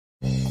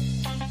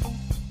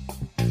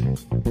In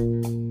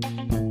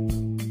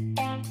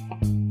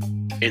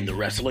the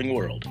wrestling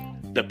world,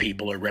 the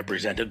people are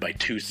represented by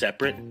two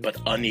separate but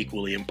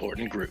unequally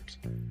important groups.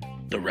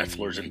 The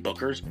wrestlers and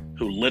bookers,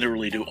 who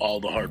literally do all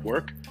the hard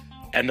work,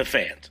 and the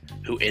fans,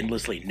 who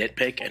endlessly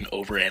nitpick and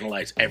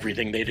overanalyze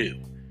everything they do.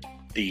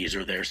 These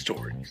are their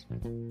stories.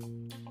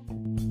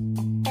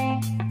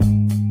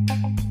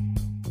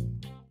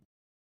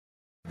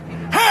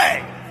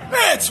 Hey!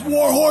 It's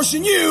Warhorse,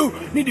 and you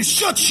need to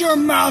shut your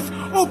mouth,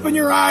 open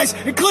your eyes,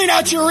 and clean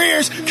out your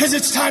ears, because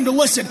it's time to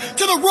listen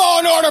to the Raw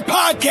and Order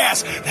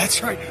podcast.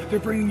 That's right, they're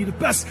bringing you the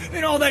best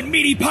in all that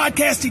meaty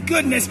podcasty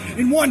goodness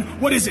in one,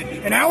 what is it,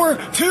 an hour?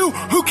 Two?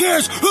 Who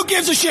cares? Who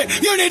gives a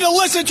shit? You need to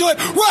listen to it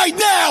right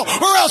now,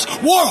 or else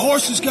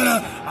Warhorse is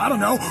gonna, I don't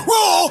know,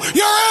 roll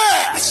your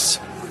ass!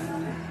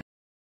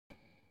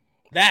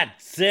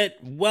 That's it.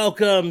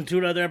 Welcome to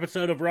another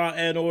episode of Raw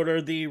and Order,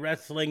 the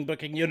wrestling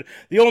booking unit,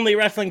 the only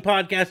wrestling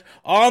podcast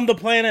on the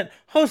planet,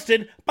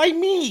 hosted by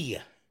me.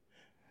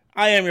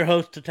 I am your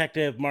host,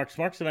 Detective Mark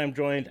Smarks, and I'm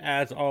joined,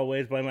 as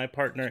always, by my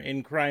partner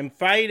in crime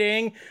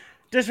fighting,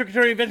 District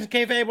Attorney Vincent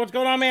Kayfabe. What's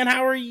going on, man?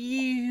 How are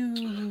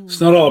you? It's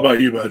not all about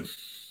you, bud.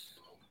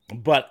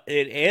 But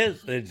it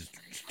is.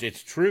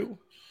 It's true.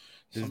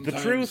 This is the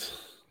truth.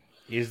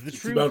 Is the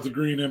it's truth. It's about the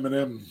green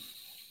M&M.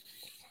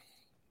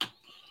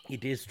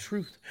 It is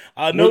truth.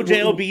 No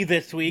JLB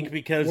this week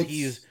because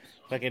he's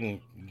fucking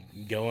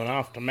going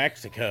off to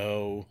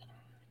Mexico.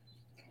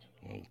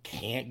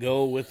 Can't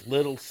go with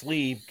little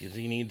sleep because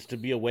he needs to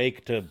be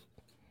awake to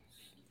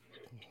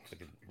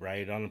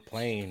ride on a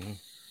plane.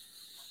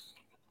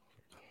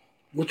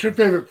 What's your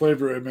favorite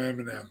flavor of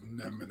M&M?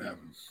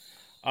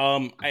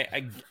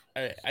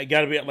 I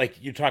gotta be like,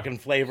 you're talking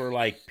flavor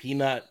like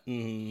peanut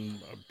and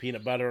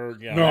peanut butter.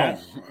 You know, no,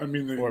 that? I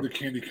mean the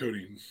candy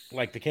coating.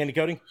 Like the candy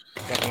coating?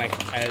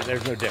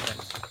 There's no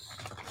difference.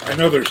 I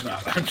know there's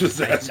not. I'm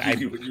just asking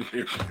you what your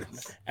favorite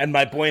is. And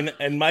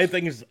my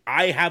thing is,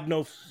 I have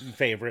no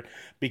favorite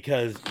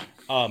because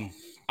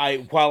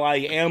while I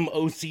am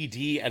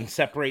OCD and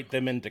separate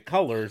them into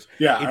colors.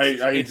 Yeah,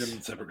 I eat them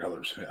in separate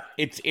colors. Yeah,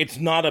 it's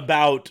not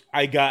about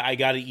I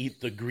got to eat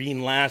the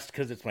green last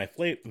because it's my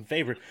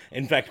favorite.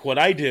 In fact, what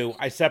I do,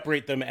 I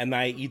separate them and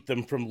I eat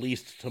them from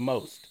least to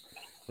most.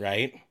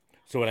 Right.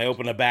 So when I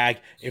open a bag,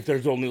 if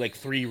there's only like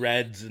 3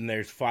 reds and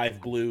there's 5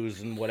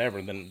 blues and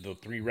whatever, then the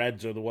 3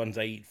 reds are the ones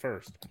I eat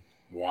first.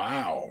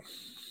 Wow.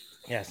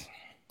 Yes.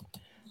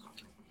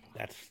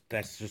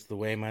 That's just the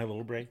way my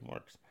little brain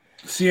works.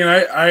 See, and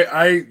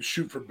I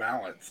shoot for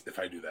balance if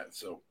I do that.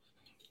 So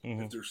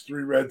if there's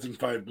 3 reds and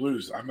 5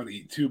 blues, I'm going to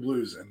eat 2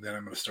 blues, and then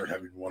I'm going to start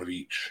having 1 of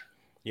each.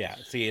 Yeah.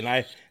 See, and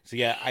I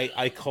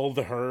cull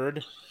the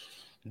herd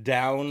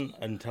down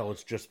until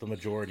it's just the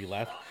majority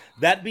left.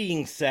 That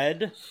being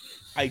said,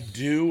 I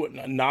do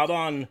not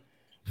on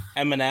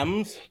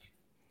M&Ms,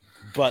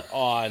 but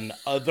on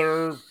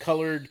other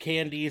colored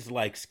candies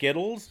like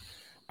Skittles.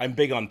 I'm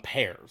big on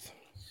pears.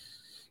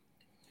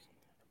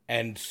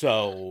 And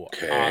so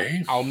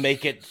I'll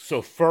make it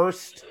so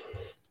first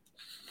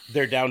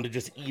they're down to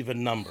just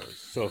even numbers.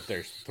 So if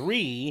there's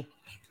 3,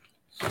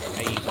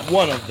 I eat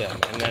 1 of them,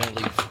 and then it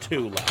leaves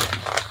 2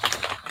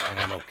 left. And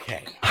I'm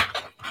okay.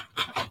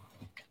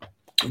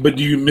 But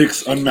do you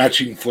mix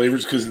unmatching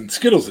flavors? Because in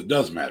Skittles, it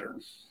does matter.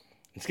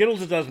 In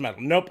Skittles, it does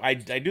matter. Nope, I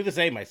do the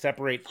same. I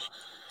segregate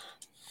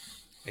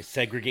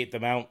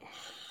them out.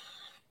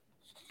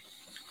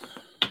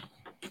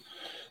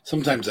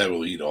 Sometimes I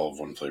will eat all of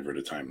one flavor at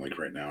a time. Like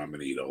right now, I'm going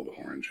to eat all the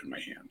orange in my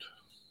hand.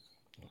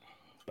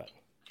 But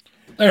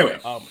anyway.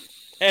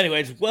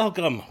 Anyways,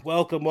 welcome.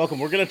 We're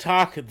going to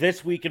talk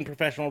this week in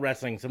professional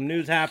wrestling. Some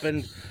news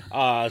happened.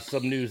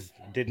 Some news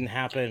didn't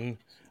happen.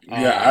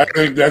 Yeah, I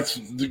think that's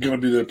going to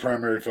be the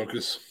primary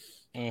focus.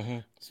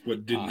 It's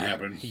what didn't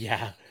happen.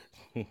 Yeah.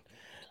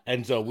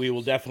 And so we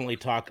will definitely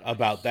talk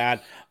about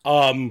that.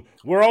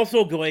 We're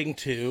also going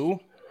to,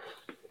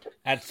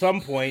 at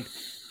some point,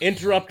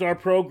 interrupt our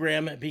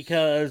program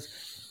because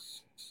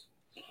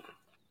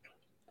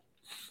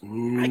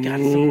I got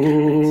some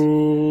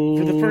cards.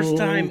 For the first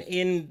time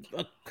in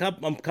a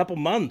couple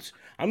months,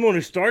 I'm the one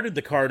who started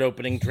the card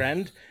opening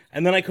trend,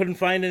 and then I couldn't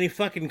find any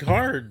fucking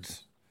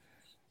cards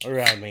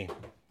around me.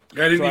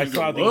 I didn't even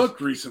go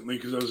look recently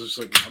because I was just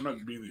like, I'm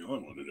not being the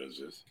only one who does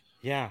this.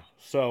 Yeah,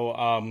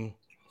 so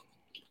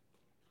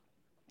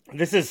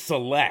this is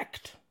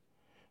Select,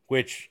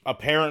 which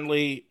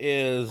apparently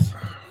is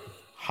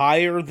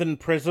higher than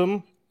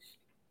Prism.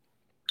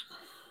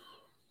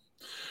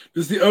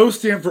 Does the O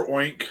stand for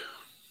oink?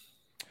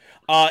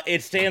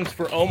 It stands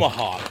for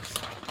Omaha's.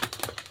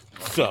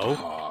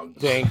 So,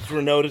 thanks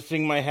for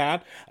noticing my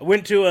hat. I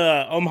went to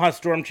a Omaha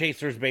Storm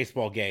Chasers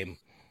baseball game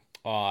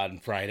on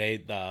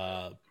Friday.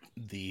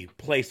 The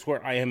place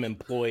where I am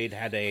employed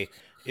had a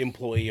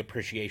employee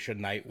appreciation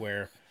night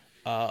where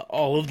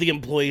all of the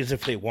employees,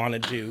 if they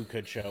wanted to,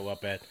 could show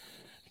up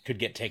could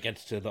get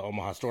tickets to the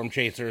Omaha Storm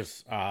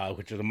Chasers,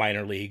 which is a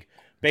minor league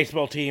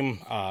baseball team.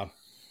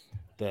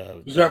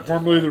 Was that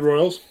formerly the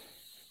Royals?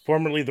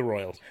 Formerly the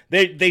Royals.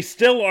 They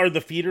still are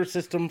the feeder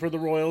system for the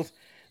Royals.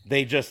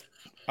 They just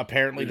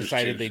apparently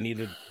decided they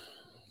needed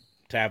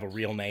to have a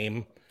real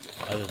name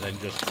other than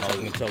just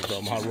calling themselves the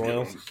Omaha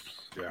Royals.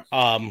 Yeah.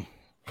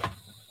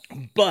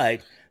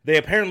 But they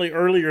apparently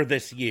earlier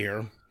this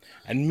year,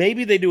 and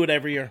maybe they do it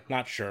every year,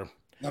 not sure.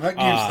 Now that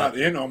game's not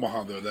in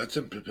Omaha though. That's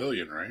in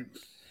Papillion, right?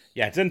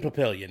 Yeah, it's in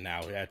Papillion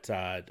now. At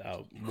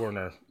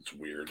Warner. It's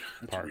weird.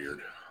 It's Park. weird.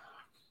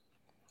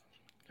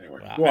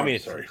 Anyway, I mean,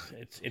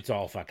 it's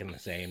all fucking the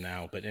same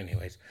now. But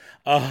anyways,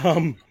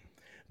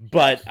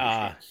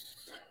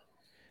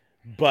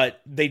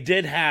 but they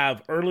did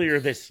have earlier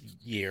this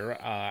year.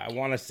 I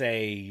want to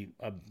say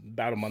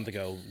about a month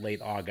ago,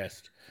 late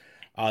August.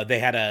 They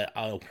had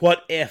a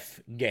what if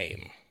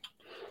game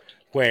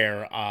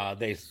where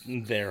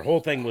their whole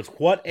thing was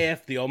what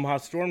if the Omaha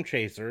Storm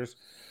Chasers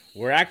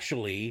were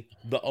actually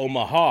the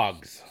Omaha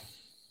Hogs,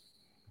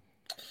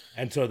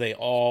 and so they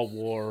all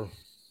wore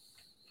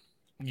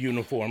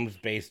uniforms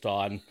based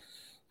on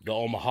the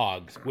Omaha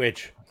Hogs,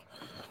 which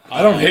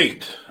I don't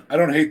hate. I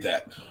don't hate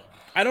that.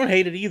 I don't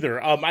hate it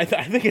either. I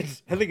think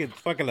it's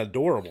fucking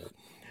adorable.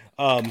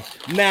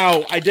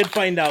 Now I did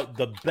find out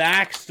the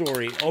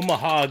backstory. Omaha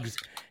Hogs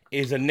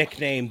is a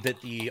nickname that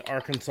the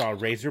Arkansas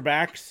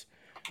Razorbacks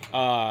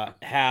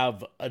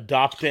have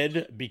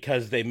adopted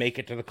because they make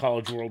it to the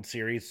College World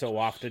Series so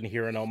often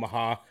here in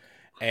Omaha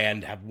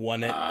and have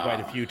won it quite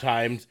a few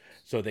times.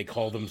 So they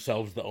call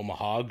themselves the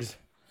Omaha Hogs.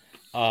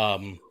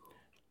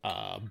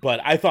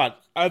 But I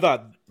thought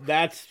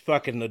that's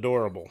fucking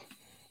adorable.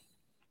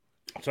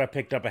 So I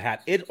picked up a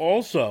hat. It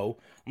also,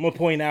 I'm going to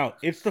point out,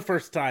 it's the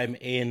first time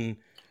in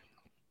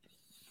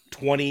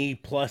 20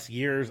 plus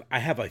years I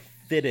have a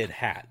fitted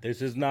hat.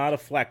 This is not a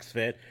flex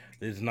fit.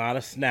 This is not a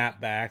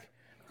snapback.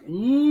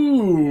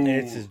 Ooh.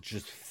 This is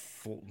just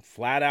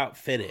flat out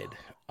fitted.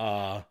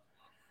 And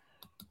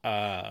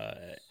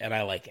I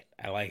like it.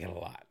 I like it a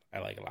lot.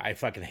 I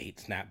fucking hate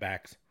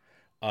snapbacks.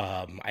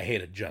 I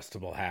hate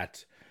adjustable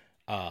hats.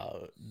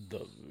 The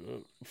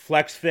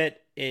flex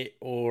fit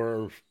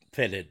or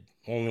fitted,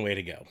 only way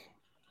to go,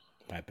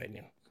 my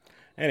opinion.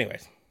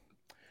 Anyways,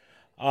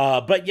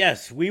 but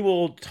yes, we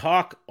will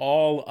talk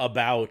all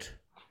about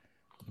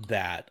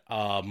that.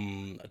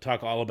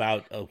 Talk all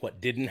about what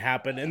didn't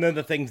happen, and then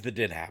the things that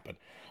did happen.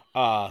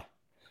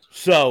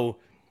 So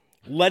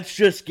let's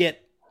just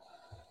get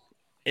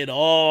it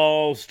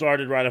all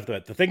started right off the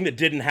bat. The thing that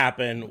didn't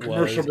happen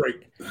was commercial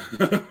break.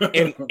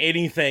 in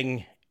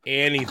anything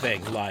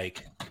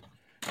like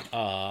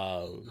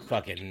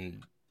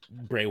fucking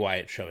Bray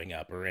Wyatt showing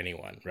up or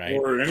anyone, right?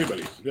 Or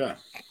anybody. Yeah.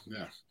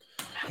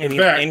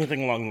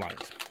 Anything along the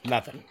lines.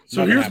 Nothing.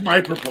 So here's my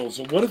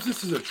proposal. What if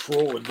this is a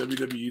troll and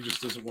WWE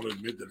just doesn't want to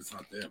admit that it's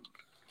not them?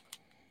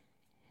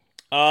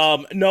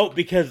 No,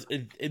 because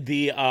the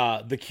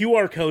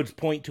QR codes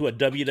point to a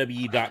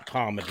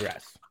WWE.com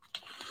address.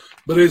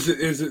 But was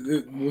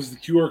the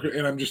QR code,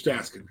 and I'm just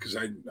asking because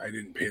I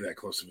didn't pay that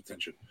close of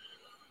attention.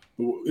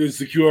 Is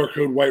the QR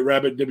code White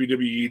Rabbit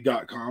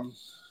WWE.com?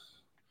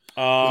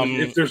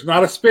 If there's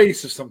not a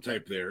space of some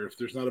type there, if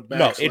there's not a backslash.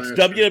 No, it's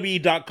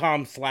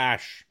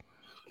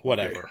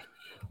WWE.com/whatever. Okay.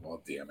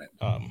 Well, damn it.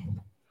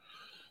 Then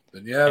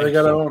yeah, they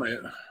gotta own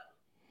it.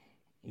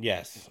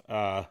 Yes.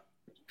 I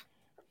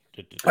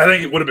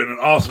think it would have been an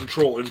awesome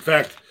troll. In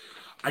fact,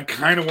 I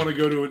kind of want to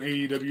go to an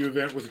AEW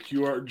event with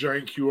a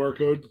giant QR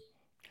code.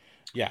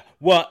 Yeah.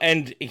 Well,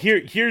 and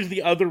here's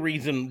the other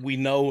reason we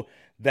know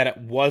that it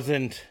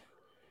wasn't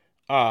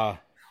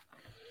that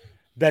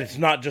it's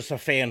not just a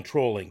fan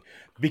trolling,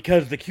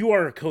 because the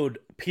QR code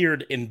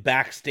appeared in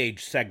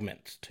backstage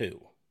segments too.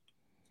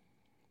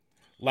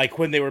 Like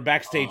when they were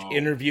backstage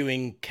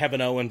interviewing Kevin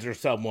Owens or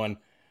someone,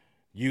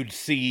 you'd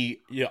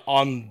see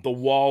on the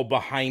wall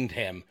behind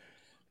him,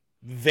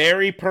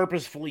 very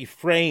purposefully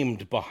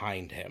framed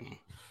behind him,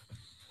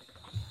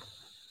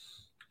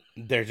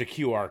 there's a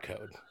QR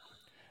code.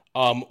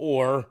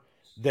 Or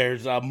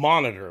there's a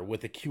monitor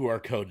with a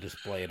QR code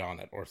displayed on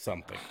it or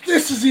something.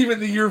 This is even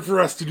the year for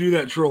us to do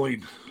that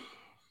trolling.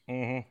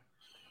 Mm-hmm.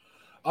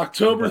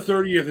 October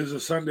 30th is a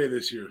Sunday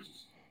this year.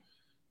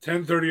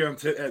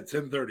 10:30 at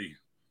 10:30.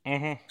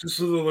 Mm-hmm. Just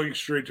so the link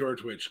straight to our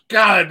Twitch.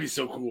 God, that'd be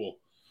so cool.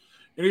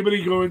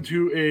 Anybody going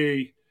to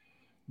a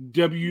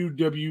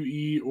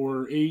WWE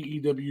or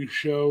AEW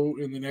show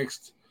in the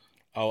next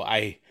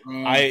 3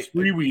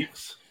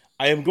 weeks?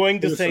 I am going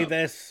to say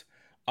this.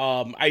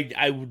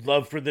 I would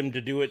love for them to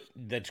do it.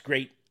 That's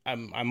great.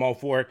 I'm all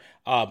for it.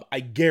 I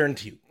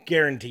guarantee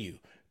you,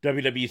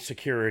 WWE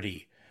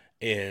security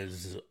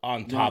is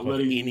on top of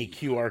any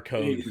QR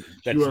code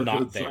that's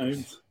not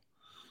theirs.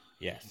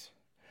 Yes.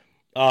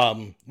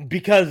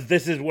 Because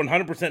this is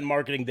 100%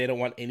 marketing. They don't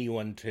want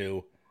anyone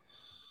to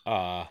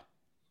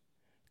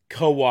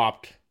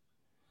co-opt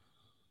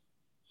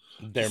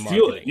their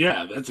marketing.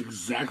 Yeah, that's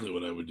exactly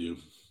what I would do.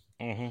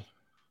 Mm-hmm.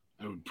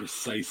 I would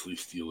precisely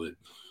steal it.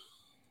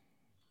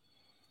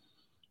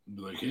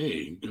 Be like,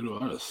 hey, go to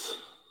us.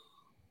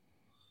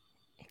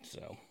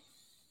 So,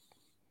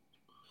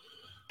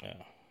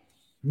 yeah.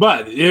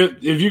 But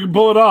if you can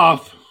pull it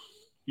off,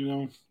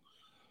 we'll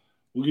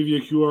give you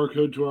a QR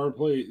code to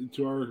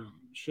our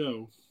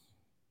show.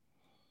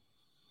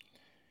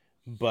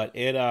 But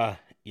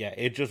Yeah,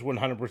 it just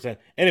 100%.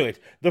 Anyways,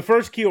 the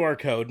first QR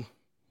code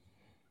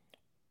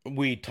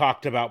we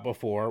talked about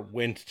before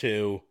went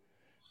to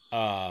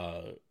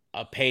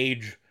a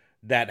page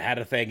that had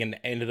a thing and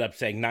ended up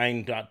saying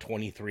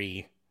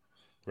 9.23,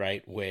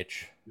 right?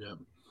 Which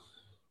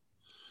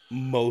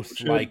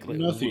most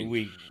likely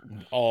we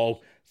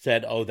all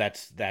said, oh,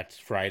 that's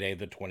Friday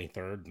the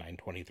 23rd,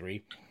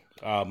 9:23.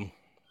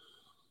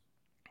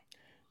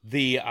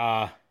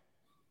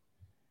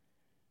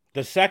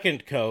 The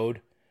second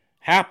code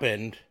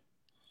happened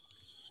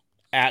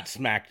at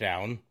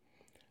SmackDown,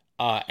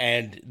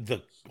 and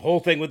the whole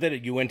thing with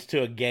it, you went to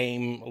a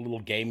little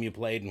game you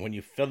played, and when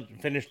you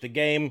finished the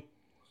game,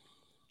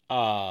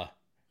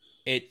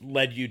 it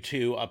led you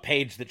to a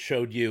page that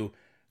showed you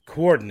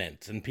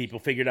coordinates, and people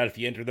figured out if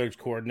you enter those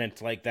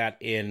coordinates like that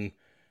in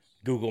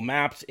Google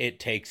Maps, it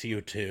takes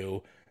you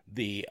to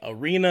the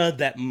arena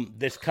that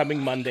this coming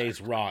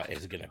Monday's Raw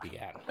is going to be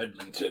at.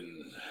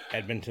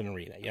 Edmonton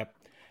Arena, yep.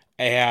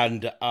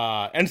 And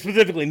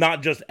specifically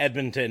not just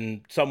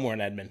Edmonton, somewhere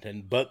in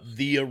Edmonton, but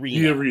the arena.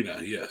 The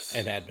arena, yes.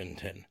 In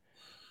Edmonton.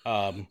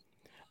 I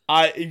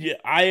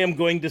am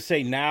going to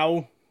say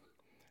now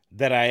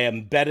that I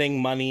am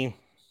betting money.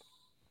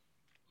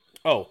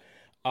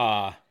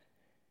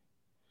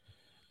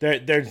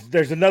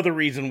 There's another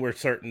reason we're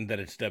certain that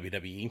it's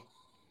WWE,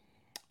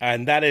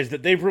 and that is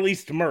that they've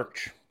released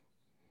merch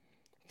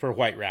for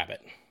White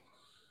Rabbit.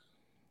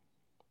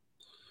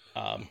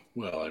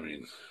 Well, I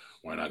mean,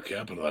 why not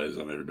capitalize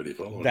on everybody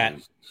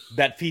following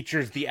that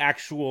features the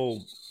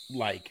actual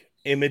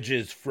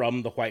images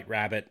from the White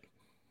Rabbit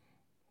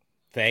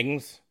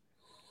things,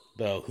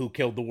 the Who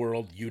Killed the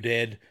World, You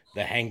Did,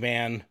 the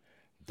Hangman,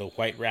 the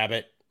White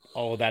Rabbit,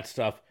 all of that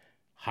stuff.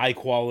 High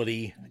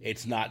quality.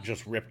 It's not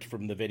just ripped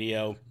from the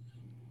video.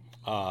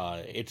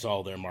 It's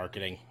all their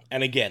marketing.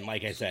 And again,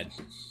 like I said,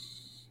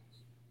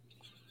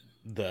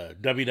 the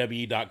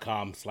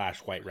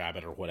wwe.com/White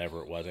Rabbit or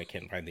whatever it was. I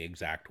can't find the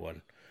exact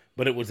one,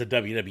 but it was a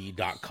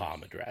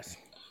wwe.com address.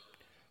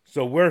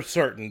 So we're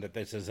certain that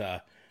this is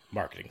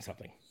marketing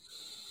something.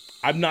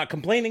 I'm not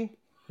complaining,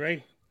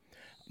 right?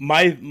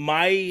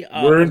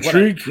 We're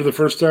intrigued for the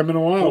first time in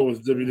a while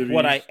with WWE.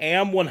 What I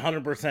am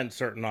 100%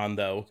 certain on,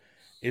 though,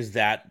 is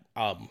that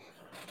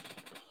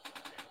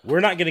we're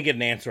not going to get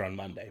an answer on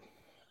Monday.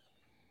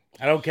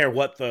 I don't care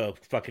what the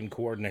fucking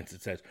coordinates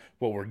it says.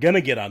 What we're going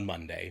to get on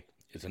Monday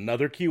is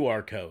another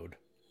QR code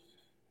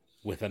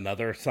with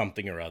another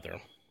something or other.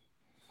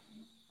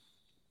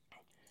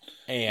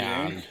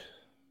 And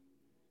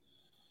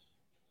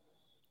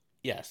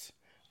yes,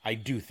 I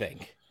do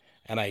think.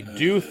 And I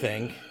do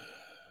think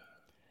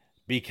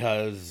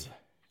because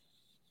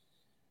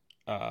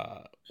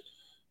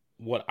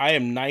what I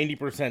am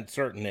 90%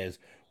 certain is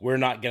we're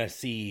not going to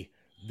see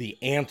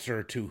the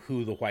answer to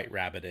who the White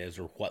Rabbit is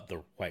or what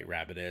the White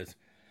Rabbit is,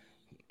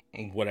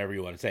 whatever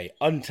you want to say,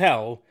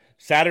 until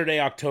Saturday,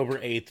 October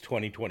 8th,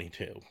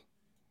 2022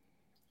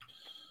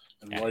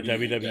 at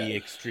WWE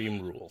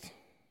Extreme Rules.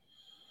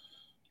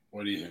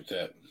 Why do you think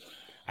that?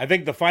 I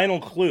think the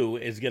final clue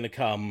is going to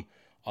come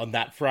on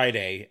that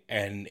Friday,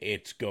 and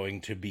it's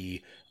going to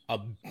be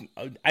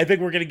I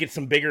think we're going to get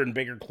some bigger and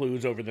bigger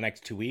clues over the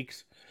next 2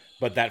 weeks,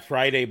 but that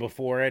Friday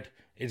before it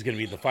is going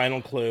to be the final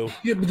clue.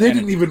 Yeah, but they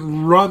didn't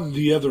even run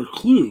the other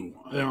clue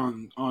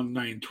on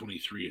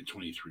 9:23 at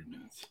 23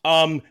 minutes.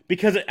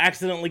 Because it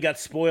accidentally got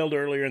spoiled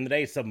earlier in the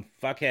day. Some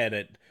fuckhead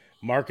at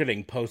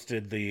marketing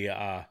posted the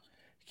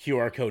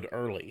QR code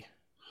early.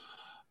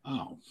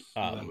 Oh,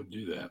 that would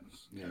do that.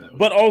 Yeah, that would.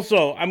 But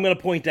also, I'm going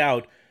to point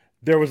out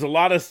there was a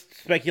lot of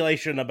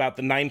speculation about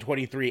the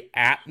 9:23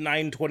 at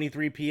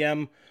 9:23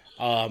 p.m.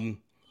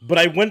 But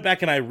I went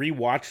back and I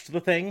rewatched the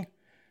thing,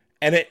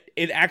 and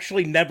it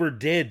actually never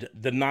did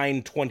the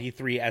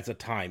 9:23 as a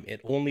time.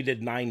 It only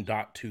did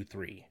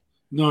 9.23.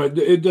 No,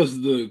 it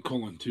does the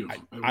colon too.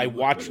 I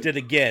watched it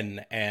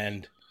again,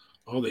 and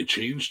they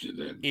changed it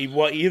then.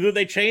 Either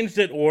they changed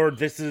it or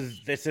this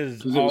is because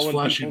it all was in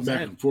flashing back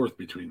head. and forth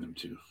between them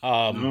two.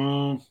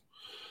 No,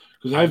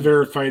 because I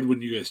verified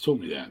when you guys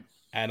told me that.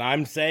 And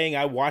I'm saying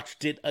I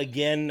watched it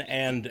again,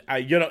 and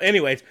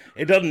anyways,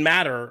 it doesn't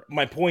matter.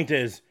 My point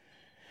is,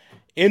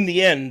 in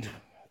the end,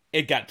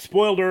 it got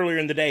spoiled earlier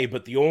in the day,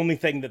 but the only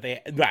thing that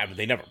they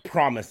never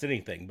promised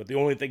anything, but the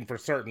only thing for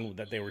certain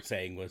that they were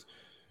saying was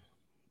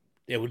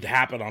it would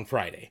happen on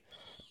Friday.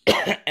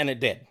 And it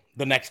did.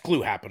 The next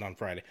clue happened on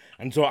Friday.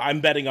 And so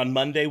I'm betting on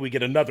Monday we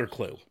get another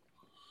clue.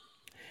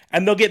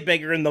 And they'll get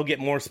bigger and they'll get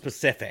more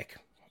specific,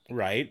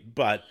 right?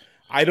 But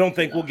I don't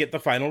think we'll get the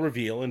final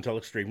reveal until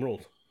Extreme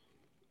Rules.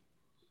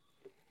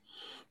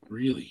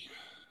 Really?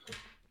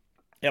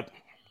 Yep.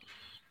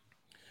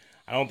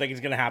 I don't think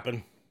it's going to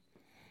happen.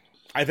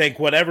 I think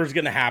whatever's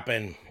going to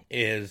happen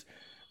is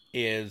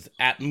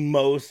at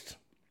most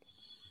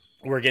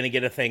we're going to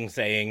get a thing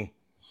saying,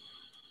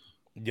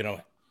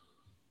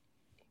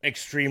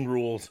 Extreme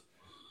Rules,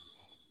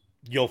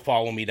 you'll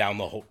follow me down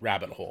the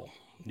rabbit hole,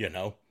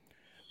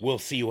 We'll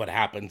see what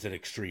happens at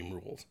Extreme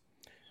Rules.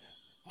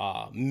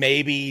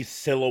 Maybe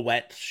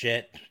silhouette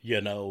shit,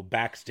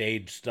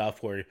 backstage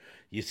stuff where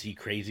you see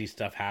crazy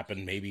stuff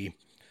happen. Maybe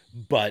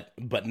but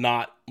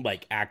not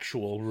like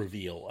actual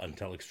reveal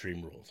until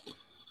Extreme Rules.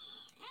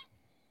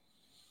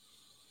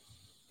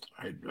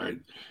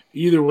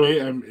 Either way,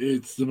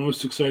 it's the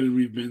most excited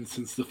we've been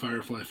since the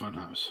Firefly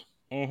Funhouse.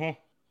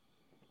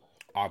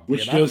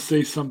 Which does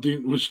say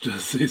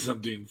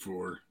something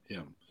for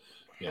him.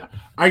 Yeah.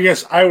 I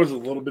guess I was a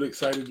little bit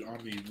excited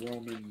on the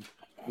Roman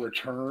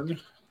return,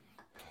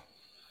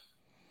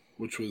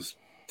 which was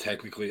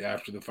technically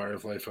after the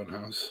Firefly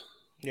Funhouse.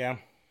 Yeah.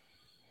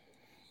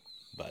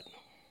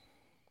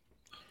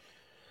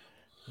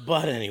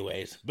 But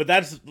anyways,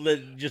 that's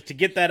just to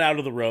get that out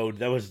of the road.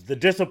 That was the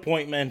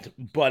disappointment,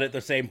 but at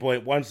the same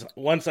point,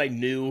 once I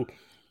knew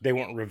they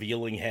weren't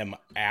revealing him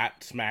at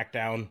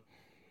SmackDown,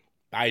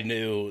 I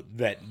knew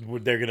that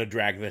they're going to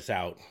drag this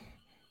out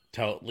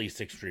till at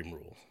least Extreme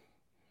Rules.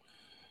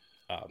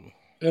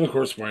 And of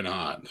course, why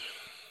not?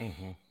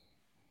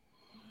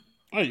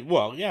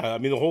 Well, yeah. I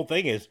mean, the whole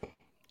thing is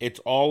it's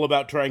all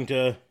about trying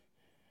to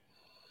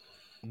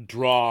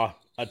draw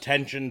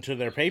attention to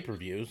their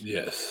pay-per-views.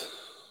 Yes.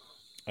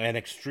 And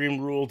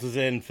Extreme Rules is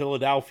in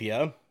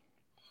Philadelphia.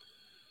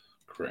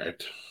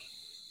 Correct.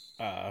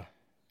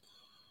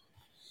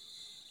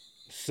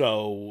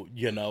 So,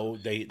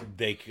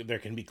 there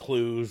can be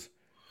clues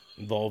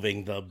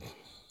involving the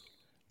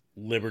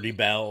Liberty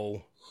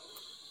Bell,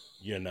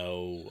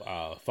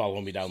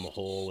 follow me down the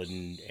hole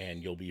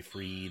and you'll be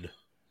freed.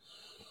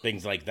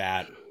 Things like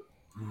that.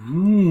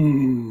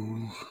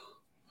 Ooh.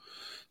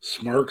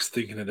 Smark's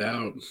thinking it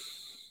out.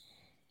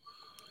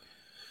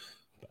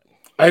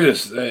 I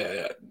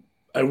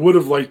would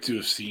have liked to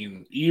have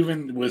seen,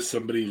 even with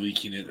somebody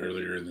leaking it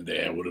earlier in the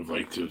day, I would have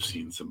liked to have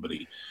seen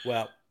somebody.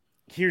 Well,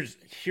 here's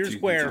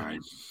where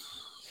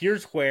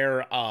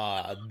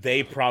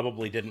they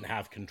probably didn't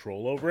have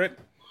control over it.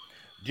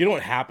 Do you know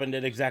what happened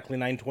at exactly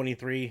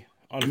 9:23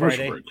 on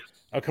Friday? Break.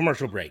 A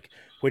commercial break,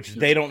 which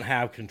they don't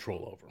have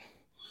control over.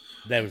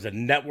 That was a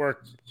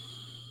network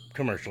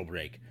commercial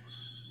break.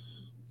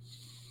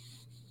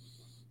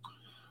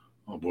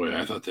 Oh boy,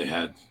 I thought they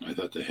had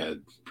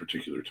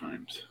particular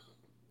times.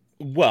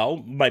 Well,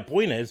 my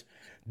point is,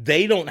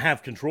 they don't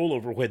have control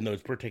over when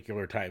those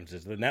particular times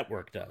is. The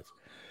network does.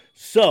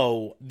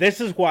 So this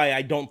is why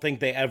I don't think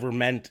they ever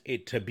meant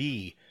it to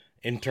be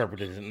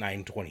interpreted at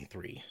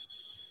 9:23,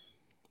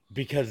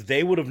 because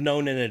they would have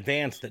known in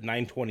advance that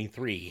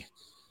 9:23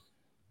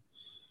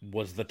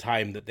 was the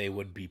time that they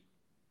would be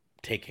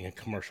taking a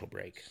commercial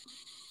break.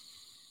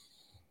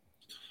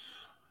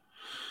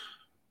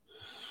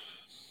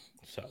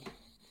 So,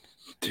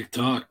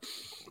 TikTok.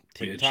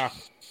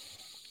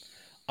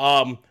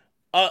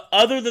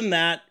 Other than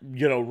that,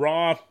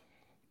 Raw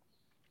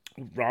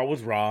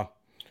was Raw.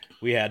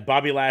 We had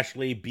Bobby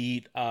Lashley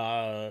beat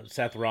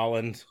Seth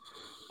Rollins.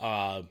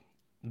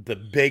 The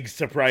big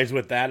surprise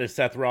with that is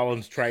Seth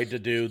Rollins tried to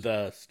do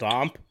the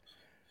stomp,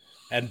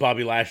 and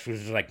Bobby Lashley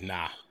was just like,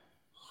 nah.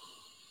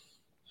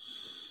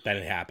 That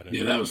didn't happen.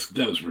 Yeah, that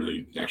was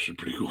really actually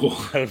pretty cool.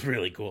 That was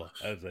really cool.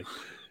 I was like,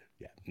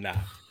 yeah, nah.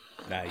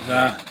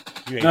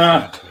 You ain't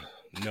nah.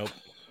 Nope.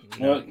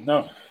 What?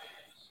 No.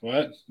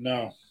 What?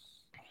 No.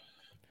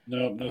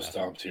 No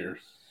stomps here.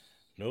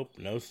 Nope,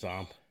 no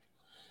stomp.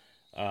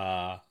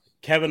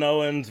 Kevin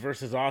Owens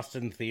versus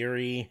Austin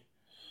Theory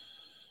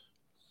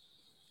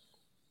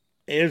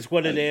is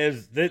what it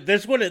is.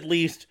 This one at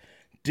least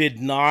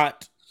did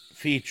not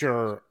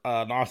feature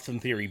an Austin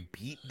Theory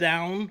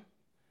beatdown.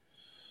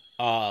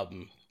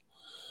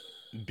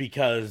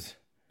 Because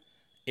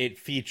it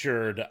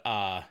featured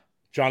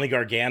Johnny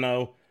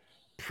Gargano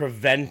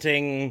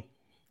preventing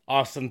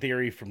Austin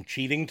Theory from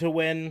cheating to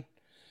win,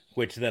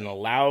 which then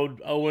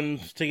allowed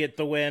Owens to get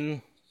the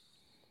win.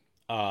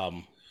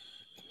 But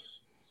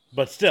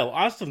still,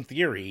 Austin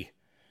Theory,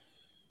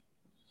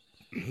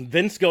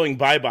 Vince going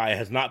bye-bye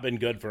has not been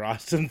good for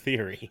Austin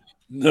Theory.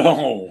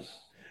 No.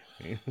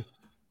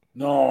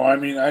 No, I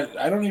mean,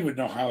 I don't even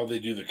know how they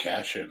do the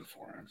cash-in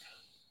for him.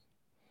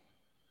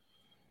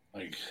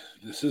 Like,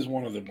 this is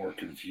one of the more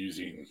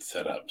confusing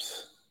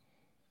setups.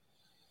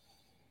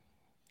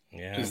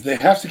 Yeah. Because they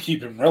have to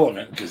keep him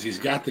relevant because he's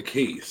got the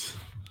case.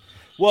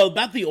 Well,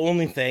 about the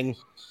only thing.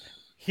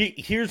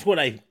 Here's what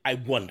I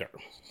wonder,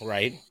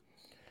 right?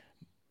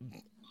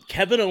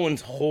 Kevin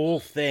Owens' whole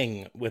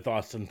thing with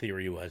Austin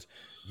Theory was,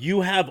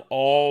 you have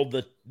all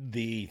the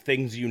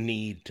things you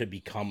need to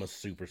become a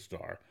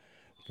superstar.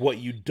 What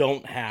you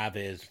don't have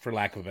is, for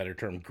lack of a better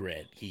term,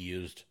 grit. He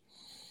used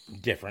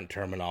different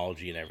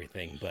terminology and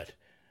everything, but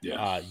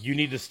you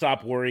need to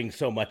stop worrying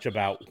so much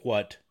about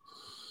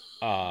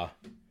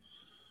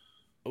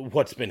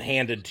what's been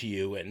handed to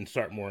you and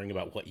start worrying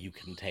about what you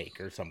can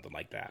take or something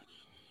like that,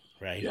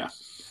 right? Yeah.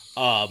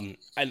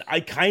 And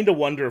I kind of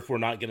wonder if we're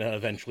not going to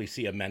eventually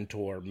see a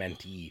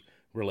mentor-mentee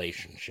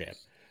relationship.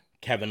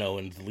 Kevin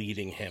Owens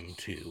leading him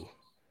to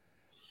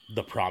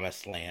the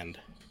promised land.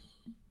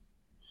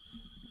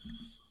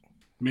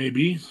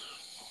 Maybe.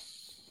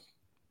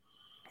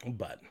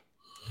 But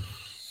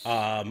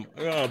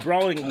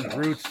Brawling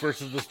Brutes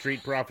versus the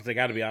Street Profits, I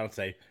gotta be honest,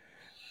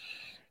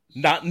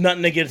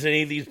 nothing against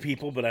any of these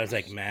people, but I was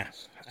like, meh,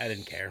 I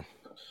didn't care.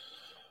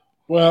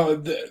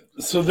 Well,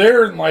 so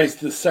therein lies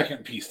the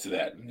second piece to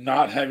that: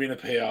 not having a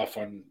payoff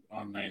on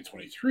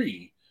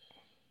 923.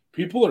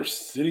 People are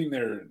sitting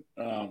there.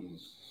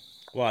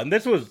 Well, and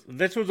this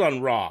was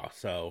on Raw,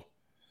 so.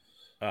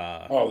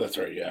 Oh, that's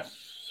right. Yeah,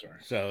 sorry.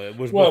 So it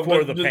was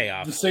before the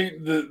payoff.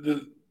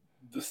 The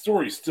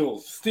story still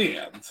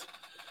stands.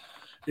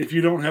 If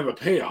you don't have a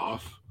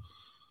payoff,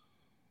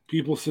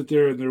 people sit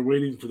there and they're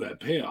waiting for that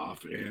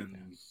payoff.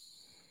 And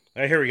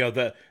here we go.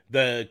 The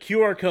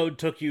QR code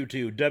took you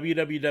to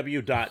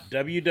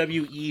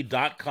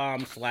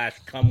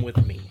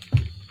www.wwe.com/comewithme.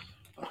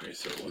 Okay,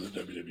 so it wasn't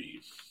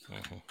WWE.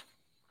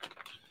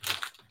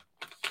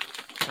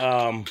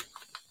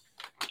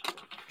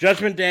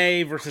 Judgment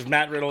Day versus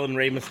Matt Riddle and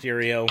Rey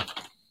Mysterio.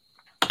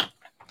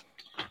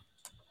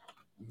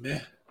 Meh.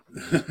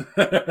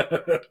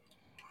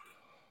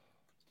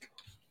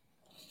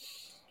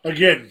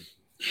 Again,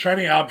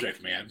 shiny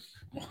object, man.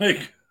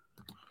 Like,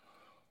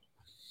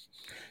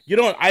 you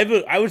know what?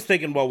 I was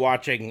thinking while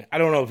watching. I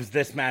don't know if it's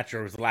this match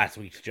or it was last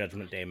week's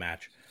Judgment Day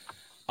match.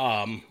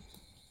 I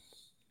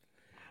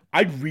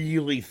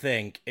really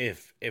think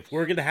if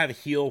we're gonna have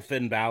heel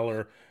Finn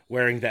Balor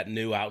wearing that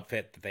new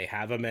outfit that they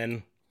have him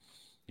in,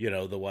 you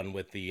know, the one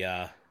with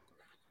the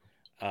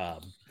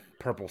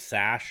purple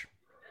sash,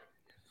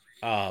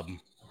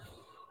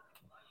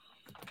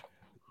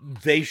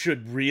 they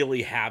should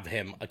really have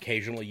him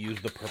occasionally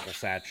use the purple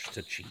sash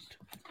to cheat,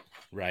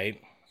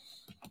 right?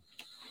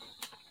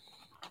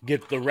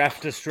 Get the ref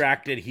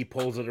distracted, he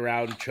pulls it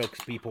around, chokes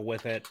people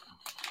with it.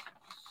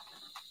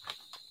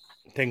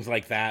 Things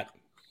like that.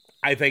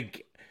 I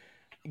think,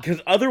 because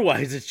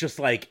otherwise it's just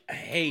like,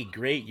 hey,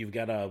 great, you've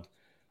got a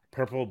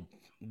purple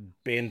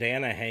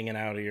bandana hanging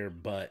out of your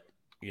butt.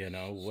 You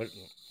know, what?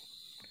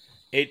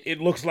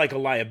 It looks like a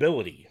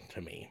liability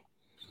to me.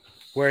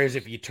 Whereas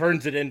if he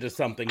turns it into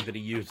something that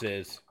he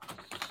uses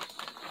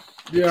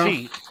to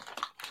cheat,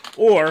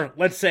 or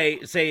let's say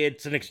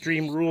it's an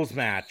Extreme Rules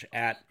match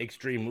at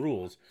Extreme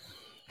Rules,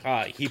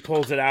 he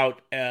pulls it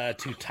out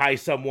to tie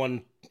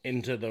someone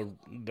into the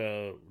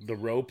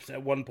ropes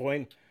at one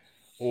point,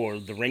 or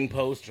the ring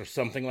post or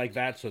something like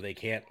that, so they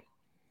can't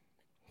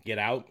get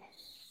out.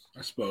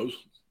 I suppose.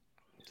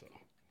 So,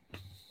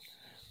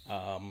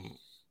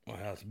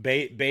 what else?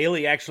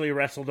 Bailey actually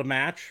wrestled a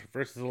match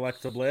versus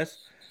Alexa Bliss.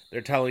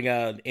 They're telling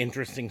an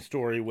interesting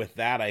story with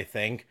that, I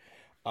think.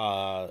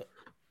 I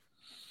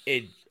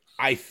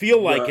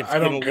feel like it's. I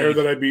don't care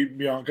that I beat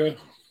Bianca.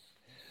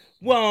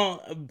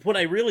 Well, what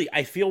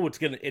I feel it's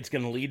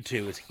gonna lead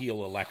to is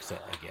heel Alexa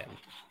again.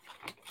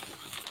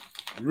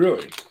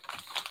 Really?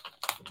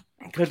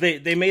 Because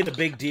they made a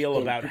big deal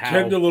about how.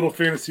 Pretend a little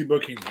fantasy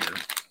booking here.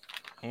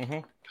 Mm-hmm.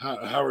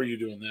 How are you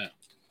doing that?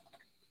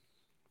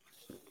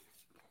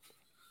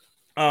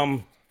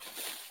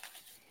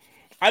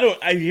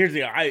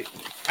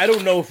 I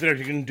don't know if they're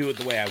going to do it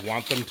the way I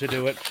want them to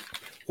do it.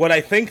 What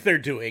I think they're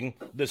doing,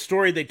 the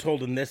story they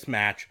told in this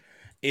match,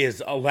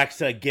 is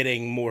Alexa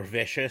getting more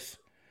vicious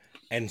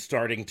and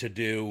starting to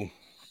do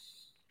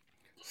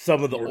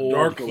some of the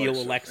old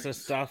heel Alexa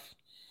stuff.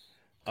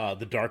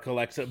 The Dark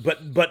Alexa,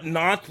 but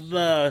not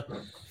the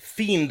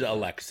Fiend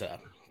Alexa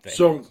thing.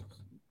 So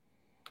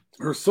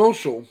her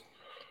social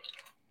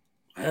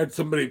had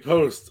somebody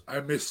post, "I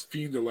miss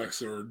Fiend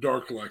Alexa" or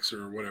Dark Alexa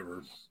or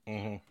whatever.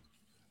 Mm-hmm.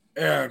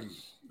 And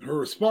her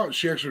response,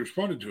 she actually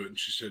responded to it, and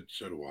she said,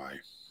 "So do I."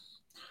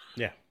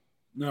 Yeah.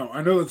 No,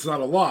 I know that's not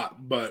a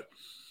lot, but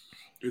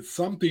it's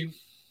something.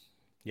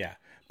 Yeah,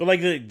 but like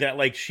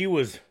that, she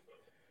was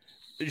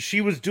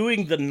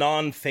doing the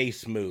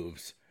non-face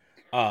moves,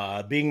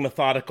 being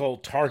methodical,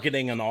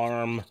 targeting an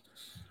arm,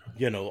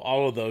 you know,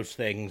 all of those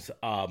things.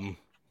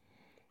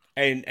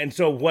 And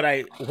so what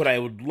I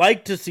would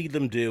like to see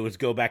them do is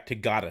go back to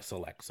Goddess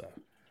Alexa,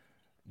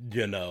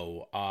 you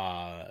know,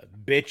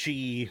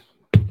 bitchy,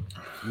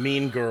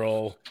 mean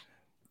girl,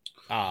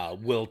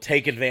 will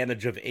take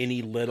advantage of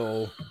any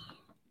little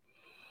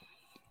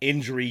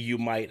injury you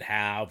might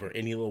have or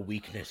any little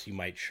weakness you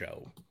might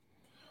show.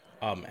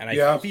 And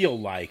I feel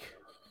like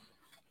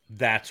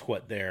that's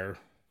what they're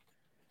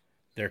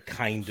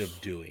kind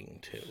of doing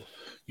too.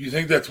 You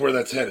think that's where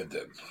that's headed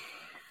then?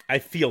 I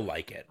feel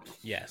like it,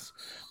 yes.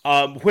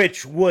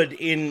 Which would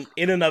in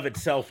and of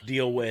itself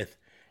deal with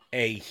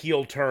a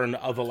heel turn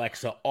of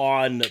Alexa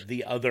on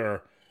the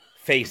other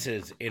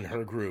faces in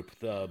her group,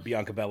 the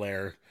Bianca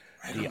Belair,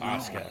 the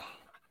Asuka.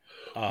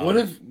 What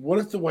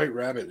if the White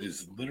Rabbit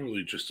is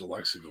literally just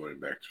Alexa going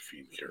back to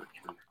Fiend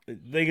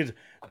character?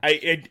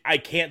 I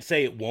can't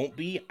say it won't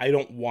be. I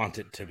don't want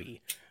it to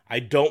be. I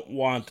don't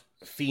want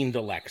Fiend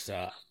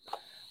Alexa.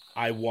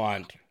 I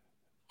want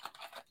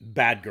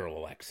Bad Girl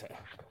Alexa.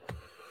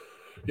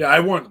 Yeah, I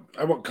want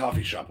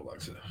Coffee Shop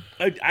Alexa.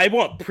 I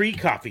want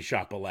pre-Coffee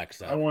Shop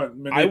Alexa. I want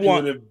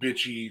manipulative,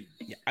 bitchy.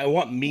 I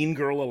want Mean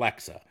Girl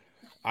Alexa.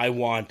 I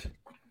want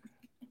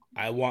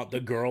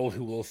the girl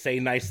who will say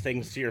nice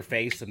things to your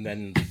face and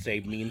then say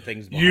mean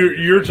things.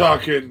 You're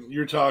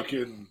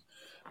talking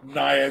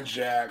Nia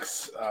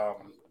Jax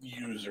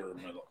user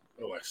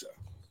Alexa.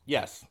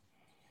 Yes.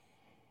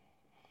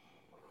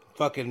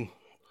 Fucking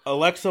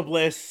Alexa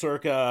Bliss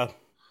circa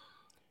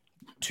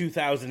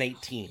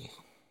 2018.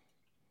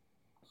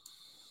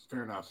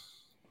 Fair enough.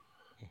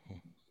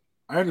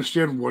 I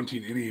understand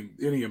wanting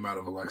any amount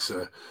of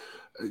Alexa.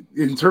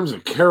 In terms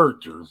of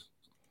character,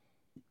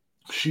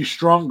 she's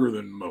stronger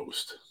than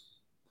most.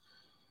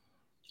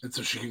 And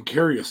so she can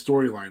carry a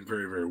storyline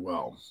very, very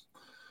well.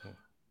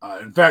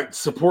 In fact,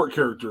 support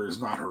character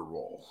is not her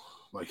role.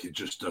 Like, it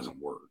just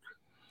doesn't work.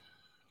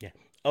 Yeah.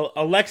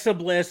 Alexa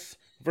Bliss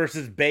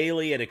versus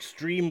Bayley at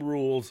Extreme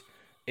Rules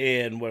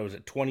in,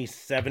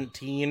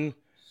 2017?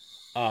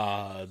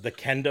 The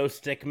kendo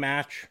stick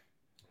match,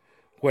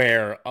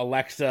 where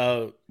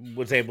Alexa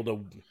was able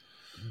to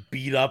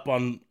beat up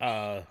on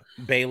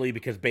Bayley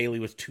because Bayley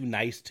was too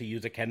nice to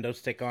use a kendo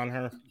stick on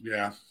her.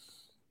 Yeah.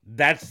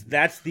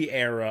 That's the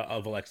era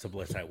of Alexa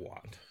Bliss I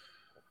want.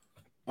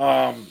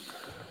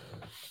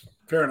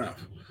 Fair enough.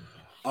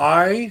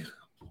 I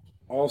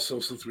also,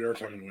 since we are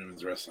talking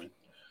women's wrestling,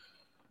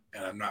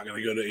 and I'm not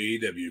going to go to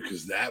AEW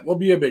because that will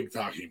be a big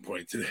talking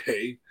point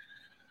today.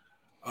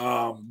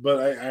 But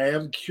I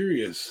am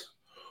curious,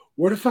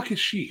 where the fuck is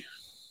she?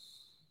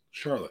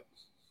 Charlotte.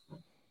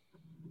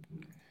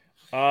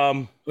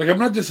 I'm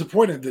not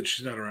disappointed that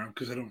she's not around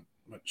because I don't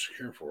much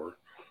care for her.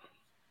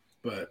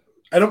 But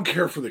I don't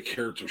care for the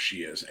character she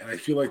is, and I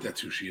feel like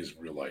that's who she is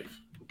in real life.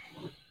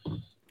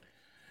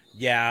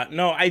 Yeah,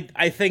 no,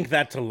 I think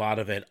that's a lot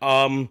of it.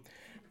 I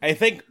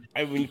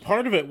mean,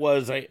 part of it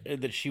was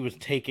that she was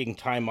taking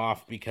time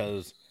off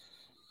because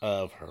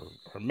of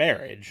her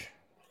marriage.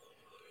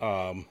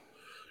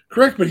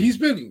 Correct, but he's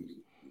been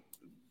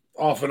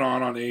off and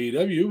on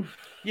AEW.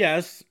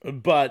 Yes,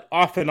 but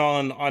off and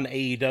on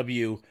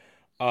AEW,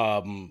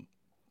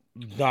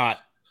 not,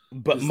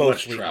 but it's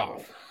mostly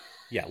off.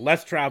 Yeah,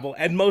 less travel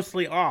and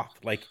mostly off.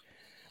 Like,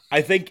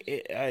 I think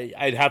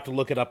I'd have to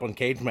look it up on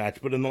Cage Match,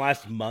 but in the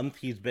last month,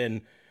 he's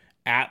been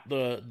at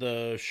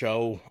the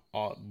show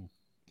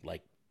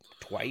like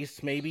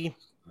twice, maybe.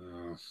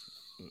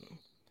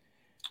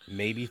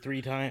 Maybe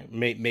 3 times,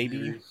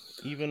 maybe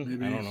even.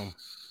 Maybe. I don't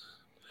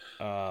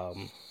know.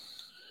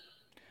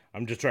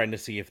 I'm just trying to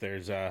see if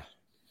there's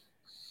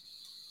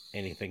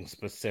anything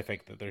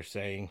specific that they're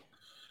saying.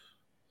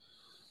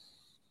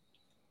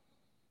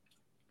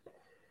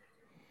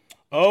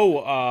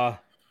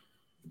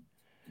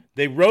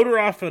 They wrote her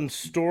off on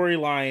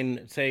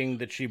storyline saying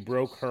that she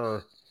broke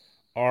her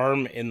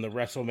arm in the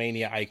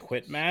WrestleMania I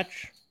Quit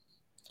match.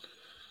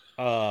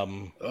 But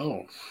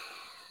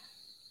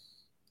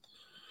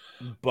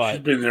she's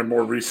been there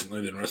more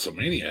recently than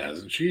WrestleMania,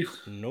 hasn't she?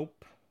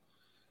 Nope.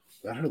 Is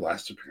that her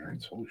last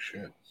appearance? Holy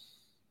shit.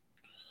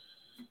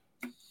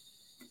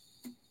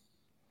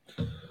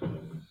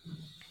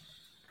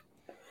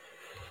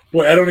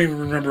 Boy, I don't even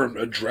remember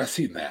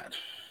addressing that.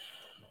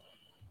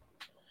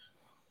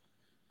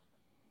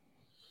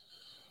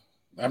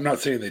 I'm not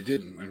saying they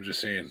didn't. I'm just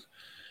saying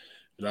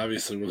it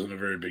obviously wasn't a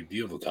very big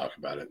deal to talk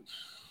about it.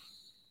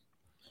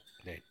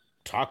 They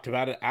talked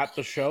about it at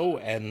the show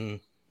and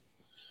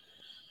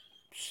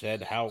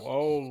said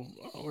how,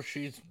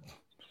 she's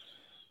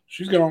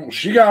gone.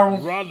 She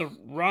gone.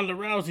 Ronda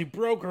Rousey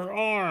broke her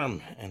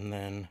arm. And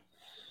then,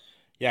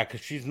 yeah, because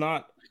she's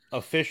not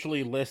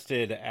officially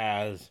listed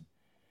as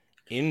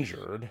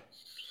injured.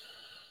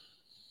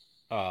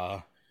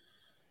 So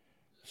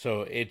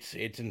it's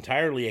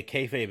entirely a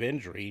kayfabe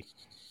injury.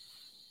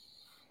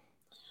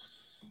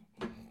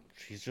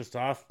 She's just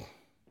off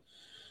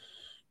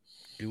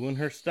doing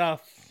her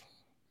stuff.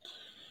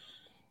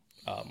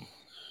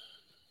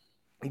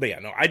 But yeah,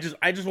 no, I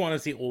just want to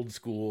see old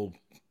school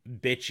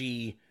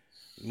bitchy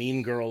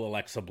mean girl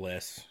Alexa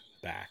Bliss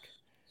back.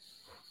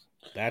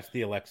 That's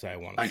the Alexa I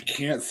want to see. I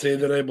can't say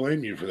that I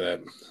blame you for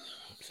that.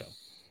 So,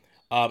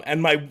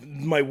 and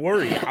my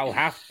worry,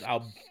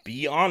 I'll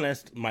be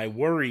honest, my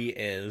worry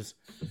is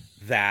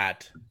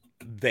that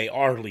they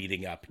are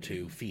leading up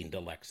to Fiend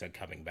Alexa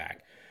coming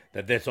back.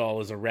 That this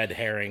all is a red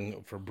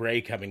herring for Bray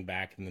coming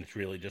back, and it's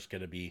really just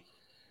going to be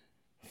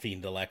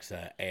Fiend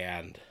Alexa.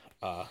 And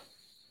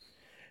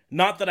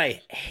not that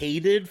I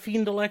hated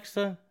Fiend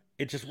Alexa,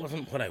 it just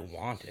wasn't what I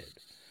wanted,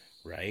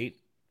 right?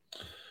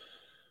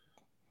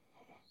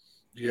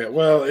 Yeah,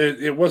 well,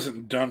 it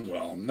wasn't done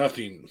well.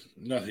 Nothing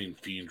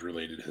Fiend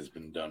related has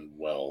been done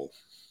well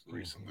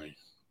recently.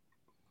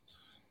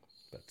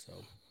 But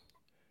so,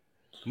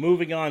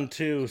 moving on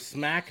to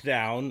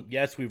SmackDown.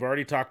 Yes, we've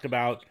already talked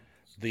about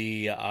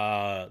the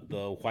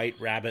white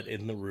rabbit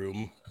in the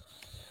room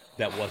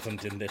that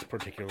wasn't in this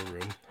particular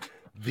room.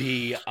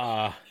 The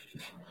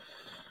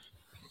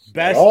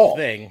best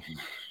thing,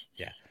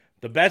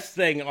 the best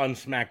thing on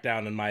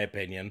SmackDown, in my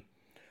opinion,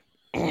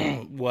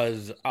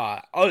 was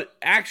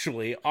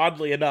actually,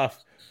 oddly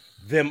enough,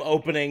 them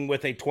opening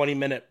with a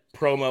 20-minute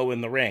promo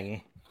in the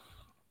ring.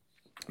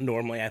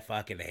 Normally, I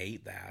fucking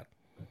hate that.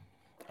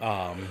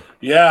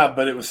 Yeah,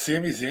 but it was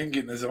Sami Zayn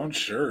getting his own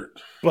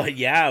shirt. But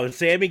yeah, it was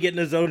Sami getting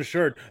his own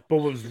shirt. But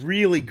what was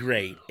really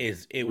great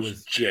is it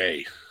was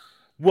Jay.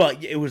 Well,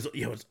 it was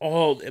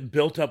all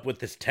built up with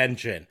this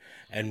tension,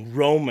 and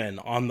Roman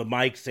on the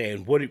mic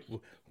saying, "What are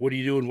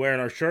you doing wearing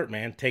our shirt,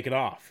 man? Take it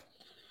off."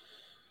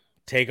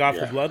 Take off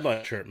the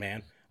Bloodline shirt,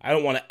 man. I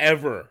don't want to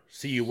ever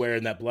see you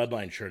wearing that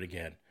Bloodline shirt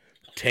again.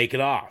 Take it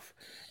off.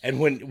 And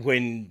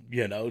when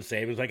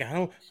Sabian's like,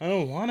 I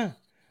don't wanna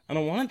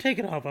take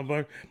it off.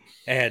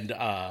 And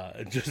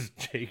just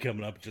Jay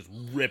coming up, just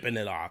ripping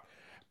it off.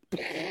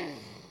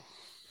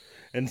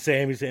 And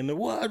Sami's saying,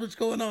 what's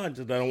going on?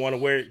 Says, I don't want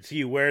to see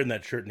you wearing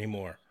that shirt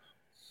anymore.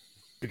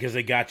 Because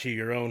they got you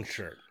your own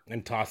shirt.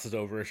 And tosses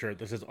over a shirt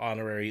that says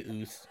honorary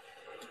Uce.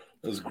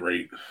 That was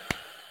great.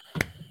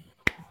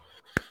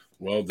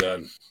 Well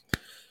done.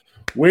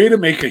 Way to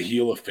make a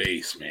heel a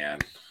face, man.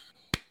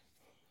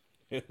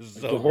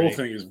 The whole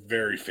thing is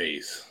very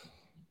face.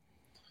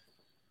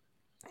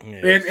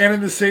 Yes. And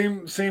in the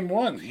same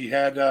one, he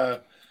had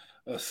a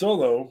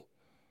Solo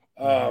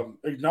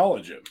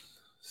acknowledge him.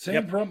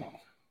 Same promo.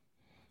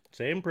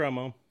 Same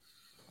promo.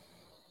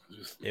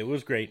 It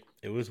was great.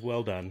 It was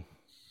well done.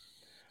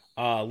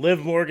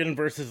 Liv Morgan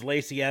versus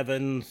Lacey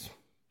Evans.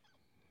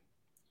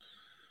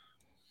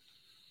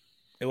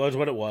 It was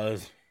what it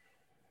was.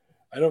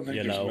 I don't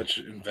think there's much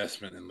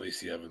investment in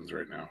Lacey Evans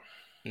right now.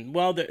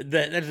 Well, that's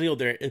the deal.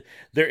 There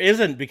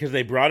isn't, because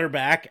they brought her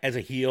back as a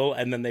heel,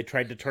 and then they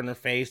tried to turn her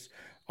face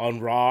on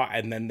Raw,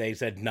 and then they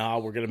said, "Nah,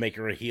 we're gonna make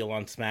her a heel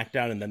on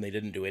SmackDown," and then they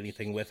didn't do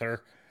anything with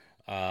her.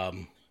 But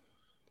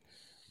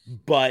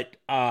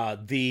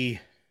the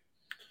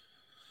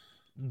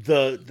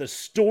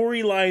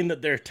storyline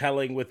that they're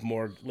telling with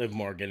Liv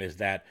Morgan is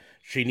that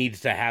she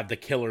needs to have the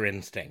killer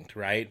instinct,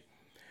 right?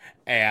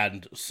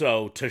 And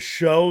so to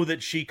show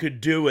that she could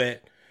do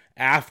it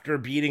after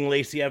beating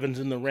Lacey Evans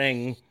in the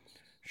ring,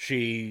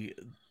 she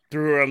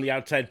threw her on the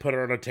outside, put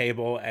her on a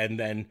table, and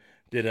then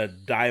did a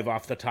dive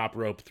off the top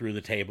rope through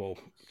the table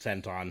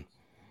senton.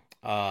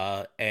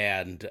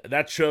 And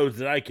that shows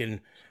that I can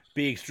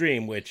be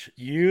extreme, which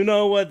you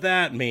know what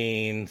that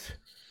means.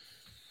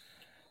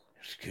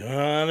 It's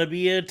gonna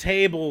be a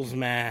tables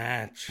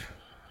match.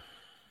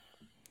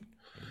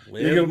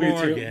 Liv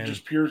Morgan.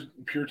 Just pure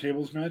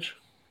tables match?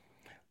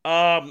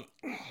 I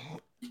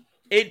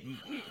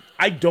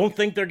don't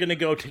think they're gonna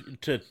go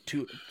to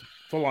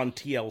full on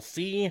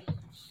TLC with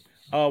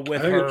her. I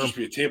think it'll just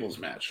be a tables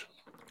match.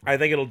 I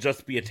think it'll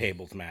just be a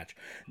tables match.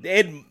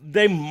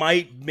 They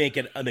might make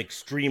it an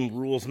Extreme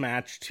Rules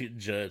match to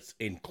just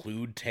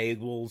include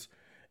tables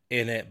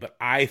in it, but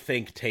I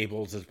think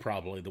tables is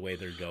probably the way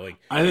they're going.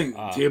 I think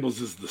tables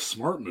is the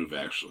smart move,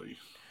 actually.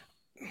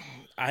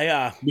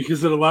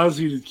 Because it allows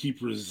you to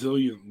keep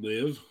resilient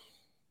Liv.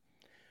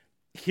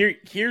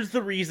 Here's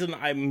the reason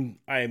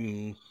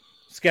I'm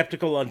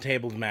skeptical on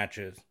tables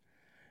matches,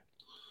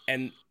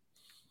 and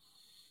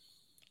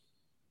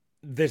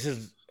this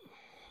is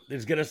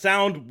gonna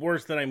sound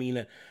worse than I mean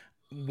it.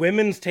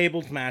 Women's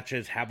tables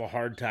matches have a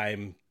hard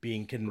time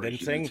being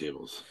convincing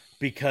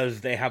because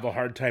they have a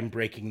hard time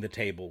breaking the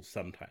tables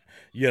sometimes.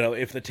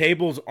 If the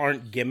tables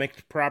aren't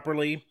gimmicked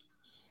properly,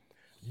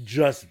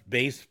 just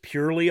based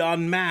purely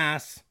on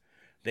mass,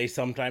 they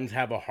sometimes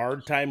have a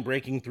hard time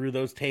breaking through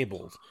those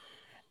tables.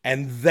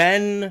 And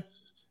then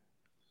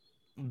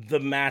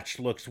the match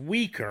looks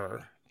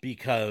weaker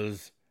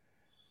because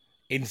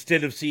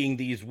instead of seeing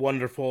these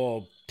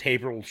wonderful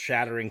table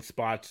shattering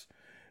spots,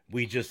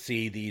 we just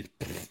see these,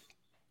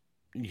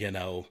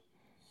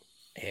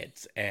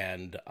 hits.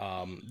 And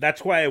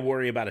that's why I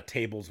worry about a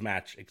tables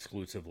match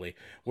exclusively.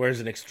 Whereas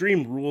an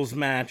Extreme Rules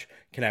match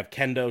can have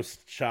kendo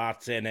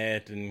shots in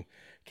it and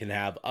can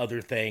have other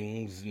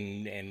things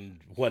and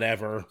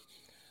whatever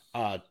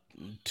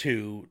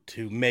to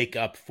make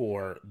up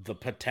for the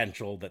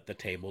potential that the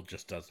table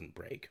just doesn't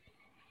break.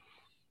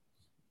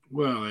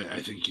 Well,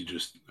 I think you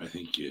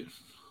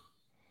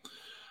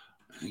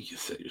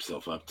set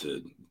yourself up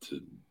to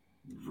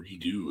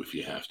redo if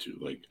you have to.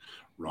 Like,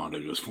 Ronda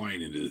goes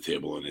flying into the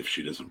table, and if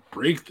she doesn't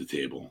break the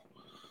table,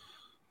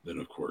 then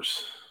of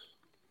course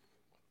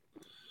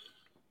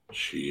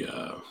she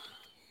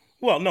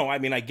well, no, I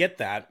mean, I get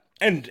that.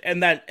 And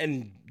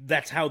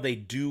that's how they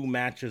do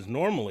matches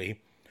normally.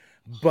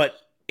 But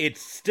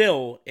it's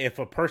still, if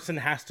a person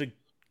has to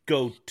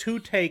go 2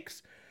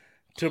 takes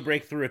to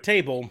break through a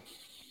table,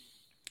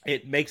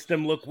 it makes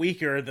them look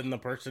weaker than the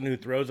person who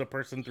throws a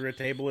person through a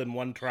table in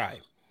 1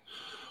 try.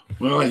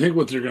 Well, I think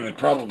what they're going to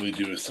probably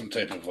do is some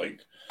type of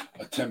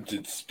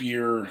attempted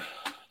spear.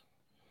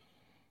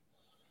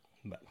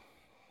 But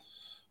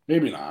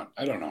maybe not.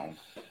 I don't know.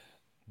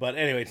 But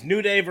anyway, it's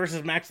New Day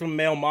versus Maximum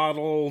Male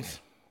Models.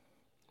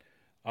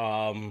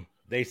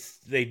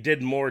 They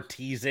did more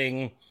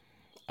teasing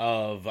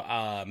of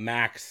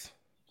Max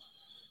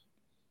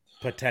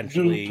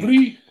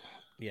potentially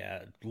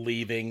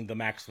leaving the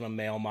Maximum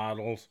Male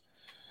Models.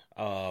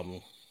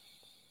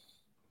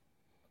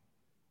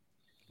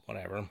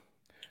 Whatever.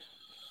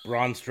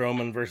 Braun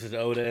Strowman versus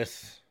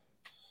Otis.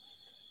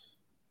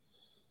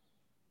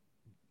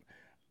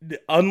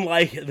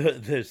 Unlike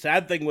the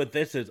sad thing with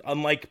this is,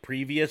 unlike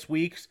previous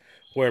weeks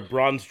where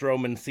Braun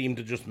Strowman seemed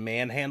to just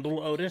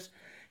manhandle Otis,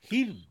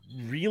 he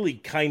really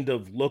kind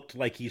of looked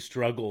like he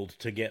struggled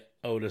to get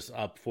Otis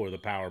up for the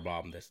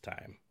powerbomb this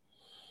time.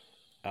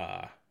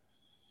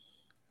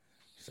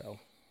 So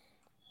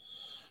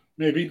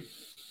maybe.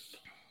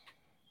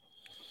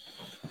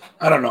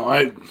 I don't know.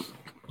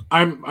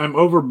 I'm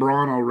over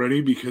Braun already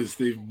because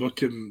they've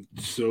booked him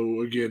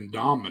so again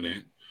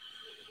dominant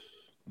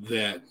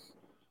that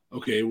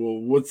okay, well,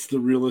 what's the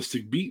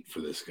realistic beat for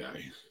this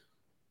guy?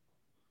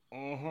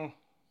 Mm-hmm.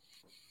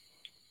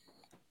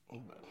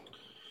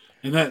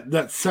 And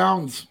that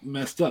sounds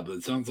messed up.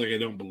 It sounds like I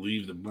don't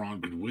believe that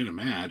Braun could win a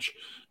match.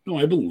 No,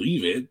 I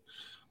believe it.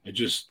 I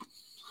just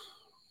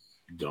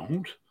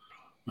don't.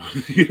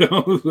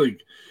 Like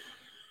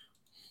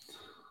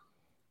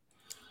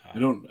I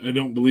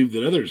don't believe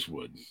that others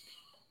would.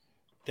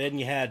 Then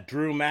you had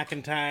Drew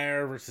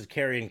McIntyre versus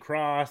Karrion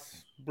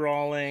Kross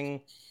brawling.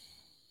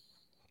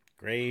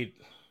 Great.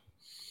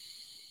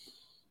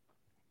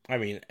 I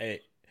mean,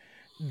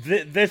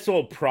 this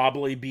will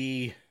probably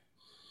be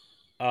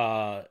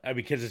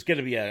because it's going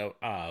to be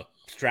a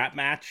strap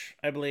match,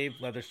 I believe,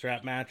 leather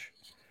strap match.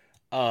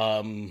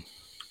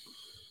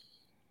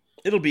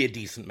 It'll be a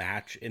decent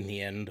match in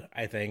the end,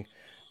 I think.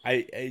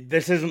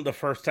 This isn't the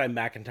first time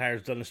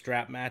McIntyre's done a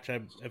strap match,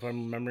 if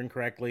I'm remembering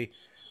correctly.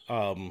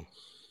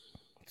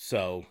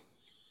 So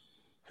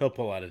he'll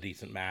pull out a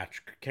decent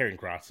match. Karrion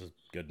Kross is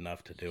good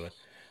enough to do it.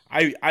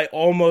 I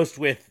almost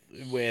with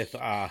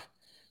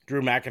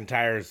Drew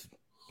McIntyre's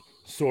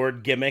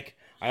sword gimmick,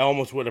 I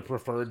almost would have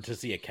preferred to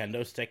see a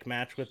kendo stick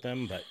match with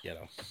them, but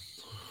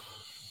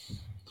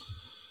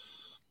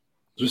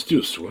just do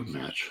a sword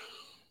match.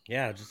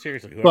 Yeah, just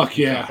seriously. Fuck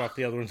yeah. Chop off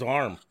the other one's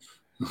arm.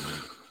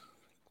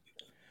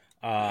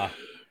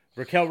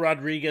 Raquel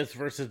Rodriguez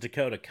versus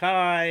Dakota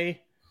Kai.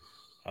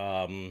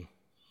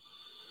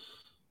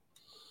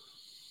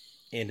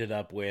 Ended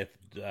up with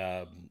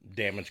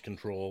Damage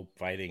Control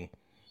fighting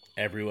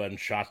everyone.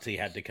 Shotzi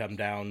had to come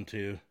down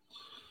to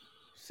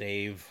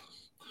save.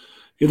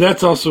 Yeah,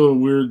 that's also a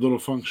weird little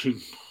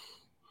function.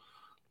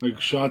 Like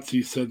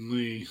Shotzi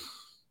suddenly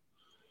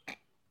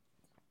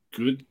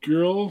good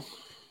girl.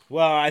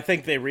 Well, I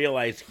think they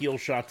realized heel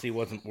Shotzi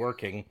wasn't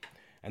working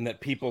and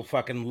that people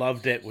fucking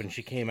loved it when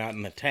she came out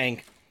in the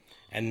tank,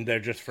 and they're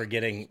just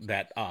forgetting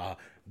that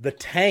the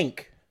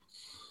tank,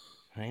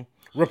 right?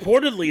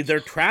 Reportedly, they're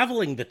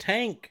traveling the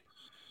tank.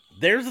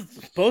 There's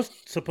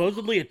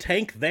supposedly a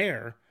tank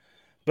there,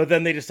 but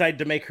then they decide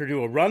to make her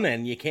do a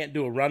run-in. You can't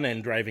do a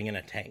run-in driving in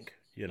a tank,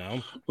 you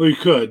know? Well, you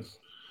could,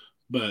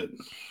 but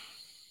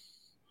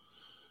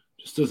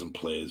just doesn't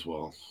play as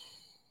well.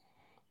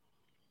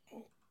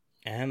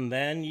 And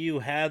then you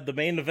had the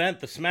main event,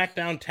 the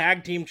SmackDown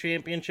Tag Team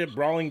Championship,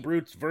 Brawling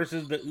Brutes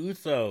versus the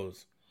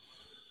Usos.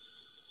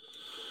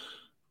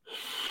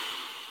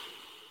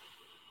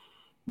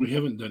 We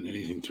haven't done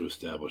anything to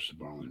establish the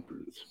Brawling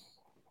Brutes.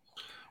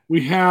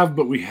 We have,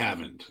 but we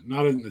haven't.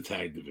 Not in the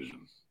tag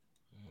division.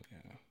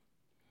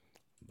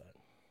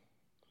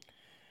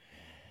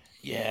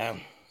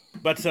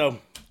 But so,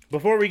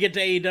 before we get to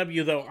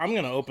AEW, though, I'm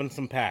going to open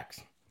some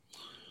packs.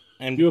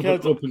 And you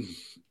because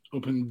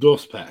open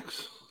dos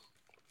packs.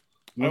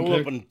 I will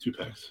open 2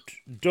 packs.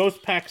 Dos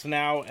packs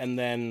now, and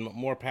then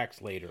more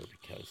packs later,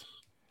 because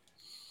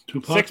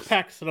 2 packs? 6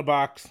 packs in a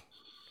box.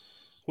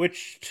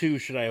 Which 2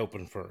 should I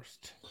open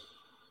first?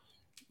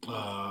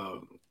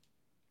 21,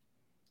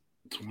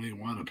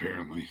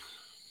 apparently.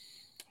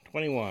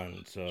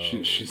 21, so...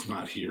 She's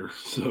not here,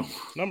 so...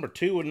 Number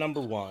 2 and number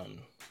 1.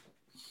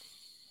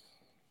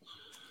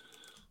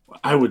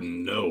 I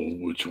wouldn't know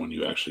which one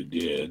you actually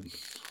did.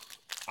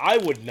 I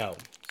would know.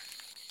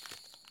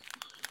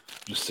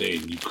 Just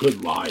saying, you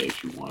could lie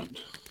if you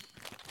want.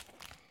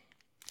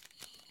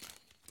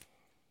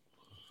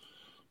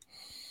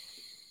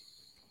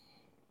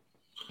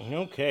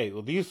 Okay,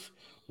 well, these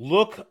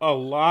look a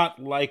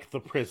lot like the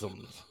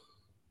Prisms.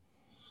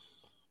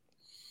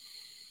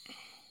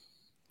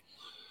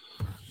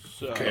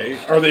 So,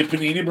 okay, are they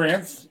Panini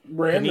brands?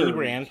 Panini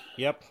brand,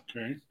 yep.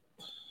 Okay.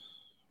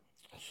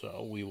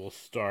 So we will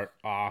start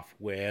off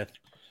with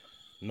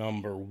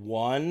number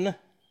 1,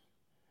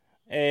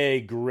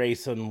 a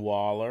Grayson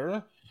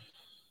Waller.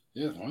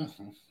 Yeah, well,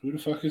 who the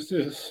fuck is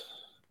this?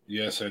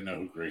 Yes, I know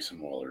who Grayson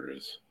Waller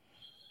is.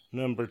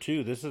 Number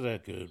 2, this is a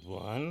good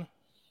one.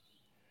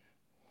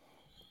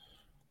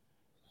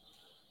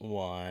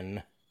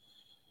 1,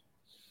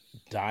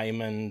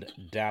 Diamond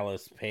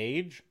Dallas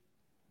Page.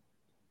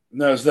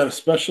 Now, is that a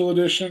special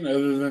edition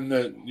other than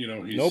that,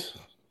 he's... Nope.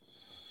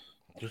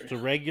 Just a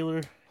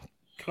regular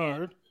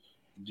card.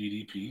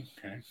 DDP,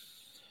 okay.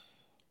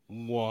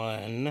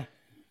 1,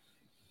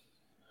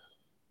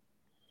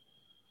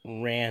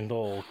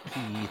 Randall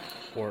Keith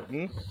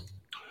Orton.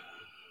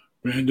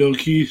 Randall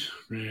Keith.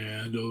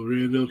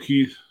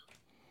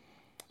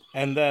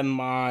 And then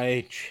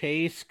my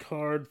chase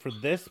card for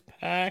this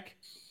pack.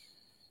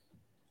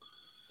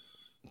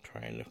 I'm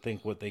trying to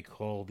think what they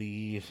call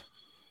these.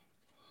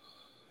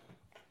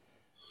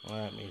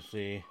 Let me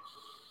see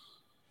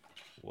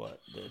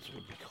what this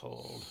would be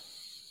called.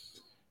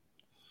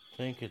 I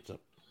think it's a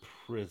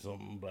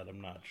prism, but I'm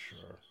not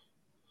sure.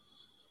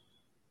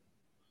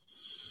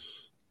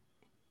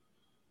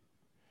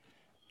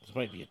 This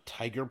might be a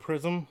tiger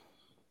prism.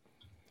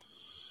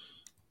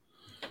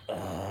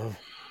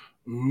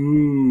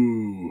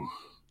 Ooh.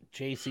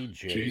 JC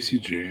Jane.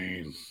 JC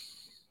Jane.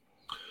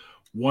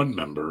 one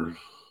member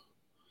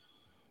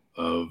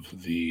of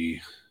the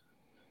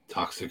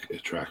Toxic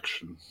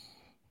Attraction.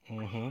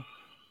 Mm-hmm.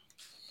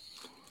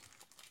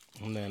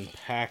 And then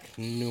pack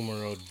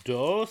numero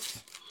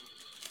dos.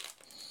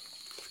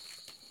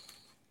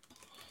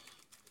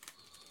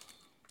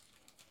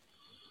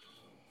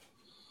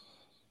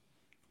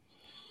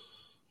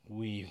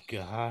 We've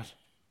got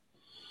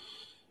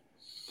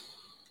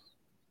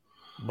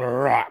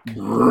Brock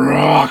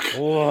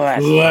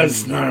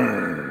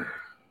Lesnar.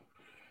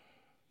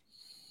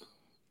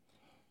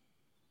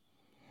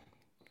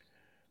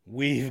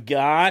 We've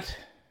got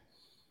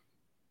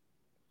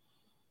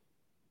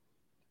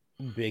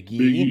Big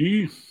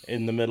E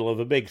in the middle of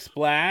a big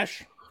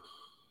splash.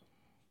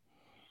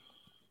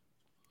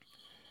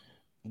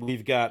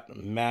 We've got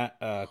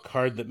a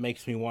card that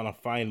makes me want to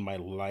find my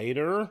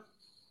lighter.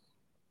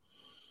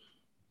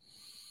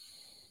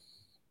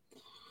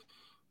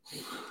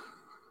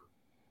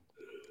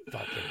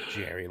 Fucking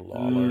Jerry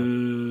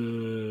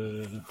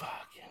Lawler.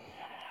 Fucking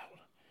hell.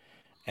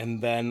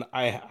 And then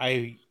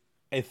I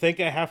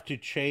think I have to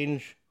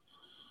change.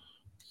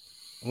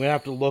 I'm going to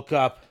have to look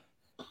up.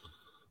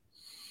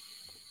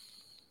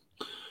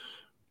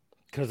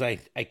 Because I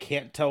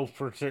can't tell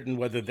for certain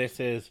whether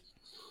this is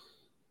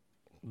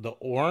the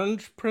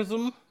orange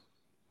prism. I'm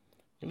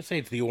going to say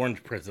it's the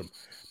orange prism.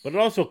 But it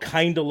also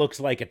kind of looks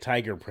like a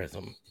tiger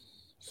prism.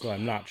 So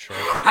I'm not sure.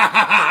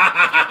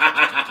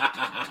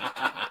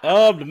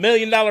 Of the $1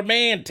 Million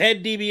Man,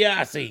 Ted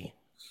DiBiase.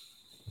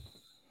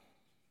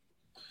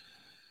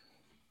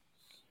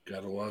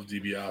 Gotta love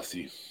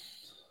DiBiase.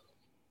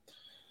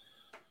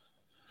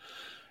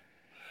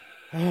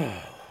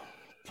 Oh,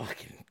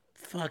 fucking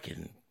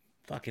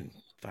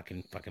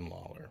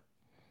Lawler.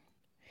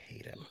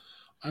 Hate him.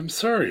 I'm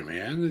sorry,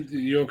 man.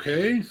 You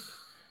okay?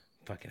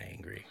 Fucking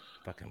angry.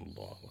 Fucking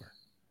Lawler.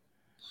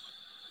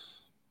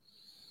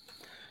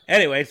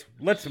 Anyways,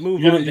 let's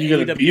move on to AEW.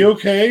 You gonna be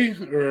okay?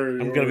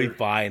 I'm gonna be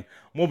fine.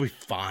 I'm gonna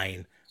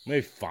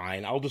be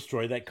fine. I'll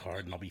destroy that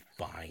card and I'll be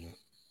fine.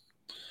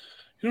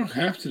 You don't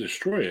have to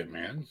destroy it,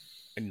 man.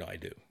 No, I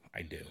do.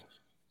 I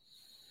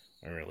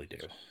really do.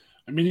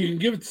 I mean, you can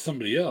give it to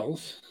somebody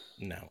else.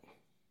 No.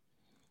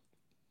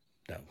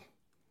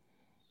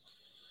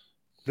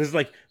 This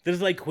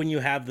is like when you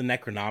have the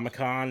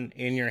Necronomicon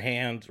in your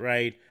hands,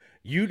 right?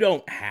 You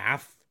don't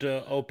have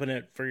to open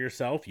it for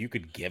yourself. You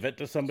could give it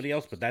to somebody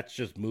else, but that's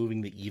just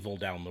moving the evil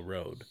down the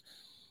road.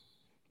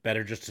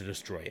 Better just to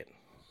destroy it.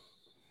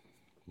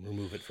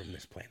 Remove it from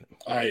this planet.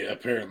 I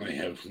apparently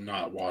have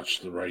not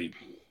watched the right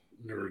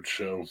nerd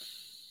show.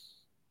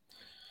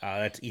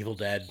 That's Evil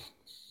Dead.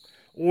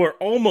 Or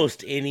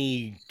almost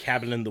any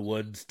Cabin in the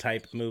Woods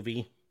type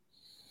movie.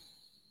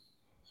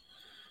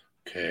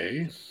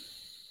 Okay.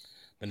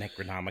 The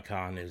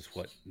Necronomicon is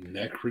what...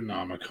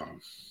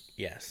 Necronomicon.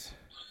 Yes.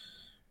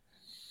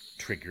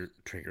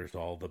 Triggers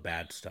all the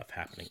bad stuff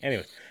happening.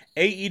 Anyway,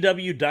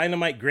 AEW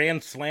Dynamite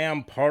Grand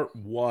Slam Part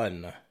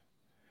 1.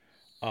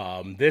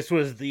 This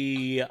was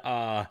the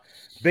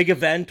big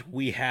event.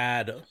 We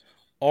had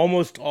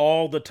almost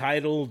all the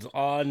titles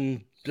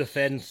on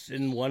defense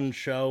in one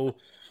show.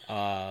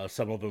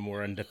 Some of them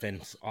were in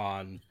defense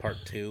on Part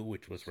 2,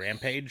 which was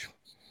Rampage.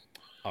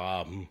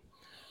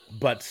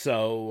 But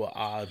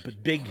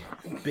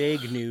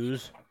big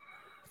news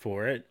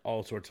for it.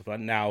 All sorts of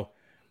fun. Now,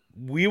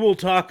 we will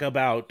talk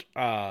about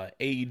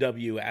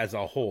AEW as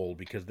a whole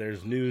because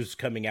there's news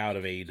coming out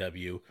of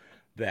AEW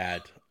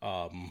that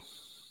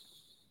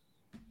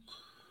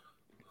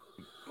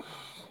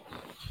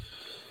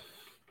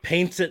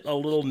paints it a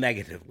little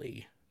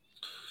negatively.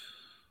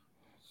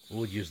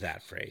 We'll use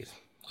that phrase.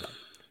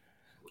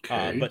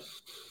 Okay. But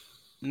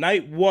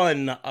night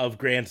 1 of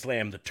Grand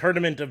Slam, the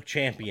Tournament of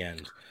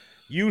Champions,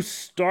 you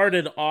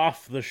started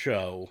off the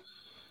show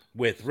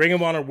with Ring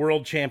of Honor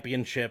World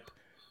Championship,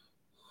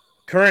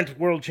 current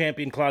World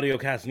Champion Claudio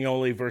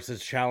Castagnoli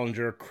versus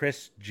challenger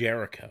Chris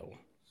Jericho.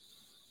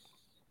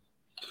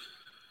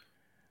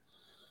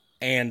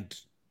 And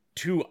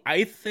to,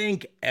 I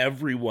think,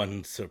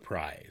 everyone's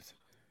surprise,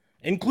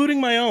 including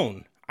my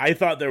own, I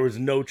thought there was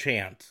no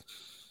chance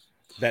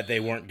that they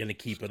weren't going to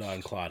keep it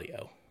on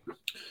Claudio.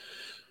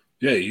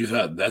 Yeah, you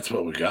thought that's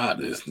what we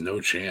got is no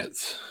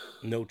chance.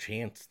 No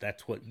chance,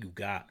 that's what you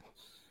got.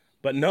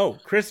 But no,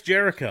 Chris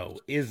Jericho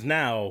is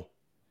now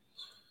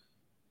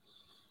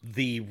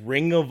the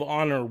Ring of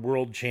Honor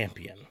World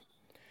Champion.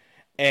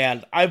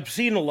 And I've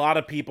seen a lot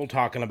of people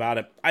talking about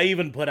it. I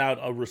even put out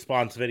a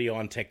response video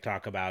on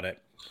TikTok about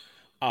it.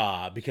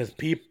 Because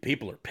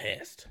people are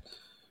pissed.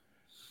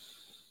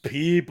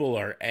 People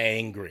are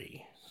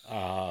angry.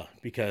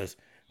 Because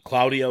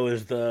Claudio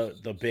is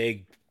the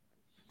big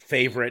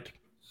favorite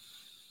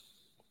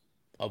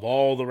of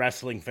all the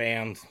wrestling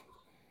fans.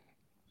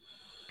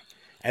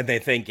 And they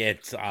think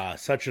it's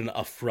such an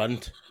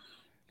affront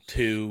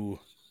to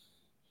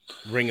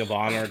Ring of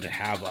Honor to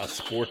have a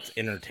sports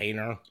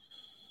entertainer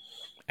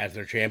as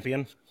their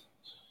champion.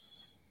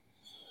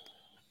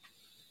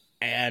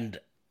 And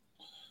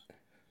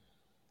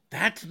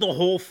that's the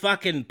whole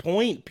fucking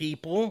point,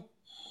 people.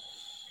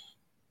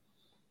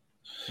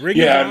 Ring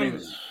of Honor,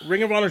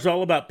 Ring of Honor is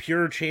all about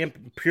pure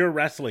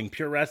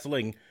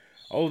wrestling,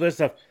 all this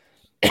stuff.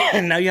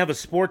 And now you have a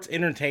sports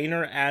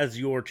entertainer as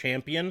your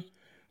champion,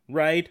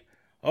 right?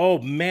 Oh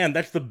man,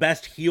 that's the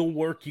best heel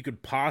work you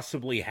could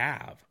possibly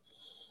have.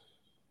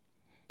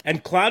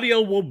 And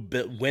Claudio will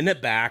win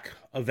it back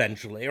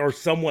eventually, or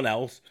someone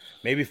else.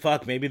 Maybe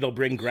they'll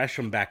bring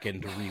Gresham back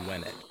in to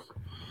re-win it.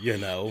 You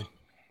know.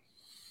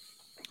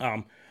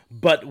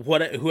 But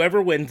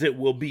whoever wins it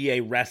will be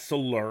a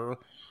wrestler,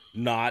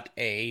 not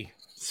a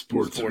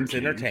sports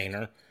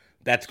entertainer.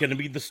 That's going to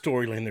be the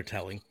storyline they're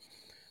telling.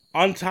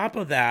 On top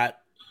of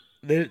that,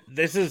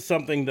 this is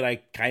something that I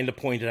kind of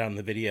pointed out in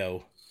the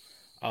video.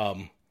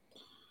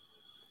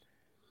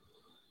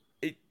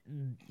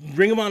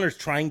 Ring of Honor is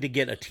trying to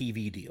get a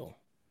TV deal.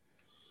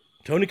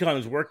 Tony Khan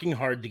is working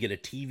hard to get a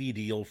TV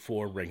deal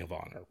for Ring of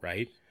Honor,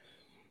 right?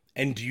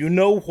 And do you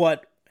know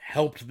what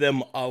helped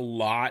them a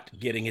lot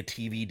getting a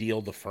TV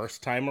deal the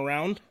first time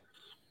around?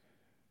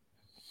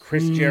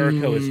 Chris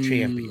Jericho is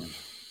champion.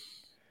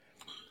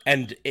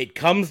 And it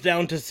comes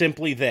down to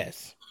simply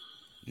this.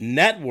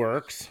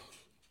 Networks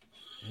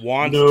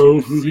want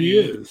to who see, he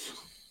is.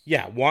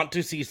 Yeah, want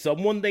to see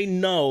someone they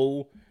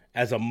know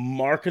as a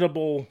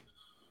marketable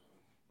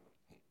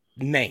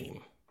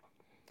name.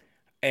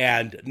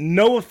 And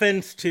no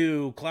offense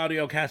to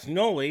Claudio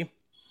Castagnoli,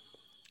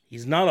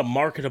 he's not a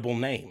marketable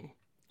name.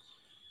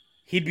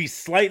 He'd be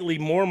slightly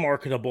more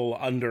marketable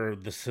under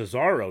the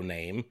Cesaro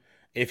name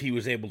if he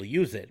was able to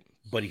use it,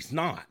 but he's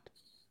not.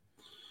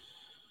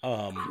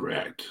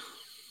 Correct.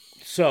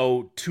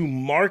 So to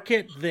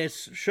market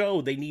this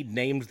show, they need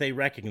names they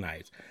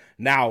recognize.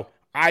 Now,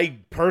 I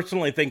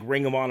personally think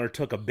Ring of Honor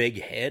took a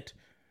big hit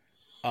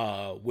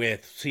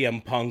with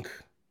CM Punk,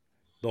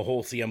 the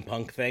whole CM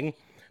Punk thing,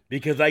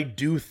 because I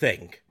do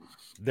think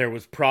there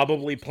was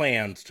probably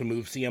plans to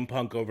move CM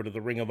Punk over to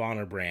the Ring of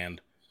Honor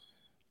brand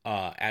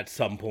at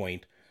some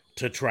point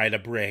to try to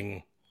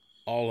bring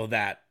all of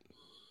that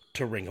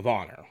to Ring of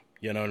Honor.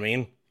 You know what I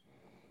mean?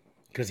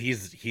 Because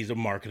he's a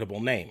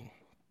marketable name.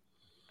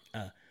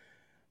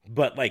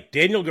 But like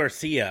Daniel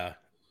Garcia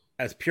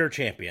as pure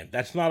champion,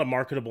 that's not a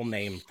marketable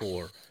name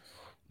for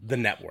the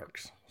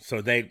networks.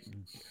 So they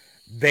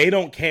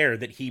don't care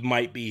that he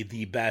might be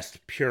the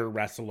best pure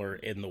wrestler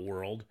in the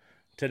world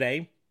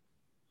today.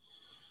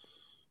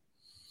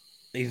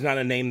 He's not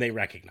a name they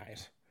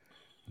recognize.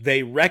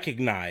 They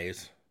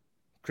recognize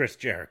Chris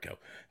Jericho.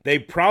 They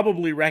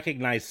probably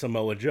recognize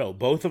Samoa Joe.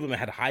 Both of them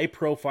had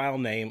high-profile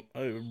name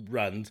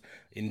runs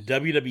in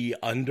WWE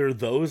under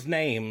those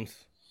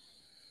names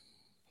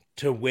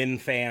to win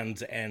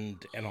fans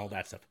and all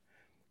that stuff.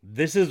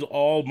 This is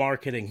all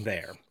marketing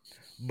there.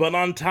 But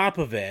on top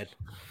of it,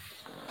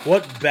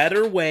 what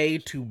better way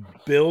to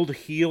build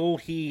heel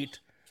heat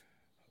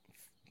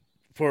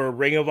for a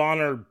Ring of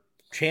Honor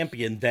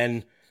champion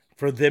than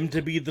for them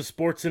to be the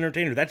sports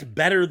entertainer? That's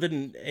better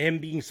than him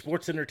being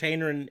sports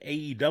entertainer in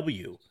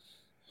AEW.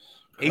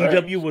 Correct.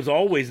 AEW was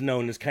always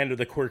known as kind of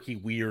the quirky,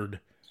 weird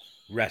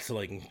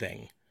wrestling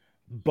thing.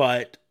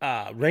 But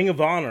Ring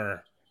of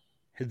Honor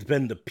has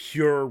been the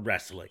pure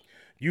wrestling.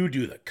 You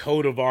do the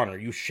code of honor.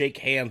 You shake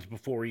hands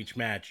before each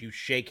match. You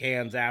shake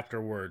hands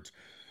afterwards.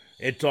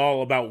 It's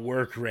all about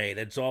work rate.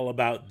 It's all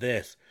about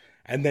this.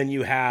 And then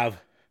you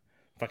have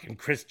fucking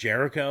Chris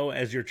Jericho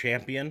as your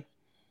champion.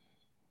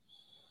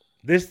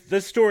 This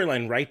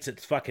storyline writes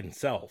its fucking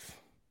self.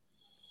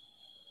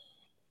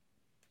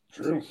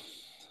 True.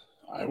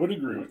 I would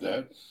agree with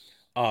that.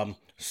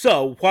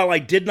 So, while I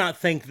did not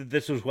think that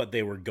this was what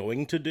they were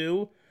going to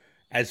do,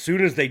 as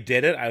soon as they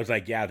did it, I was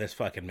like, yeah, this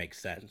fucking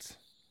makes sense.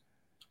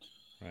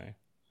 Right?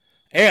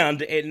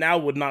 And it now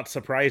would not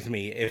surprise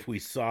me if we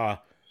saw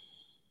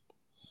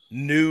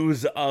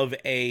news of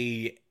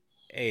a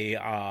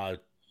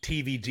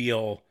TV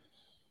deal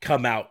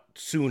come out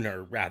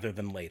sooner rather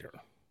than later.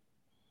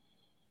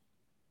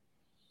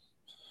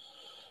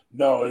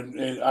 No,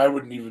 and I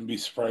wouldn't even be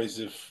surprised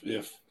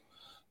if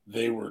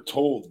they were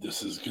told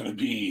this is going to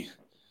be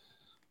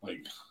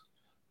like,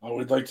 I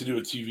would like to do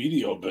a TV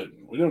deal, but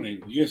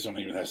you guys don't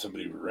even have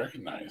somebody we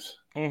recognize.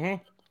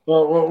 Mm-hmm.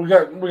 Well, we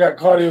got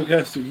Claudio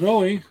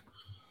Castagnoli.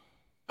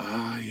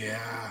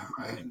 Yeah,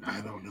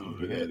 I don't know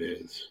who that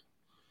is.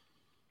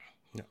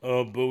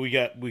 But we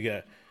got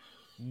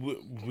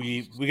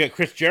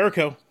Chris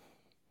Jericho.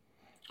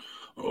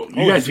 Oh,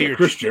 you guys got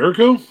Chris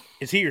Jericho?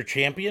 Is he your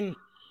champion?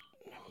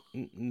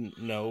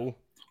 No.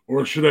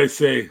 Or should I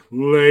say,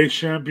 Le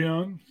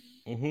Champion?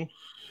 Mm-hmm.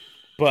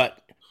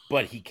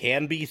 But he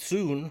can be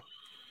soon.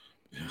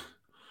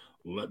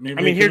 Let me.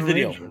 I mean, here's the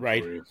deal,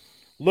 right?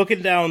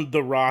 Looking down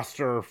the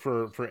roster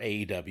for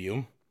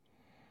AEW,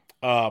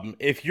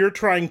 if you're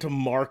trying to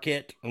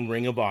market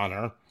Ring of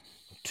Honor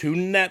to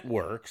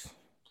networks,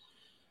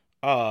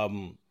 we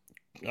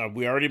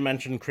already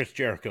mentioned Chris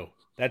Jericho.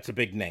 That's a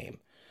big name.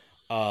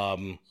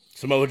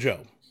 Samoa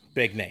Joe,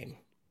 big name.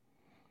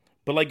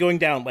 But like going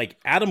down, like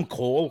Adam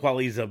Cole, while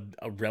he's a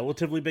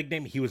relatively big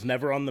name, he was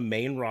never on the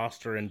main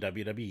roster in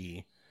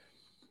WWE.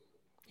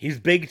 He's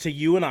big to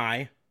you and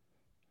I.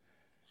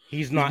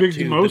 He's not big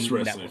to most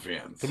wrestling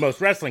fans. The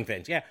most wrestling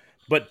fans, yeah.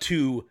 But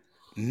to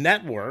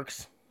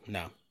Networks,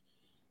 no.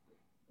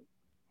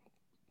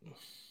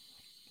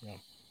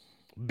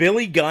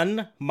 Billy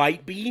Gunn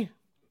might be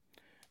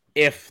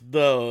if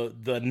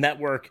the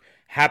network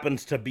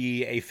happens to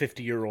be a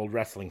 50-year-old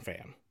wrestling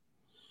fan.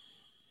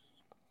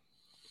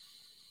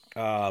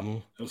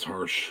 That's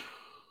harsh.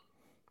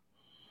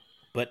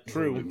 But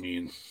true. What do you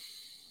mean?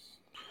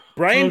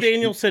 Bryan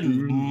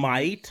Danielson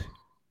might,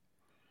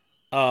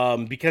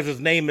 because his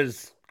name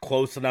is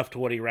close enough to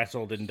what he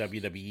wrestled in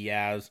WWE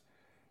as.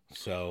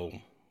 So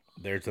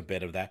there's a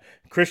bit of that.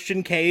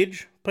 Christian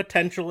Cage,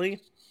 potentially,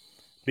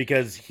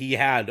 because he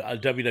had a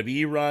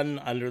WWE run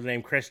under the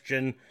name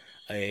Christian,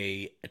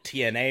 a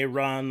TNA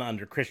run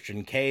under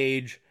Christian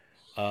Cage.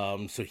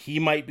 So he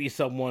might be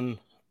someone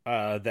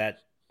that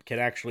can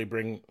actually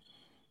bring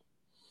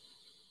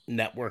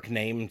network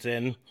names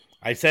in.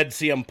 I said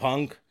CM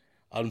Punk.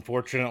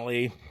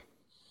 Unfortunately,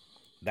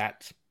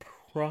 that's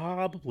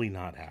probably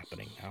not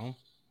happening now.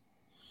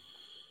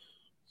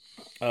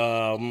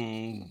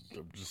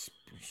 Just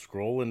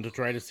scrolling to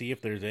try to see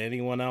if there's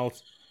anyone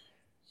else.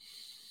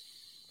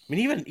 I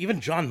mean,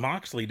 even Jon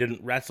Moxley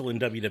didn't wrestle in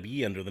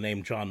WWE under the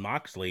name Jon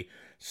Moxley,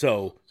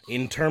 so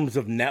in terms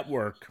of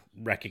network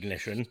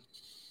recognition,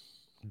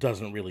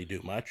 doesn't really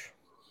do much.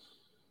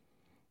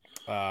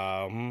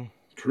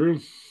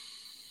 True.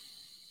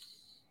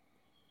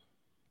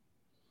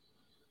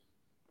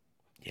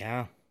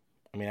 Yeah,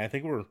 I mean, I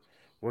think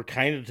we're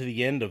kind of to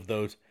the end of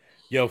those.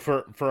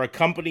 For a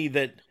company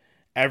that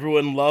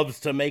everyone loves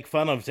to make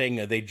fun of, saying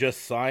that they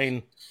just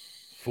sign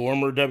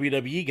former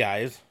WWE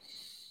guys.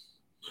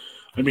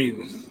 I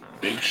mean,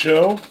 Big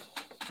Show,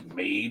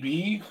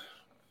 maybe,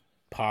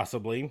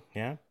 possibly,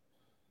 yeah.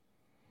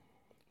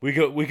 We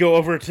go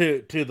over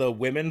to the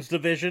women's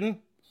division.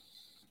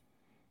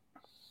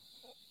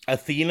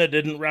 Athena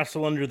didn't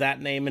wrestle under that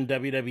name in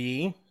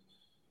WWE.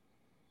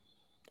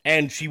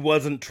 And she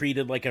wasn't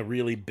treated like a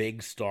really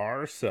big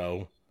star,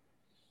 so...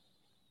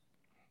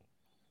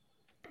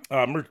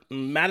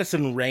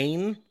 Madison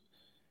Rayne,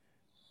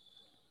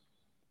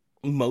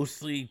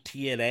 mostly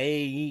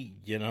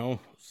TNA,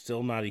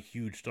 still not a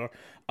huge star.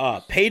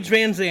 Paige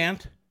Van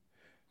Zandt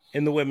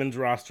in the women's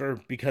roster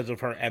because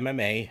of her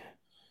MMA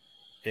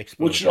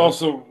exposure. Which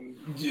also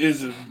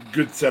is a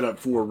good setup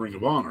for Ring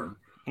of Honor.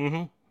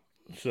 Mm-hmm.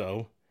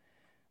 So,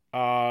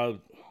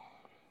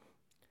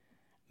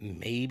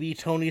 maybe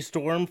Toni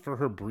Storm for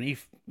her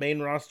brief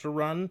main roster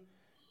run.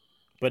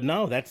 But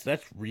no, that's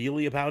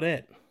really about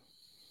it.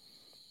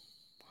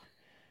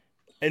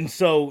 And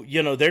so,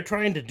 they're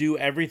trying to do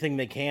everything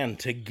they can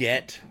to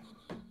get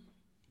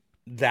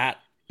that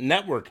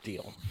network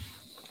deal.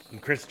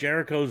 And Chris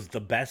Jericho's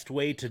the best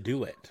way to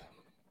do it.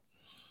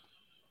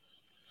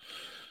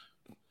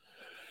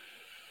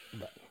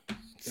 But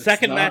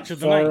second match of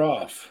the night.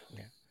 Off.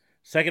 Yeah.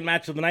 Second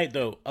match of the night,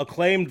 though.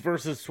 Acclaimed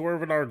versus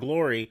Swerve in Our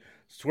Glory.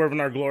 Swerve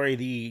in Our Glory,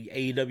 the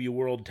AEW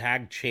World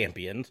Tag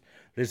Champions.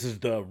 This is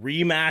the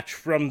rematch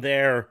from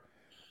their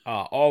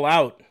All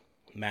Out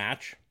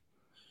match.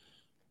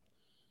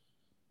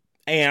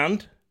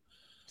 And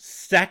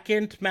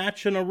second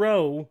match in a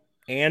row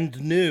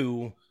and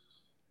new,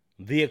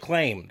 the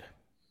Acclaimed.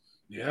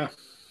 Yeah.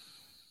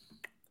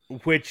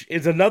 Which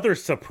is another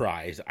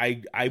surprise.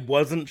 I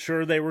wasn't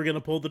sure they were going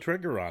to pull the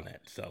trigger on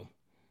it. So,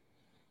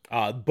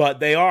 but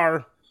they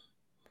are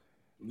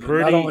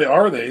pretty... Not only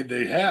are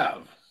they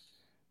have.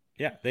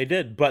 Yeah, they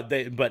did. But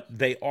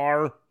they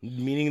are,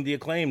 meaning the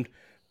Acclaimed,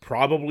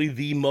 probably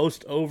the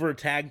most over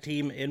tag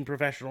team in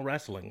professional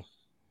wrestling.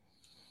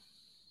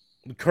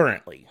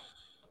 Currently.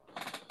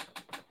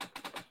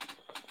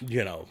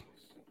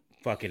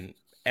 Fucking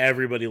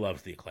everybody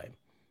loves the Acclaim.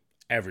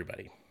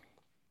 Everybody.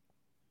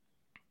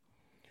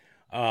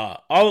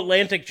 All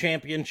Atlantic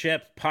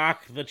Championship.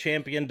 Pac, the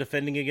champion,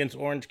 defending against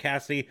Orange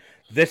Cassidy.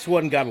 This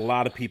one got a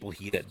lot of people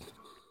heated.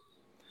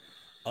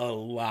 A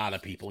lot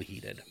of people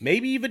heated.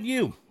 Maybe even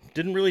you.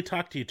 Didn't really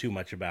talk to you too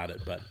much about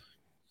it, but...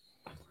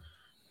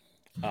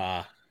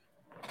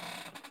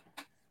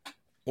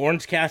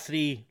 Orange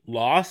Cassidy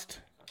lost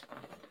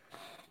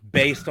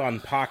based on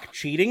Pac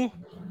cheating.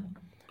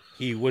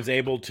 He was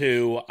able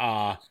to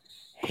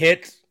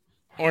hit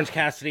Orange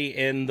Cassidy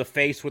in the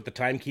face with the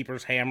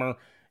Timekeeper's hammer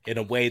in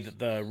a way that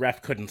the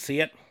ref couldn't see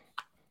it.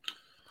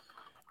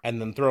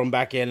 And then throw him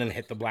back in and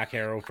hit the Black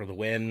Arrow for the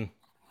win.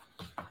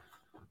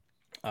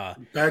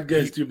 Bad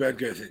guys do bad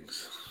guy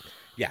things.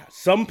 Yeah,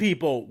 some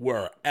people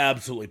were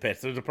absolutely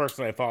pissed. There's a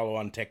person I follow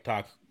on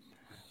TikTok.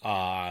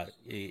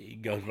 He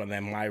goes by the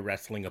name My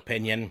Wrestling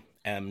Opinion,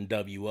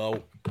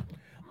 MWO.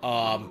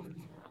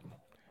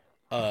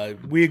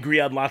 We agree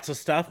on lots of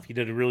stuff. He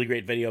did a really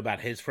great video about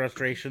his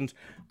frustrations.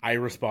 I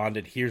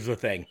responded, here's the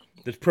thing.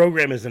 This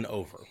program isn't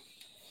over.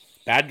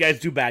 Bad guys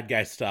do bad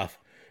guy stuff,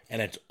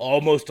 and it's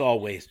almost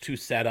always to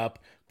set up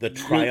the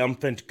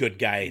triumphant good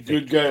guy.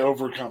 Good guy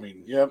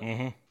overcoming. Yep.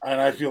 Mm-hmm.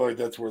 And I feel like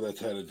that's where that's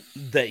headed.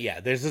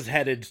 This is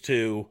headed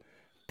to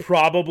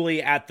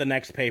probably at the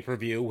next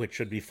pay-per-view, which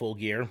should be Full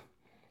Gear.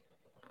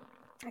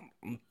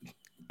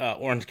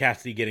 Orange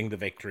Cassidy getting the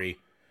victory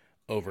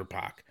over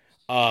Pac.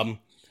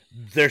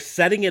 they're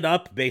setting it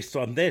up based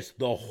on this.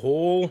 The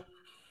whole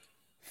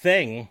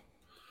thing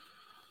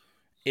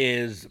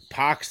is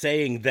Pac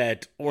saying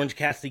that Orange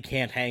Cassidy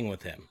can't hang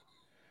with him.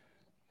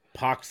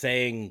 Pac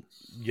saying,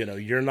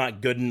 you're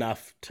not good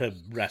enough to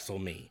wrestle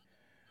me.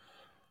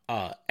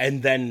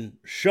 And then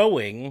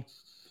showing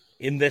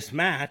in this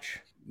match,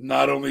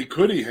 not only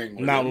could he hang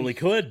with not him, only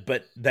could,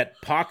 but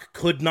that Pac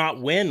could not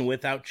win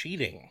without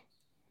cheating.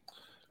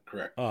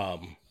 Correct.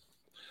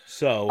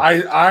 So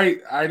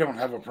I don't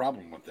have a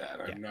problem with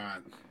that. I'm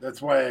not.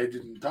 That's why I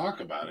didn't talk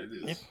about it.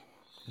 Is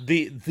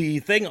the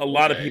thing a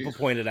lot of people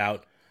pointed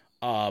out.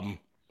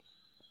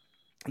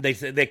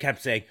 They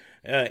kept saying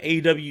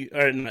AEW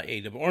or not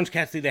AEW, Orange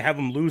Cassidy, they have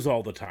him lose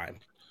all the time,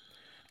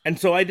 and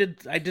so I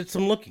did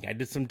some looking, I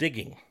did some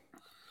digging.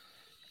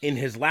 In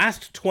his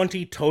last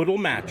 20 total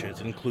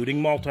matches,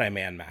 including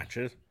multi-man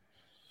matches,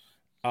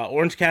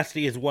 Orange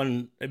Cassidy has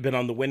been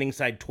on the winning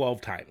side 12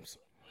 times,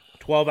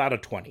 12 out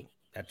of 20.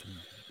 That's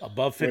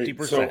above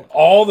 50%. So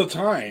all the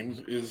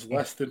time is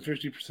less than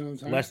 50% of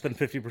the time? Less than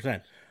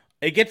 50%.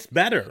 It gets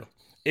better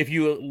if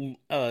you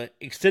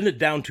extend it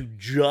down to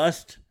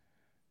just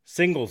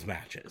singles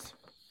matches.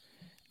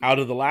 Out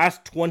of the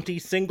last 20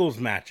 singles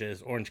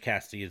matches Orange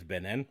Cassidy has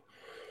been in,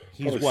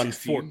 he's Probably won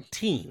 16.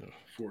 14.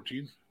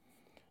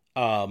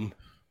 14?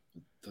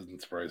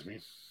 Doesn't surprise me.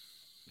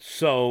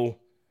 So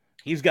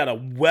he's got a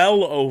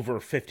well over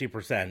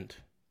 50%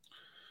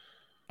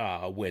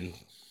 win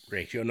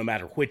ratio, no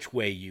matter which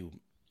way you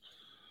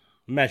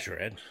measure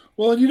it.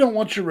 Well, and you don't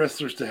want your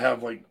wrestlers to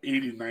have like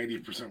 80,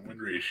 90% win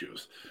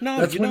ratios. No,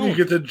 that's when don't. you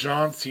get the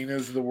John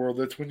Cena's of the world.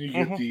 That's when you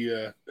get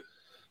the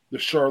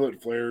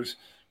Charlotte Flairs.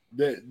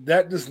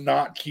 That does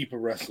not keep a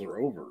wrestler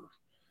over.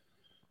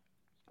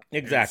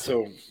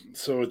 Exactly. And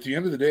so at the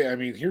end of the day, I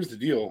mean, here's the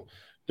deal.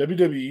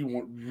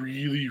 WWE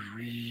really,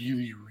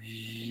 really,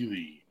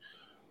 really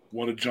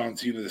wanted John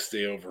Cena to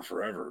stay over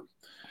forever.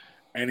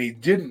 And he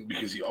didn't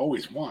because he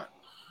always won.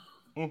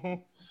 Mm-hmm.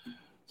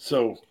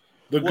 So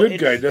the good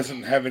guy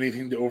doesn't have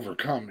anything to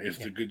overcome if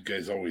the good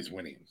guy's always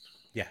winning.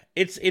 Yeah,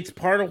 it's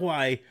part of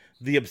why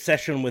the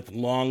obsession with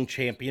long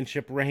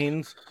championship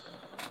reigns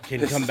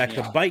can come back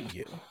to bite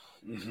you.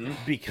 Mm-hmm.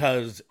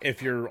 Because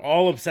if you're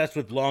all obsessed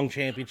with long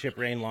championship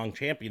reign,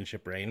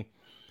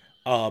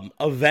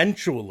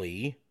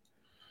 eventually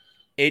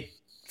it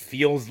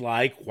feels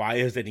like, why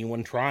is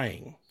anyone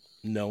trying?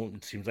 No,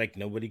 it seems like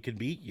nobody could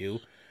beat you.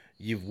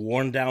 You've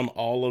worn down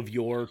all of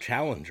your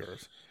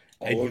challengers,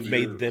 and you've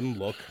made them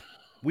look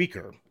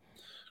weaker.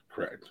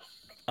 Correct.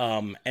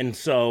 And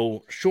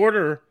so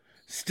Shorter,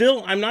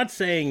 still, I'm not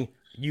saying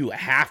you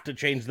have to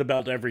change the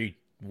belt every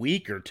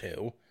week or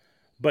two,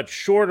 but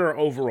Shorter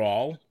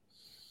overall,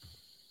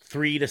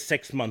 3 to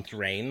 6 month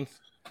reigns,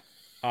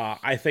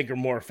 I think are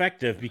more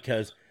effective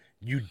because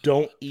you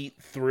don't eat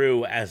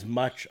through as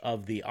much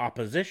of the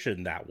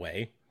opposition that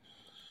way.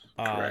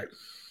 Correct.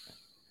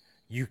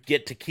 You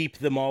get to keep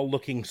them all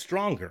looking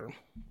stronger.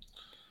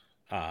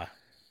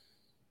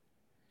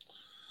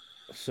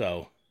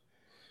 So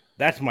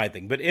that's my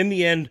thing. But in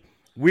the end,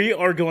 we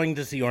are going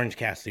to see Orange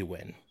Cassidy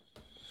win.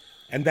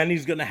 And then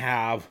he's going to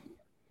have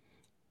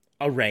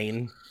a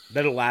reign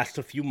that'll last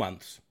a few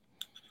months.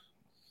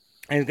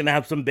 And he's going to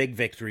have some big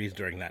victories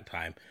during that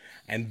time.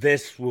 And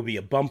this will be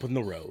a bump in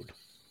the road.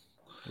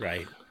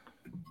 Right?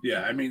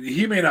 Yeah, I mean,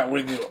 he may not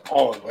win the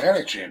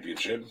All-Atlantic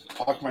Championship.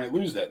 Pac might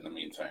lose that in the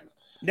meantime.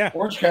 Yeah.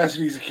 Orange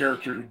Cassidy's a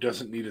character who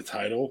doesn't need a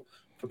title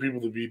for people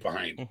to be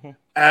behind.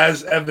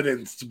 As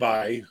evidenced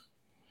by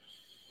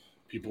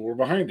people were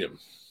behind him.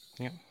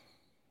 Yeah.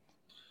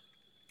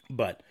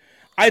 But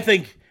I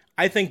think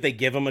they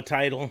give him a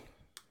title.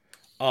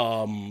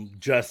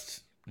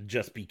 Just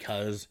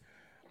because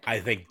I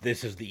think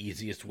this is the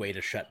easiest way to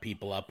shut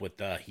people up with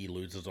he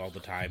loses all the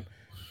time.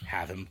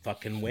 Have him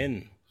fucking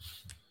win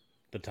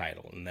the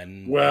title, and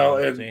then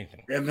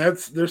and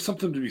there's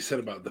something to be said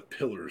about the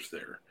pillars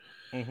there,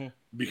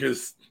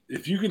 because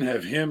if you can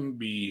have him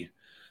be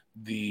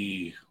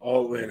the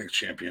All Atlantic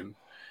champion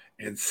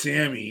and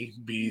Sammy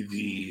be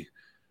the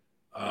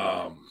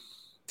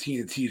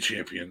TNT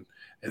champion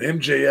and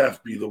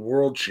MJF be the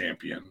world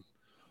champion,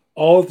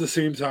 all at the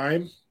same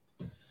time,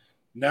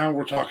 now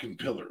we're talking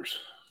pillars.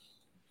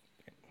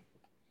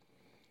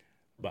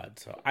 But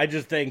so I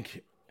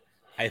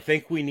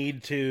think we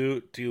need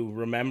to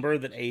remember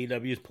that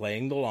AEW is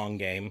playing the long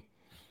game.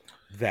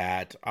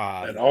 That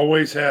it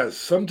always has.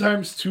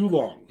 Sometimes too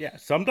long. Yeah,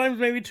 sometimes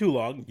maybe too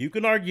long. You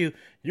can argue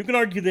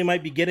they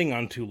might be getting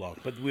on too long.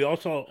 But we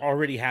also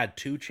already had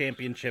 2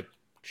 championship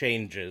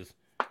changes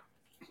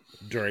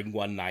during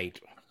one night.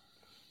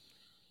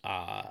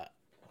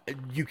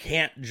 You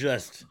can't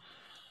just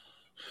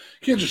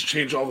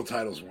change all the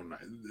titles one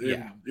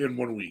night in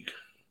 1 week.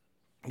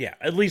 Yeah,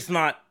 at least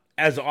not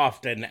as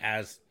often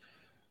as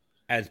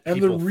people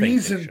and the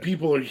reason think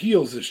people are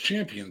heels as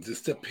champions is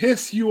to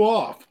piss you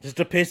off. Just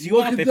to piss you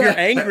off. If you're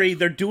angry,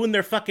 they're doing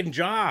their fucking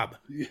job.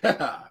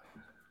 Yeah.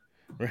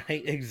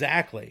 Right?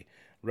 Exactly.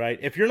 Right?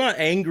 If you're not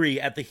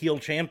angry at the heel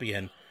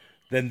champion,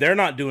 then they're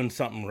not doing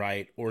something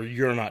right, or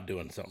you're not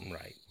doing something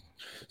right.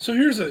 So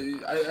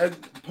I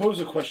pose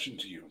a question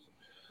to you.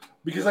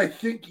 Because I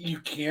think you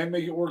can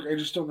make it work. I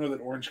just don't know that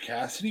Orange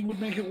Cassidy would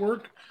make it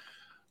work.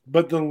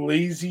 But the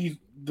lazy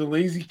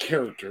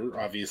character,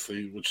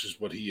 obviously, which is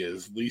what he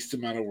is, least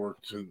amount of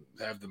work to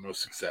have the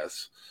most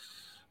success.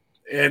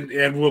 And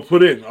we'll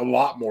put in a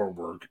lot more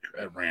work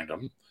at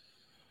random.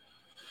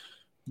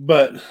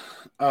 But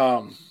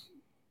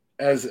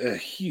as a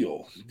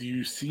heel, do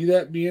you see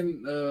that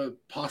being a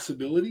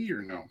possibility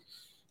or no?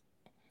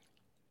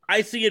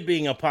 I see it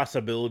being a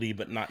possibility,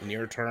 but not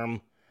near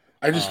term.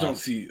 I just don't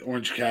see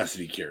Orange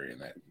Cassidy carrying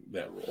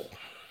that role.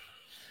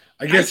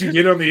 I guess he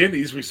did on the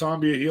Indies. We saw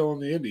him be a heel on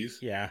the Indies.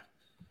 Yeah.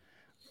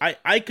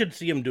 I could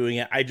see him doing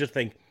it. I just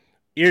think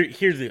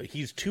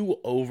he's too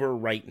over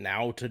right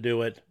now to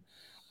do it.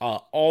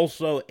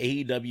 Also,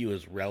 AEW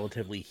is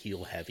relatively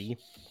heel heavy.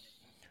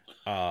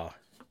 Yeah,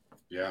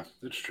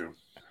 that's true.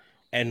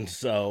 And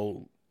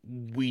so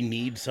we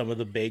need some of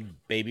the big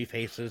baby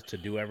faces to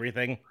do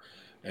everything.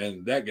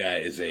 And that guy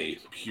is a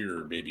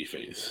pure baby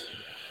face.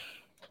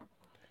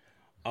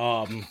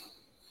 But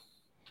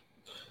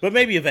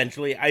maybe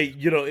eventually,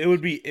 it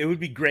would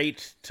be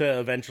great to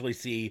eventually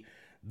see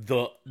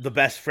the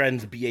best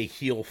friends be a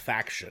heel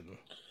faction.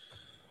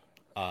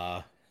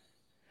 I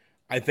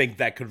think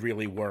that could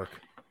really work.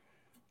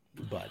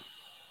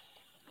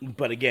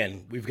 But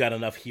again, we've got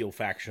enough heel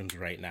factions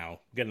right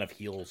now. We've got enough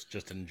heels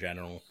just in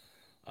general.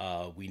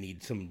 We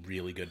need some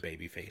really good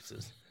baby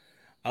faces.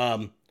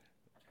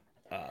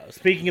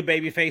 Speaking of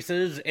baby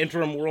faces,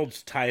 interim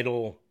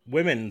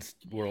women's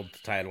world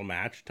title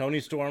match. Toni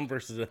Storm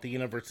versus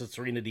Athena versus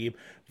Serena Deeb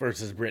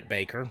versus Britt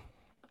Baker.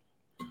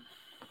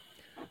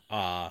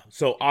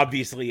 So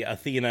obviously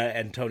Athena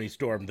and Toni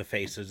Storm the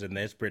faces in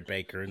this, Britt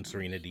Baker and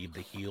Serena Deeb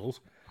the heels.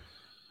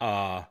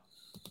 Back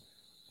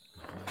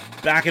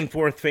and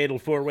forth fatal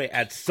four-way.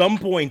 At some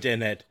point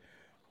in it,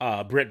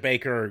 Britt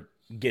Baker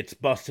gets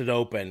busted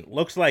open.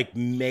 Looks like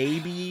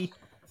maybe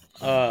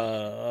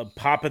a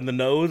pop in the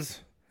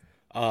nose.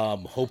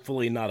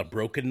 Hopefully not a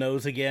broken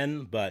nose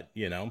again, but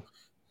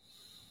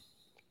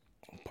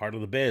part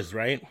of the biz,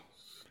 right?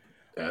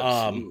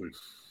 Absolutely.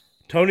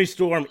 Toni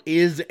Storm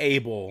is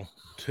able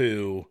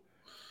to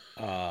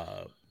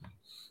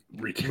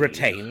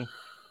retain,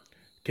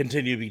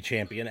 continue to be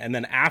champion, and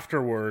then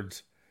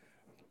afterwards,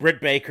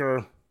 Britt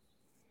Baker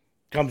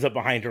comes up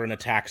behind her and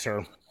attacks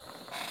her.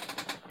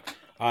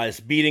 Is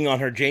beating on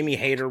her. Jamie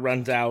Hayter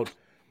runs out.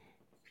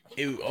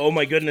 Oh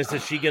my goodness,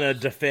 is she gonna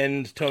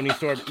defend Toni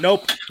Storm?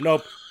 Nope.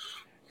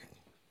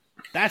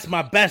 That's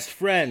my best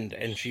friend,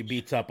 and she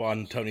beats up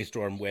on Toni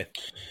Storm with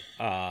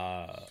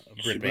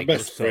Britt Baker. My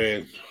best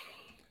friend.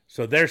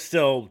 So they're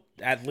still,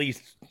 at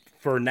least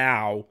for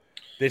now,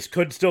 this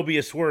could still be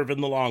a swerve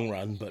in the long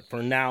run, but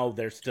for now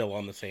they're still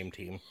on the same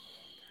team.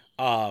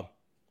 So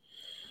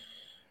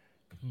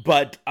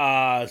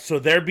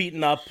they're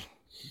beating up.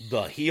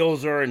 The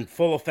heels are in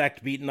full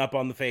effect, beating up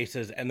on the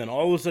faces, and then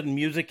all of a sudden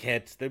music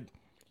hits that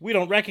we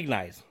don't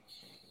recognize.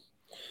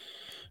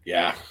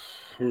 Yeah.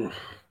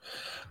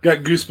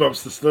 Got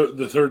goosebumps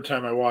the third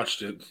time I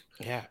watched it.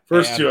 Yeah.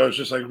 First two, I was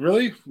just like,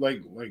 really?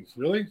 Like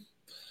really?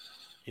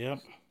 Yep.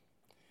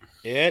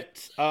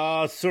 It's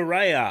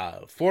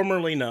Saraya,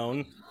 formerly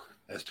known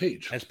as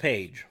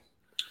Paige.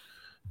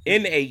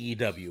 In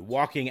AEW,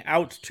 walking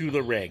out to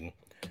the ring.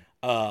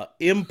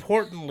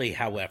 Importantly,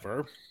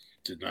 however,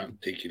 did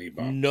not take any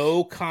bumps.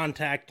 No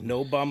contact,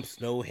 no bumps,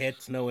 no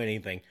hits, no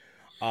anything.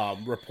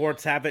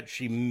 Reports have it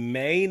she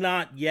may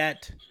not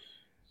yet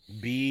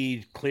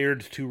be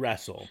cleared to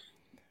wrestle.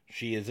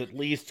 She is at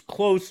least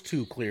close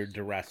to cleared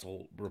to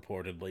wrestle,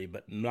 reportedly,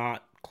 but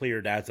not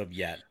cleared as of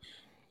yet.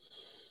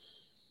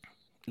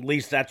 At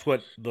least that's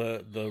what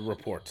the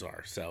reports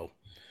are. So,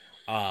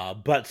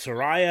 but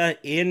Saraya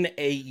in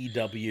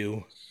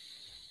AEW,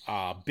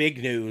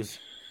 big news,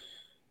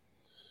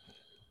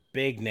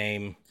 big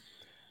name.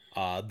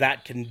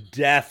 That can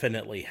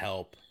definitely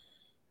help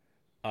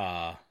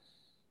the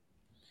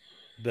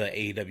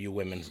AEW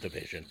women's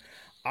division.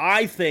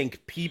 I think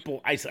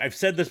I've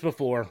said this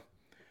before,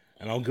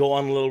 and I'll go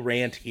on a little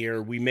rant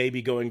here. We may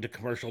be going to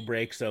commercial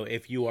break, so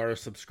if you are a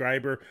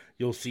subscriber,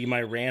 you'll see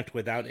my rant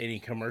without any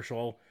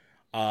commercial.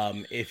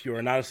 If you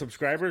are not a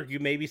subscriber, you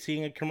may be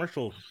seeing a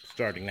commercial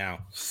starting now.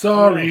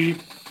 Sorry.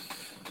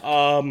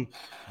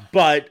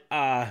 But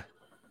a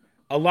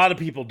lot of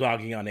people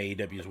dogging on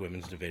AEW's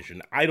women's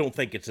division. I don't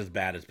think it's as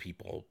bad as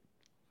people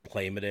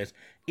claim it is.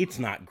 It's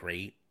not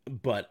great,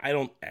 but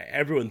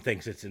everyone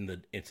thinks it's in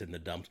the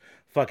dumps.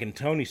 Fucking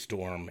Toni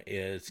Storm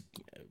is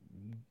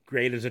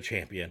great as a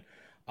champion.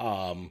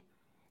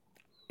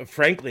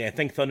 Frankly, I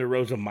think Thunder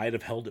Rosa might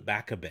have held it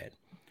back a bit.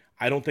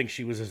 I don't think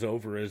she was as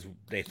over as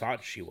they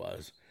thought she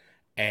was.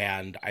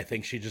 And I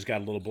think she just got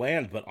a little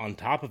bland. But on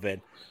top of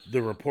it,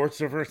 the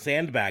reports of her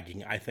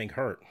sandbagging, I think,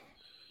 hurt.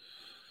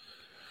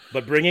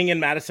 But bringing in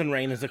Madison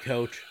Rayne as a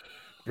coach,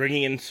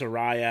 bringing in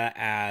Saraya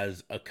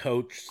as a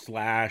coach /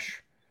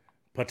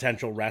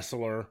 potential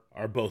wrestler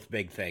are both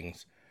big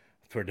things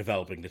for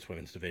developing this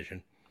women's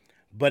division.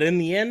 But in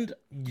the end,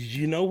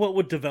 you know what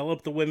would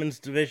develop the women's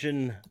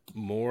division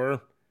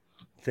more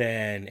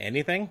than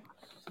anything?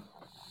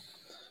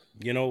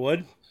 You know what?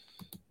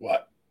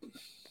 What?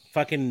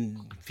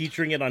 Fucking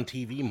featuring it on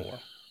TV more.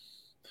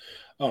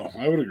 Oh,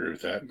 I would agree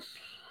with that.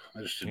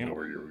 I just didn't know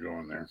where you were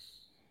going there.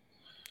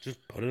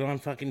 Just put it on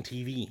fucking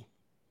TV.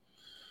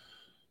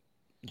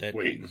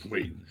 Wait.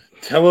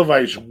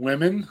 Televised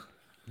women?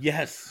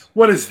 Yes.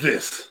 What is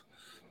this?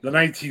 The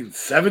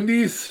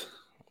 1970s?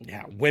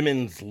 Yeah,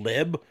 women's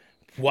lib.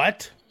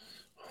 What?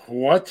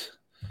 What?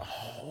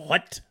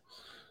 What?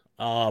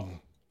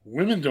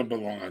 Women don't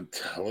belong on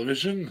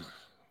television.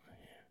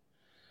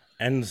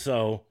 And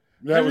so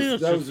that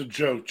was a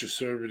joke, just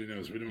so everybody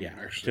knows. We don't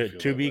actually feel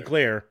to be way.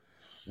 clear,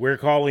 we're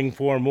calling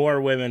for more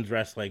women's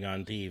wrestling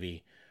on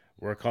TV.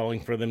 We're calling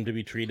for them to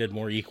be treated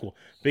more equal.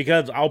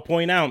 Because I'll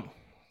point out,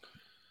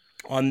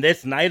 on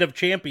this Night of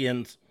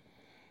Champions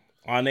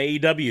on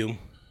AEW,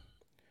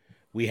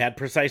 we had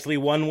precisely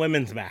one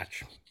women's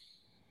match.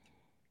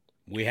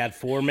 We had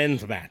 4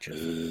 men's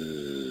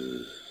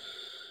matches.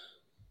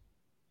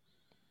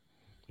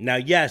 Now,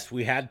 yes,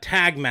 we had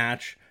tag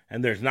match,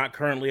 and there's not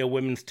currently a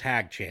women's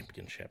tag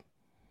championship.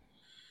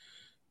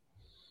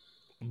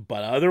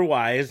 But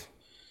otherwise,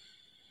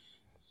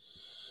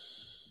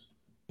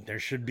 there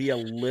should be a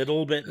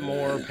little bit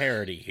more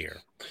parity here.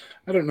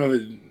 I don't know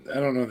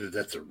that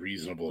that's a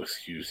reasonable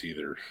excuse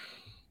either.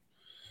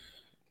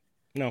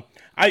 No,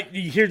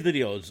 here's the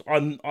deal: is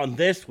on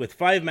this with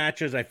 5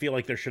 matches, I feel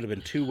like there should have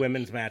been 2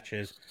 women's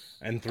matches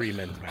and 3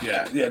 men's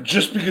matches. Yeah.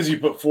 Just because you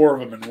put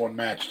 4 of them in one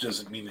match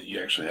doesn't mean that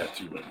you actually have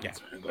 2 women's,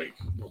 like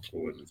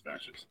multiple women's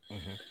matches.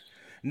 Mm-hmm.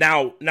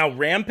 Now,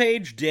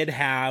 Rampage did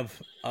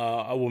have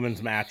a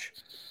women's match,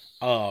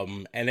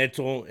 and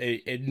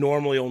it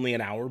normally only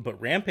an hour, but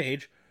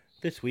Rampage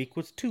this week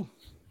was 2.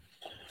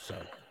 So,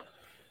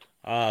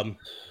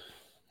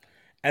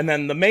 and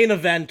then the main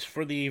event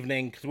for the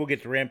evening, because we'll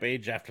get to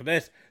Rampage after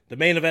this, the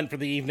main event for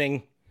the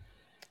evening,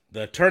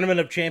 the Tournament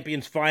of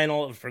Champions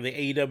final for the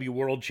AEW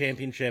World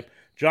Championship,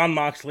 Jon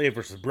Moxley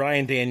versus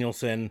Bryan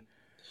Danielson.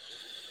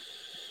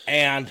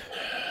 And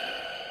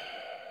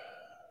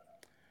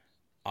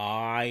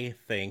I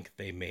think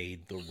they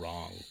made the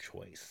wrong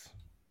choice.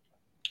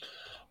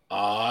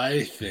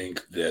 I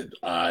think that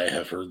I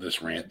have heard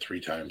this rant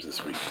 3 times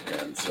this week,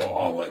 and so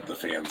I'll let the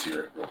fans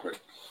hear it real quick.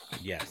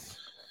 Yes.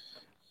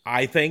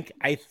 I think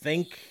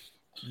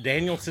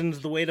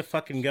Danielson's the way to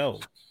fucking go.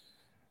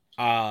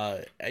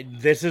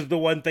 This is the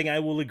one thing I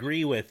will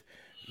agree with.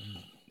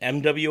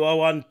 MWO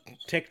on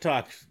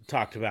TikTok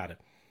talked about it.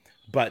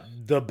 But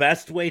the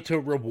best way to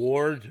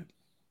reward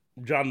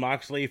Jon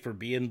Moxley for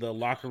being the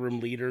locker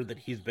room leader that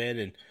he's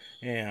been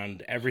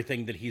and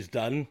everything that he's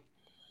done.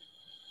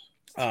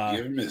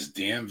 Give him his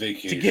damn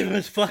vacation. To give him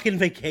his fucking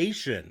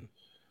vacation.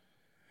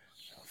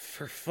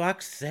 For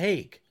fuck's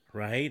sake,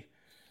 right?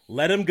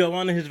 Let him go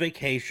on his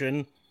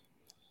vacation.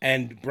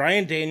 And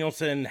Bryan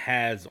Danielson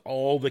has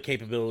all the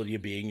capability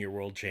of being your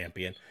world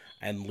champion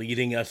and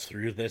leading us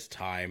through this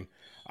time.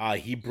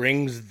 He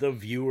brings the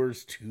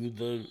viewers to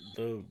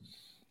the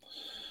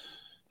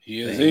He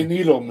is a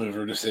needle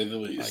mover, to say the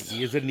least.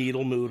 He is a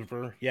needle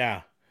mover,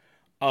 yeah.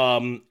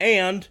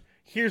 And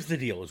here's the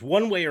deal: is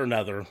one way or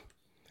another,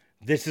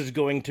 this is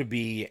going to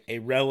be a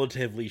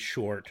relatively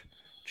short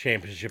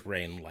championship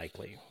reign,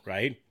 likely,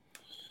 right?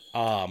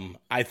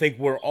 I think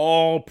we're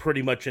all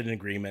pretty much in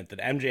agreement that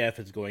MJF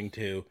is going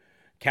to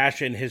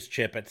cash in his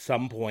chip at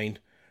some point,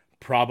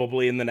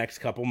 probably in the next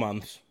couple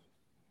months,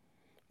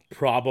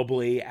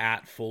 probably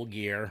at Full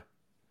Gear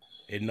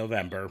in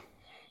November,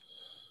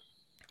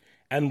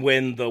 and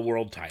win the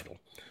world title,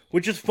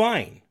 which is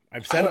fine.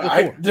 I've said it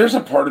before. There's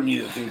a part of me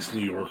that thinks New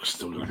York's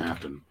still going to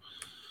happen.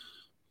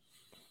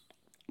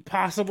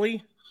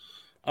 Possibly.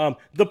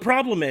 The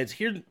problem is,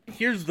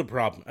 here's the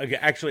problem. Okay,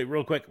 actually,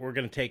 real quick, we're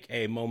going to take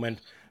a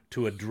moment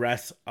to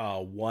address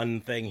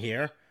one thing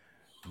here.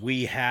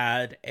 We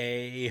had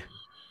a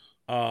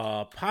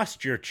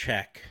posture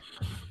check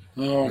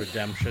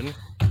redemption.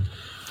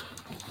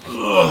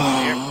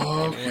 Here,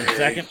 give me 1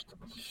 second.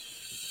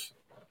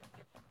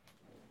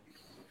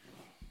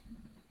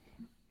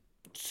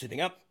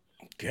 Sitting up.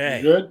 Okay.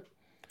 You good?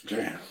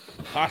 Okay.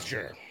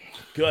 Posture.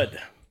 Good.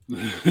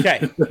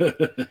 Okay.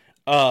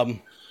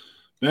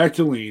 Back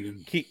to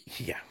lean.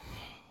 Yeah.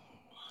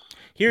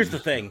 Here's the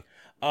thing.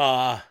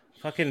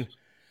 Fucking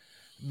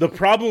the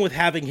problem with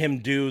having him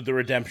do the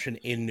redemption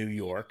in New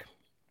York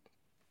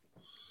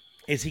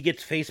is he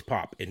gets face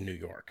pop in New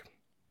York.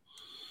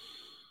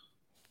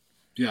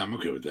 Yeah, I'm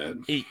okay with that.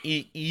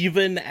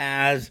 Even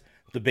as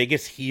the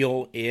biggest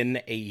heel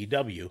in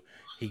AEW,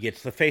 he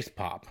gets the face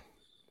pop.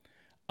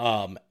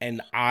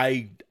 And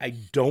I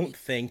don't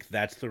think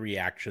that's the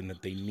reaction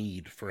that they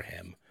need for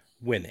him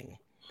winning.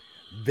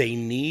 They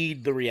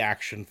need the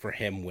reaction for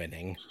him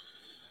winning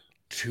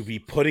to be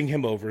putting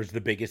him over as the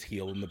biggest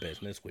heel in the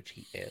business, which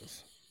he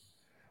is.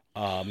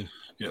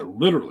 Yeah,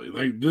 literally.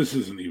 Like, this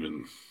isn't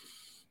even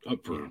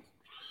up for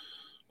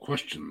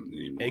question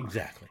anymore.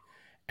 Exactly.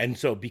 And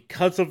so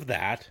because of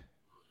that,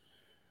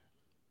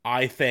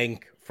 I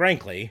think,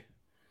 frankly,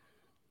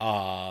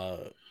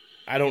 I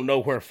don't know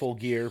where Full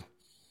Gear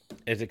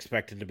is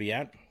expected to be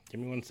at.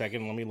 Give me 1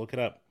 second. Let me look it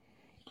up.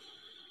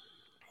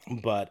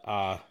 But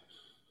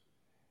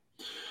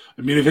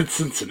I mean, if it's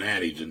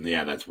Cincinnati, then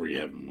yeah, that's where you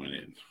have him win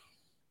it.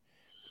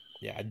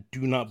 Yeah, I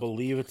do not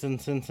believe it's in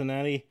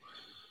Cincinnati.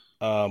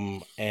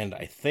 And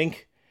I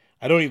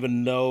don't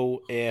even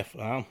know if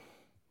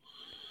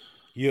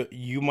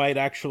you might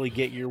actually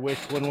get your wish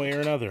one way or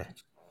another.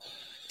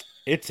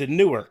 It's in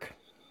Newark.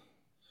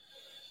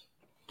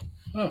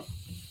 Oh.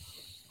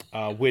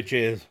 Which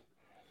is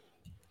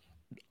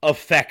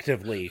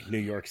effectively New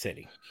York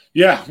City.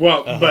 Yeah,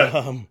 well,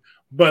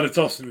 but it's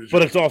also New Jersey.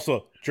 But it's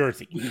also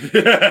Jersey.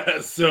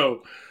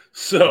 so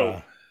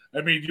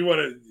I mean, you want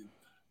to?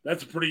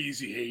 That's a pretty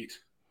easy hate.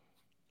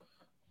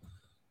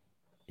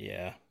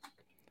 Yeah.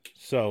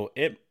 So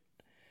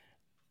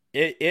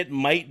it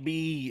might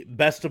be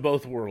best of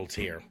both worlds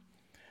here.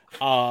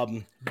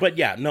 But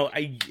yeah, no,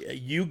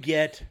 you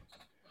get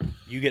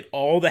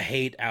all the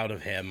hate out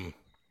of him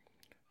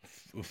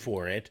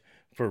for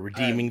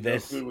redeeming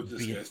this. I have no clue what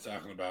this guy's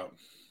talking about.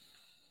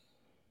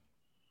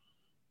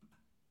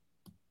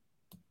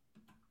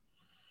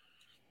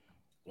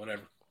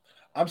 Whatever.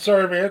 I'm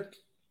sorry, man.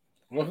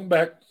 Welcome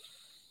back.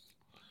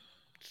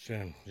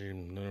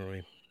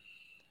 Literally.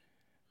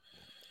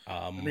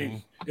 I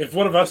mean, if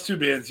one of us two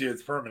bans you,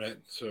 it's permanent.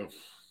 So.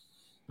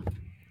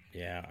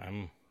 Yeah,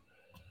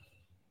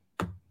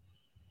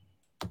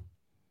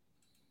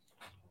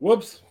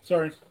 Whoops.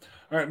 Sorry.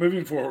 All right,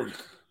 moving forward.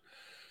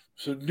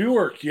 So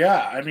Newark,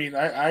 yeah. I mean,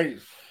 I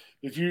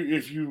if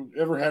you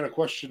ever had a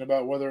question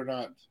about whether or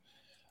not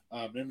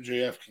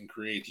MJF can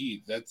create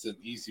heat, that's an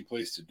easy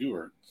place to do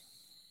it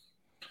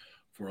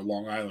for a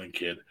Long Island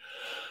kid.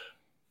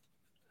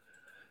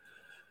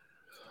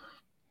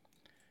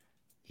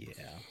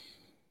 Yeah.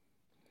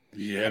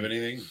 Do you have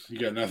anything? You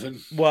got nothing?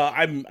 Well,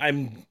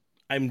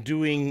 I'm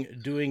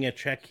doing a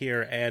check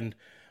here, and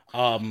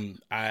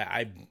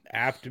I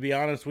have to be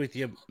honest with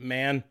you,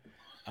 man.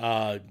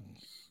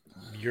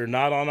 You're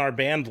not on our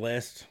band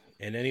list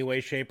in any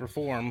way, shape, or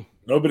form.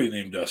 Nobody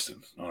named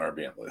Dustin on our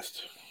band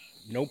list.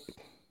 Nope.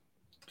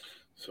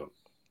 So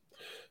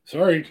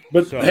sorry,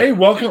 but hey,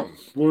 welcome.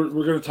 We're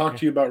going to talk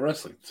to you about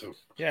wrestling. So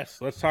yes,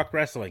 let's talk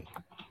wrestling.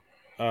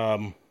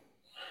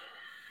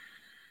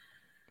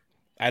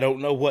 I don't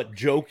know what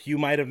joke you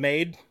might have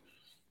made.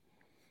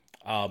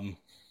 Don't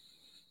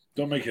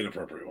make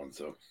inappropriate ones,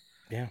 though.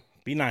 Yeah,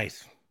 be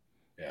nice.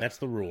 Yeah. That's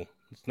the rule.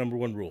 It's number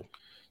one rule.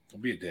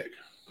 Don't be a dick.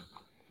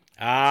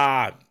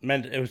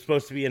 Meant it was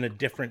supposed to be in a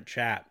different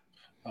chat.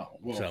 Oh,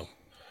 well. So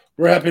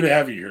we're happy to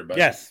have you here, buddy.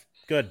 Yes,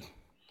 good.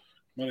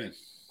 Come on in.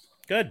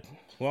 Good.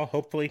 Well,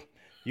 hopefully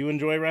you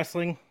enjoy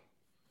wrestling.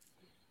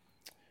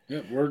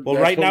 Yeah,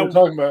 right now we're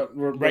talking about.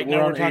 We're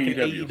talking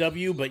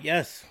AEW, but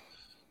yes.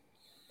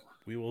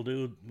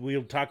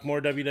 We'll talk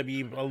more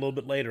WWE a little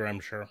bit later, I'm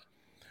sure.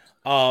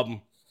 But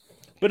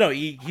no,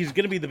 he's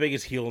going to be the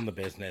biggest heel in the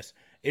business.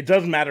 It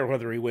doesn't matter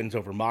whether he wins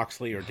over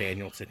Moxley or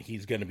Danielson.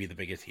 He's going to be the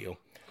biggest heel.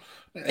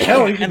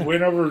 Hell, he can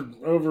win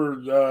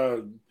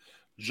over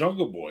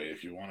Jungle Boy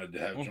if you wanted to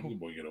have Jungle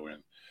Boy get a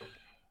win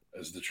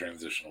as the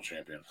transitional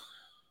champion.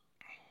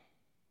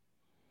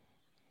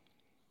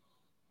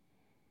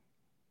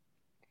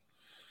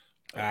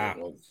 Okay,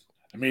 well,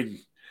 I mean,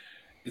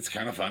 it's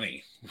kind of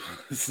funny.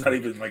 It's not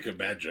even like a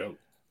bad joke.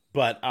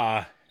 But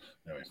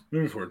anyway,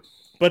 moving forward.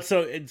 But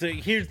so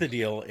here's the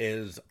deal: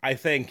 is I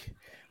think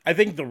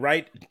the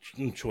right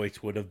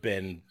choice would have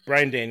been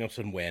Bryan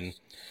Danielson win,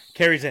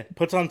 carries it,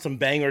 puts on some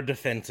banger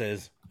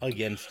defenses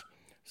against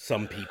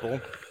some people,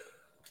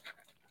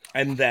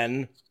 and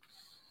then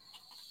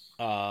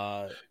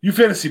you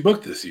fantasy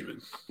booked this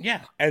even.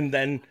 Yeah, and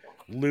then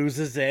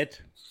loses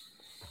it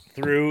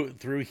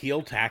through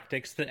heel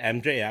tactics to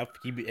MJF.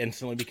 He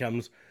instantly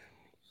becomes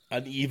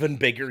an even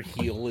bigger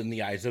heel in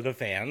the eyes of the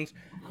fans.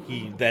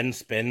 He then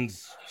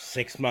spends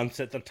 6 months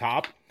at the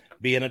top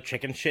being a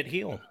chicken shit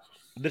heel.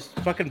 This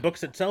fucking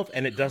books itself,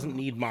 and it doesn't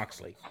need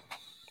Moxley.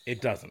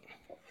 It doesn't.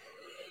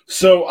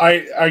 So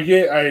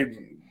I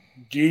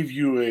gave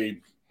you a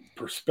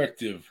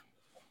perspective,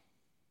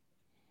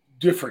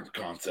 different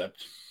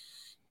concept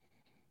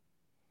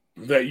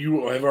that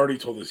you have already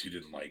told us you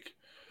didn't like.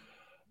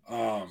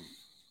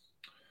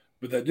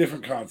 But that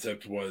different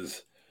concept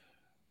was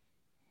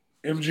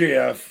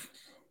MJF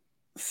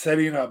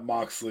setting up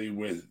Moxley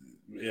with,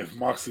 if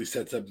Moxley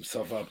sets up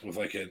himself up with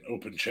like an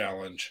open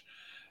challenge,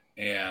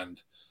 and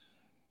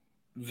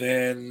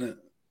then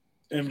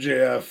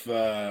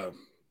MJF,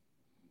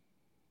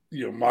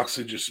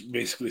 Moxley just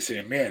basically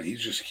saying, man, he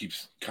just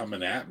keeps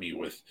coming at me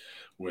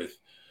with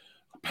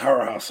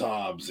Powerhouse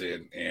Hobbs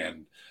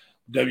and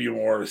W.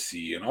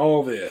 Morrissey and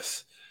all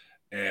this.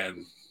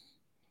 And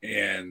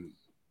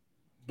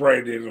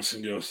Bryan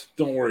Danielson goes,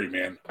 don't worry,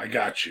 man, I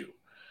got you.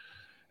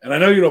 And I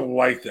know you don't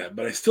like that,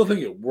 but I still think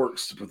it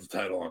works to put the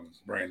title on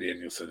Bryan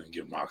Danielson and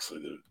give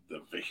Moxley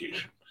the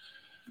vacation.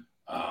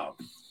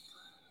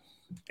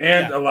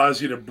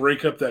 Allows you to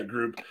break up that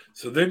group,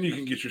 so then you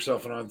can get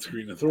yourself an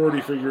on-screen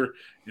authority figure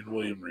in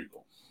William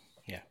Regal.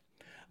 Yeah.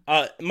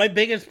 My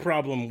biggest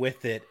problem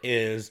with it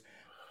is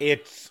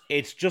it's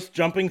just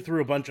jumping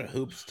through a bunch of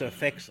hoops to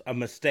fix a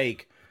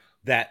mistake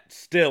that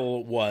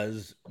still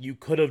was, you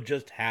could have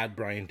just had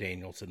Bryan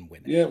Danielson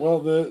win it. Yeah, well,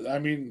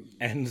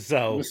 And the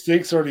so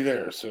mistake's already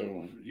there,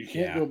 so you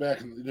can't go back.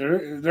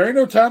 There ain't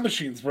no time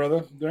machines,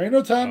 brother. There ain't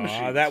no time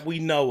machines. That we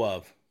know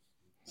of.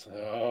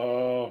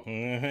 So,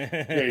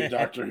 hey,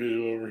 Doctor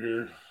Who over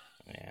here.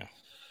 Yeah.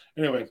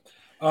 Anyway,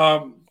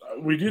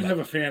 we did have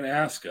a fan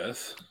ask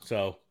us.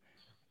 So,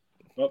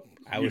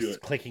 I was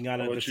clicking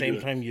on it at the same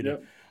time you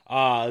did.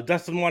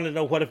 Dustin wanted to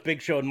know, what if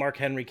Big Show and Mark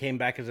Henry came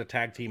back as a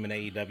tag team in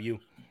AEW?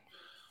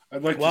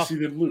 I'd like to see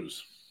them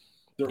lose.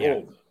 They're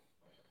old.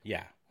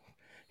 Yeah.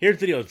 Here's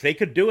the deal. If they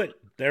could do it,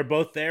 they're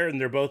both there, and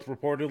they're both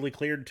reportedly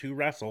cleared to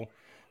wrestle.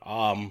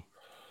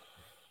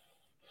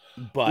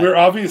 But we're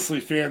obviously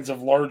fans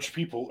of large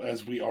people,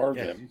 as we are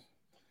them.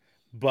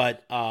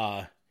 But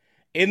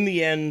in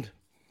the end,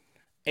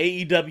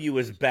 AEW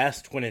is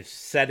best when it's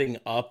setting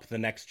up the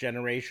next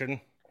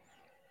generation.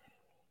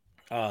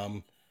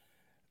 And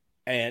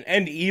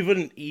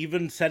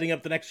even setting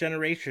up the next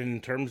generation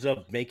in terms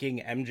of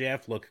making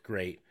MJF look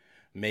great,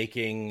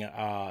 making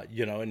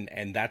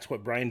and that's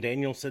what Bryan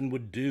Danielson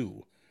would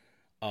do.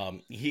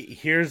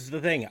 Here's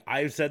the thing.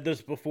 I've said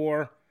this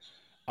before.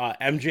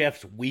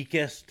 MJF's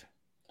weakest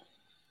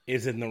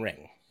is in the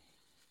ring.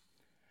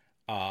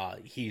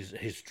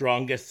 His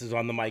strongest is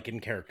on the mic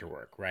and character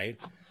work, right?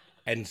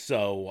 And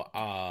so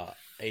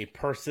a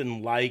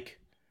person like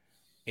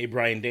a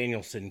Bryan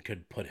Danielson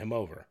could put him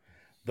over.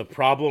 The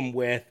problem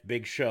with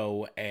Big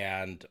Show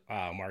and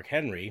Mark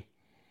Henry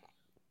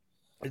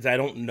is I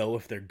don't know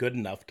if they're good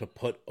enough to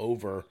put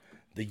over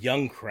the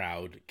young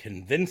crowd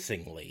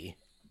convincingly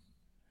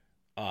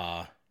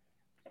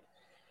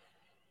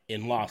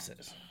in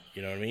losses.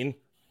 You know what I mean?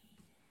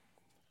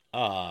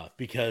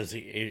 Because,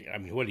 I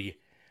mean, what are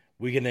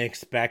we going to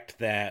expect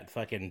that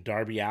fucking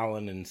Darby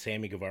Allin and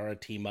Sammy Guevara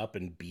team up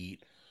and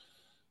beat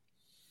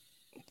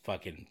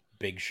fucking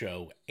Big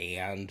Show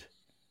and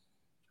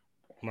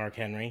Mark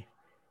Henry?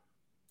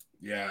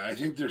 Yeah, I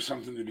think there's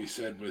something to be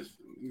said with...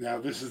 Now,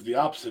 this is the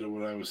opposite of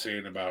what I was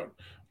saying about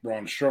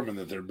Braun Strowman,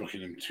 that they're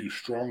booking him too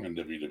strong in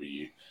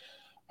WWE.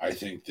 I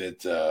think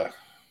that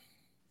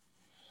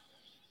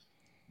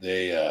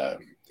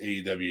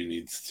AEW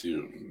needs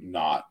to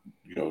not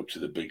go to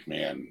the big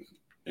man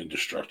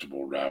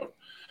indestructible route.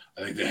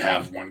 I think they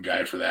have one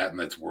guy for that, and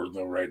that's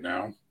Wardlow right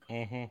now.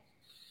 Mm-hmm.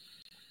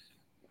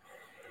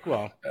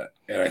 Well,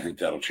 and I think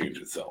that'll change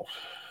itself.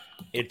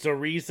 It's a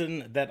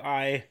reason that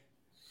I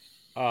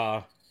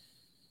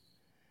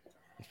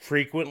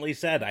frequently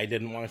said I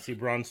didn't want to see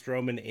Braun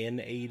Strowman in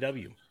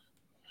AEW.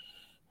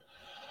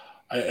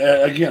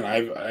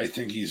 I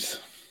think he's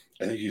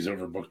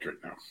overbooked right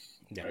now.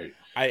 Yeah.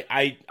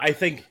 Right? I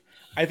think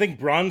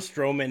Braun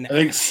Strowman. I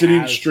think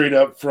sitting straight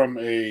up from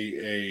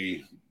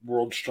a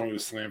World's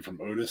Strongest Slam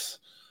from Otis.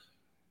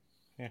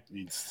 Yeah.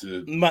 Needs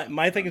to.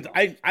 My thing is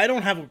I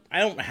don't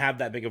have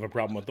that big of a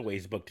problem with the way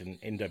he's booked in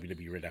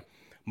WWE right now.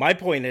 My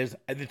point is,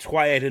 it's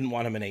why I didn't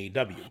want him in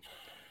AEW,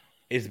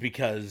 is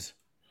because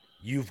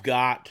you've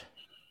got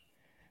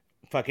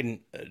fucking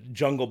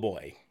Jungle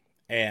Boy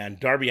and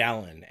Darby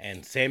Allin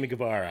and Sammy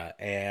Guevara,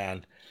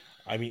 and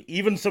I mean,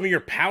 even some of your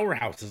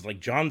powerhouses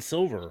like John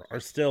Silver are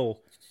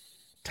still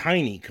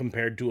tiny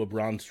compared to a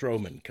Braun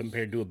Strowman,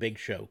 compared to a Big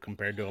Show,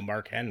 compared to a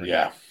Mark Henry.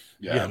 Yeah,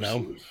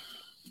 absolutely.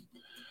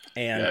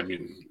 And I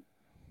mean,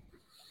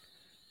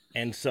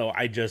 and so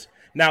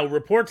now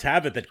reports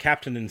have it that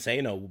Captain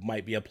Insano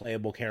might be a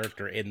playable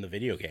character in the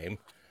video game.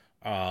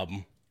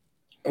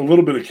 A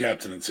little bit of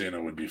Captain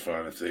Insano would be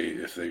fun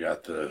if they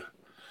got the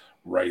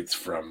rights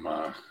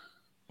from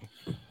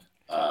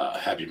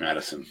Happy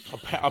Madison.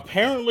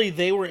 Apparently,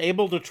 they were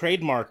able to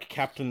trademark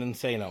Captain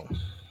Insano.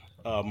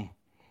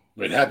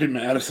 Wait, Happy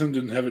Madison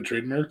didn't have it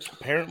trademarked?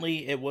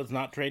 Apparently, it was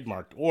not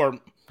trademarked, or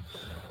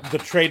the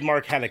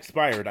trademark had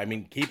expired. I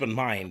mean, keep in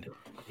mind,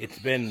 it's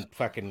been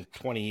fucking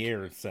 20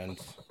 years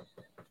since.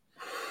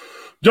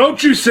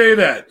 Don't you say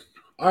that!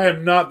 I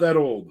am not that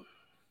old.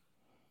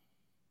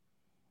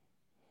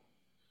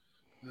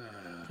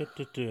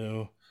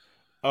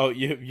 Oh,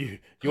 you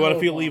want to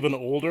feel even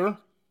older?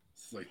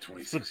 It's like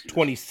 26 years.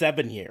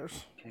 27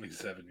 years.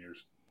 27 years.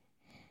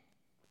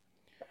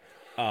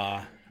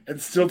 And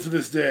still to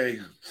this day,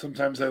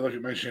 sometimes I look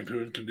at my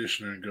shampoo and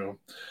conditioner and go,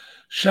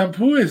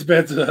 shampoo is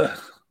better.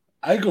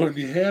 I go in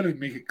the hair and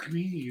make it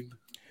clean.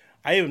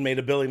 I even made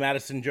a Billy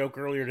Madison joke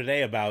earlier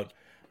today about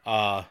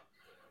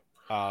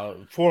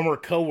former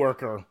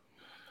coworker,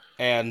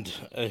 and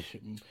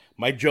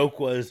my joke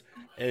was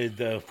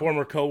the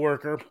former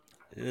coworker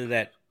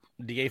that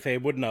DA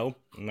would know.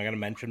 I'm not going to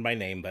mention my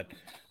name, but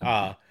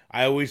I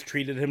always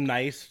treated him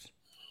nice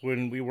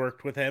when we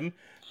worked with him,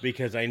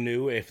 because I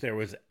knew if there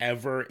was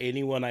ever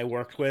anyone I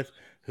worked with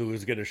who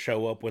was going to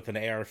show up with an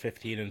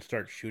AR-15 and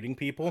start shooting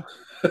people,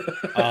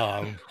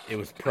 it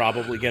was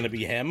probably going to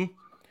be him.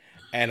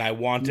 And I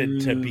wanted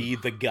to be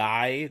the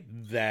guy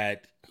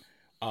that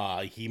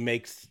he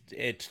makes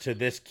it to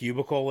this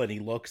cubicle and he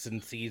looks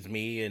and sees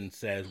me and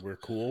says, "We're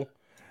cool."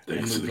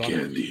 Thanks to the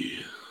candy.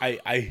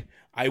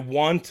 I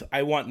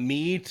want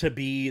me to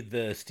be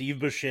the Steve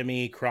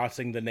Buscemi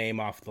crossing the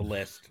name off the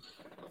list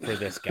for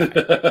this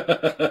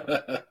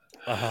guy.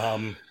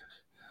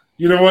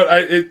 You know what?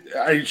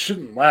 I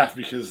shouldn't laugh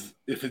because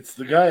if it's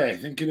the guy I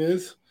think it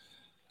is,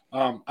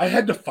 I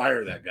had to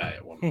fire that guy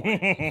at one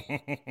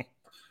point.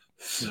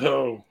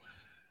 So,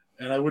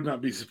 and I would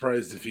not be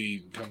surprised if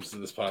he comes to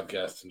this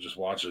podcast and just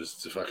watches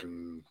to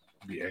fucking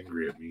be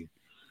angry at me.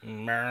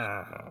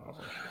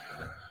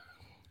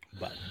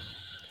 But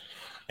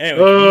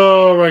anyway,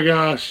 oh my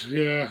gosh,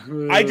 yeah.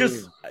 I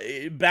just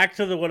back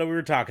to what we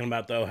were talking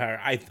about though.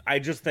 I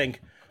just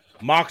think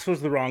Mox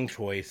was the wrong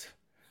choice.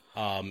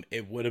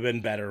 It would have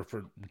been better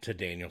to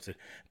Danielson.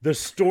 The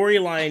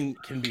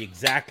storyline can be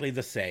exactly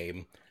the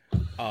same.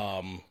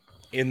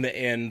 In the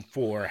end,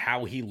 for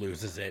how he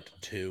loses it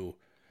to,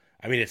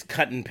 I mean, it's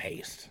cut and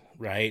paste,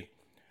 right?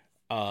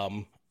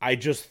 I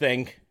just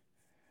think.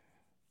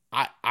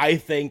 I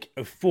think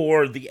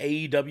for the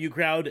AEW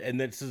crowd, and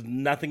this is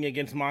nothing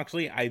against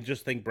Moxley, I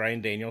just think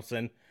Bryan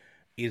Danielson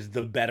is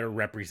the better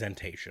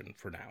representation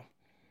for now.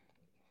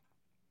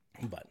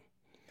 But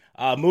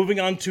moving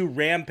on to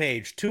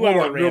Rampage, 2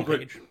 hour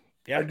Rampage.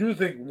 Yeah. I do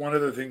think one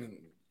other thing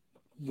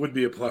would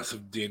be a plus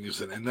of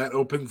Danielson, and that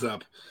opens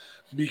up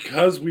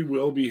because we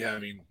will be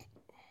having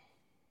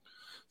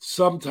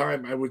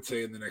sometime, I would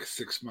say in the next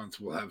 6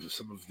 months, we'll have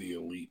some of the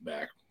elite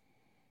back.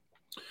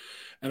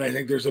 And I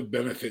think there's a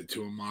benefit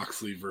to a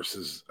Moxley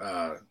versus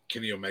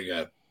Kenny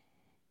Omega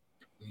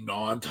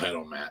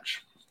non-title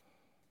match.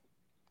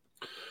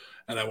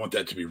 And I want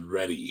that to be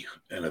ready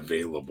and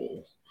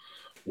available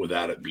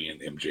without it being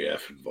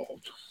MJF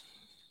involved.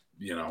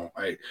 You know,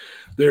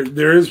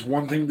 there is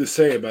one thing to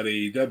say about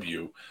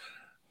AEW.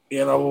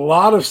 In a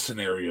lot of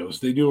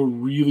scenarios, they do a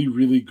really,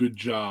 really good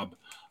job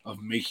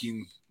of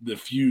making the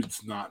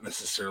feuds not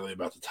necessarily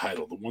about the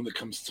title. The one that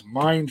comes to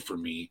mind for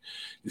me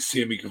is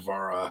Sammy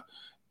Guevara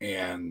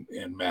and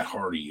Matt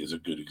Hardy is a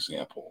good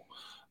example.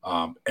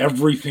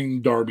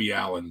 Everything Darby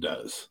Allin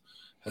does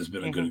has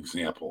been a good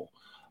example.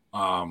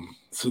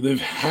 So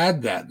they've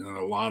had that in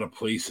a lot of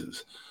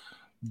places,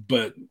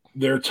 but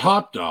their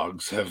top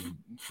dogs have,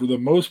 for the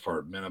most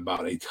part, been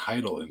about a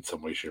title in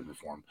some way, shape, or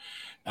form.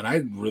 And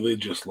I'd really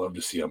just love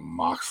to see a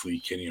Moxley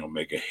Kenny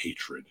Omega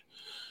hatred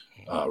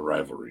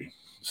rivalry.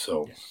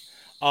 So,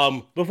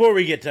 before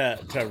we get to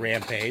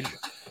Rampage,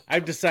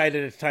 I've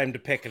decided it's time to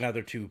pick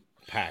another 2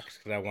 packs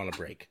because I want to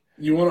break.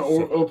 You want to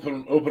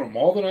open them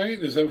all tonight?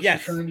 Is that what you're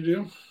trying to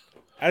do?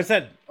 I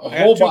said I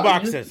got 2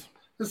 boxes.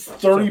 It's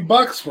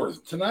 $30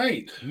 worth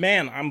tonight.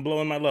 Man, I'm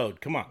blowing my load.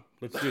 Come on,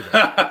 let's do this.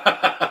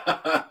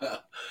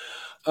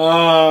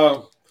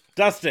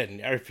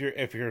 Dustin, if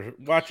you're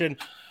watching,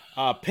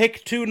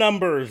 pick 2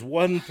 numbers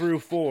 1 through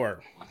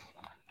 4.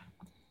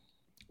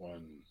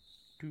 1,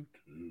 2,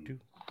 2, 2,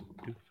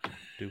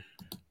 2,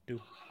 2, 2, 2,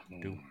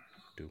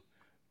 2, 2,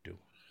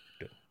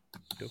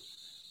 2.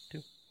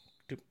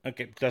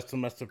 Okay, Dustin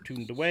must have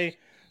tuned away,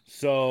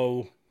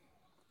 so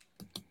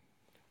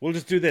we'll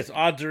just do this.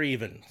 Odds or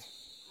evens?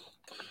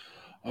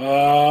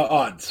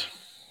 Odds.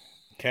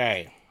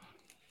 Okay.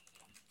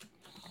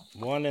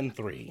 1 and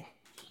 3.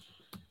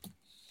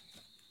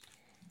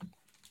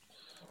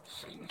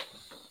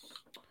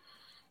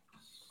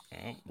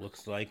 Well,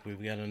 looks like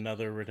we've got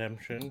another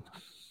redemption.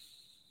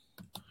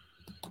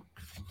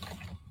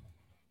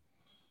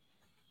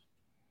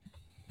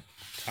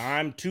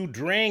 Time to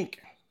drink.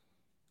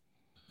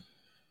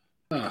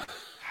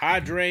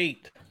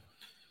 Hydrate.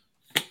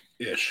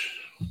 Ish.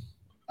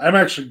 I'm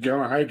actually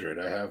going to hydrate.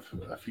 I have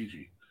a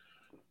Fiji.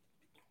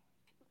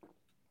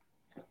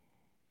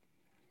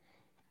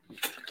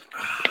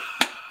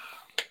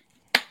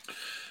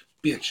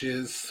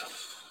 Bitches.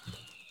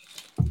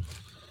 All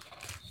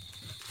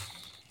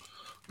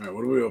right,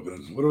 what are we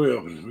opening?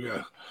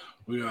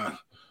 We got.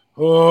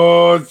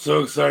 Oh, it's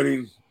so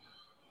exciting.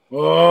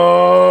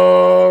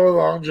 Oh,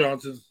 Long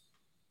Johnson.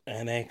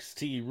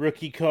 NXT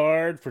rookie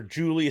card for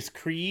Julius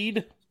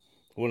Creed,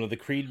 one of the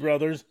Creed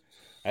brothers.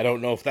 I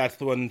don't know if that's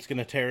the one that's going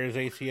to tear his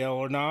ACL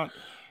or not.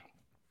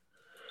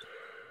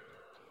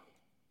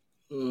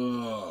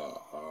 Yeah,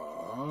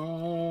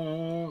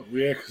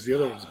 because the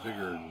other one's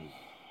bigger and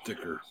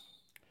thicker.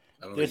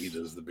 I don't think he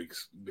does the big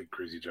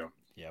crazy jump.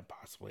 Yeah,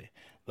 possibly.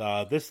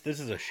 This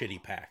is a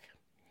shitty pack.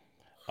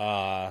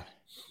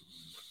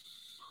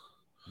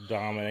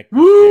 Dominic Mysterio.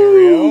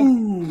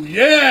 Woo!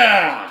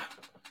 Yeah!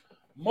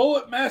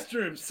 Mullet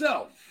Master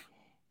himself.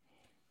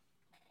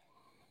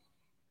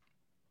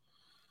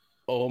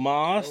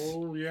 Omos.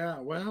 Oh, yeah.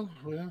 Well,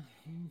 yeah.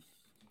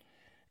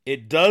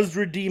 It does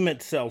redeem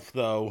itself,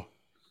 though,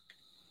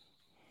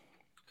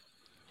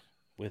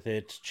 with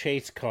its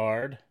chase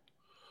card.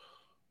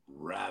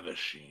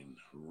 Ravishing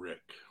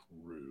Rick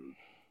Rude.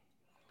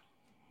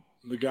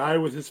 The guy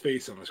with his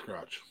face on his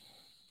crotch.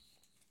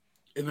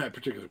 In that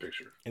particular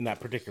picture.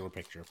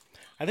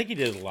 I think he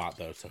did a lot,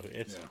 though, so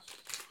it's... Yeah.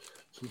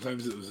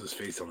 Sometimes it was his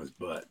face on his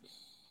butt.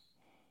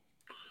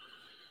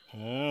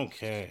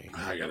 Okay.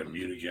 I got to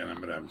mute again.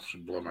 I'm going to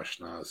blow my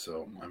schnoz,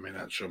 so I may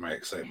not show my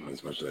excitement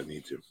as much as I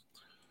need to.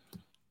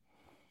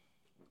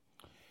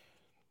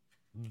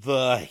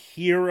 The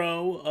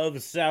hero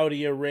of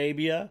Saudi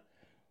Arabia.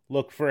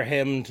 Look for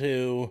him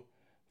to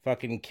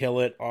fucking kill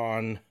it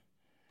on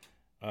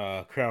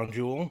Crown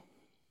Jewel.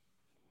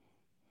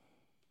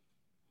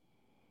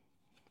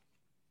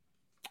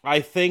 I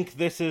think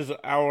this is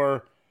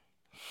our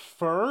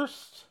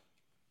first.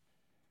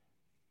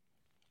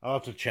 I'll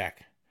have to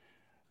check.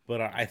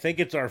 But I think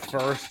it's our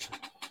first.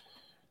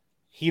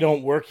 He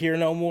don't work here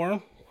no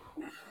more.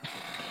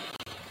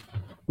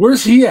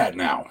 Where's he at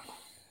now?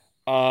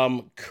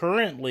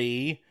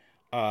 Currently,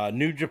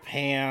 New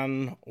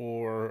Japan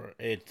or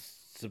its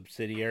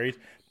subsidiaries,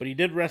 but he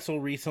did wrestle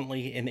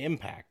recently in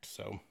Impact,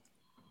 so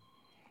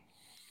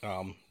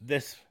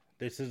this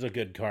is a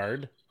good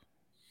card.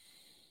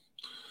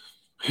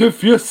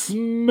 If you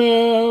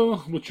smell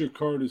what your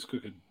card is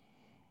cooking.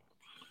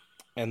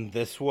 And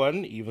this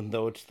one, even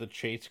though it's the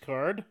Chase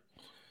card,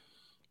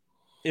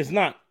 is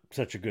not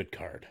such a good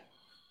card.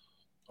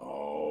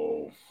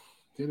 Oh,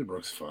 Dana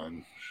Brooke's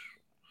fun.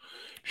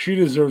 She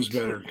deserves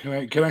better.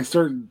 Can I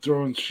start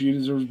throwing she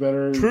deserves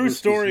better? True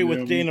story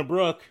with Dana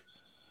Brooke.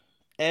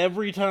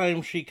 Every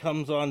time she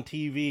comes on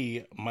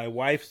TV, my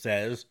wife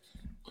says,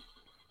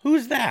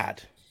 "Who's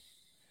that?"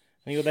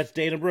 And I go, "That's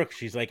Dana Brooke."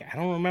 She's like, "I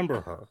don't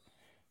remember her."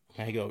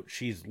 And I go,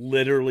 "She's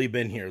literally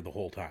been here the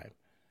whole time."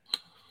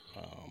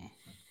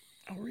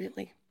 Oh,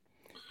 really?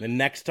 The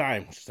next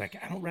time, she's like,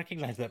 "I don't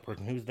recognize that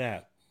person. Who's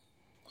that?"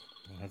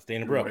 That's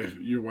Dana Brooke.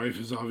 Your wife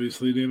is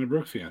obviously a Dana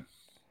Brooke fan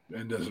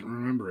and doesn't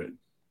remember it.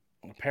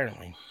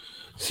 Apparently.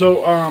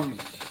 So, I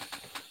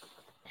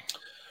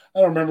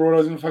don't remember what I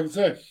was going to fucking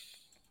say.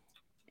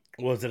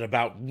 Was it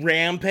about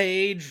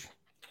Rampage?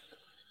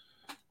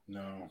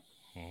 No.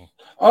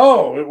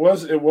 Oh, it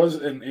was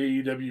an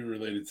AEW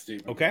related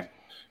statement. Okay.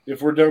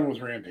 If we're done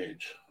with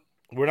Rampage.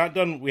 We're not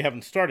done. We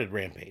haven't started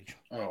Rampage.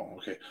 Oh,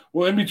 okay.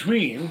 Well, in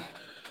between,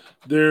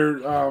 there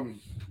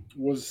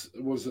was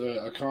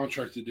a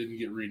contract that didn't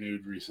get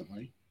renewed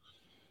recently.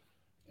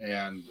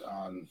 And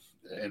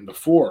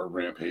before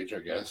Rampage, I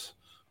guess,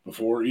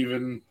 before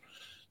even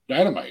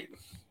Dynamite,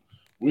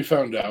 we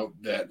found out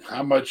that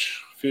how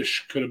much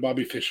fish could a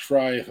Bobby Fish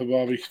fry if a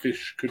Bobby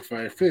Fish could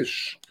fry a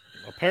fish?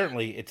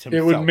 Apparently, it's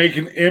himself. It would make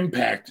an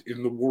impact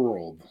in the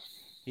world.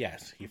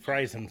 Yes, he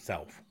fries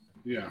himself.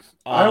 Yeah.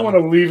 I want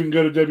to leave and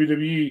go to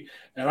WWE,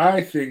 and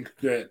I think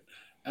that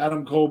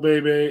Adam Cole,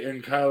 Bebe,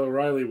 and Kyle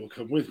O'Reilly will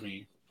come with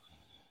me.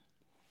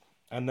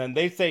 And then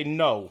they say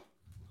no.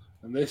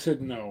 And they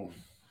said no.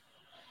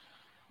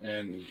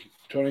 And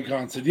Tony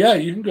Khan said, yeah,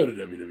 you can go to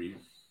WWE.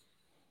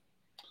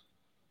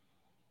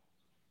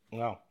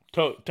 Well,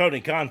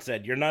 Tony Khan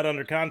said, you're not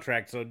under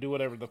contract, so do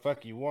whatever the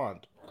fuck you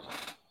want.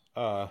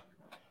 But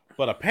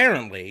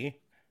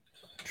apparently,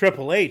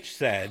 Triple H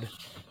said,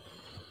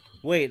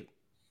 wait,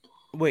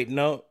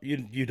 no,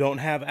 you don't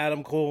have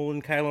Adam Cole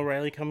and Kyle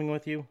O'Reilly coming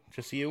with you?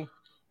 Just you?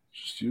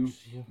 Just you?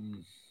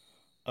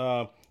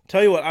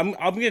 Tell you what, I'm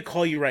going to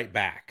call you right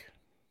back.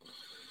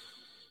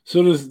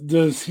 So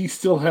does he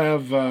still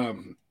have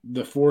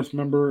the fourth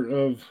member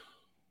of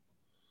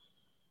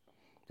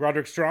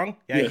Roderick Strong?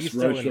 Yeah, yes,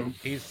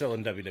 he's still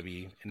in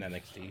WWE in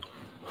NXT.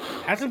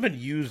 Hasn't been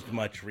used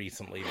much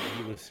recently, but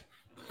he was.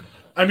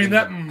 I mean,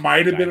 that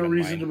might have been a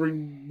reason to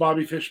bring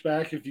Bobby Fish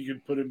back if you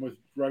could put him with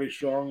Roddy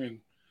Strong and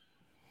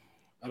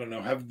I don't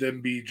know, have them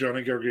be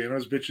Johnny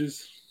Gargano's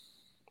bitches.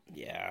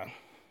 Yeah,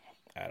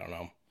 I don't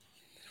know.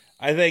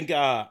 I think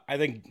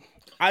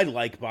I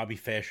like Bobby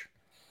Fish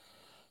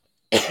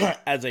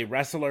as a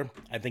wrestler.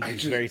 I think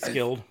he's very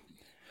skilled.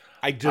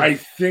 I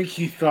think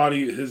he thought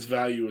his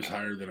value was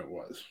higher than it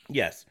was.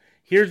 Yes.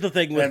 Here's the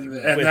thing with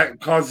that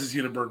causes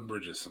you to burn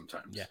bridges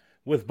sometimes. Yeah.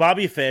 With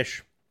Bobby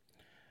Fish,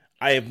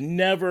 I have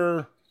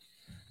never,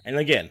 and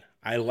again,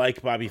 I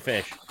like Bobby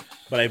Fish,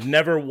 but I've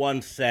never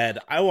once said,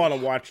 I want to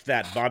watch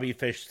that Bobby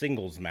Fish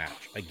singles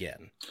match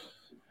again.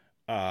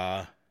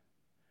 I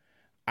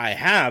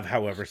have,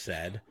 however,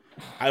 said,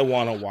 I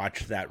want to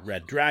watch that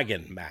Red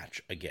Dragon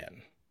match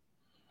again.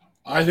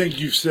 I think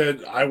you've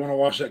said, I want to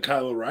watch that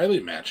Kyle O'Reilly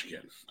match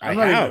again. I'm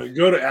not even going to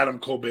go to Adam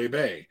Cole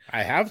Bebe.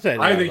 I have said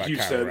that. I think you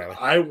said, O'Reilly.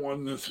 I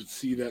want to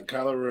see that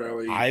Kyle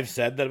O'Reilly. I've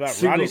said that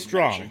about Roddy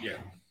Strong. Again.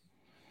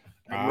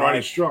 And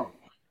Roddy Strong.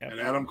 Yep.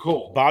 And Adam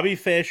Cole. Bobby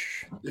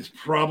Fish is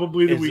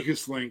probably the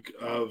weakest link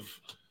of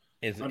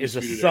is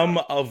a sum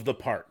of the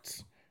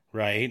parts,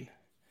 right?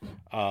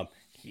 I'm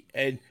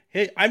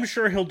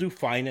sure he'll do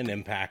fine in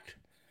Impact,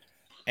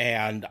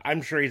 and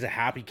I'm sure he's a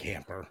happy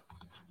camper.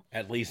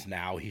 At least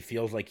now he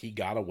feels like he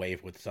got away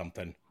with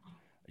something,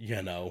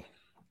 and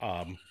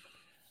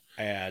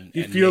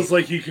he feels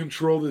like he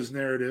controlled his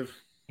narrative.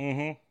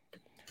 Mm-hmm.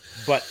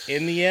 But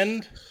in the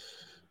end,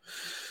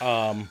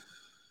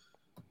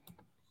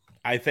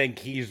 I think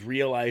he's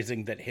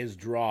realizing that his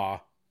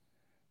draw,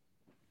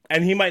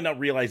 and he might not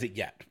realize it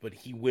yet, but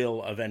he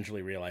will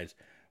eventually realize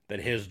that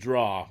his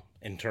draw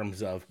in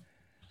terms of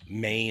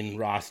main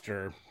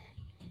roster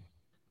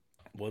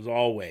was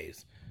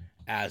always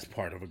as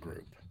part of a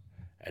group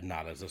and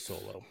not as a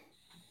solo.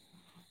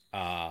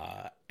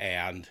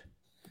 And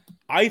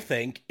I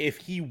think if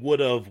he would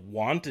have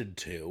wanted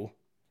to,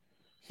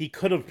 he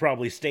could have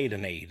probably stayed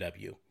in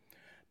AEW,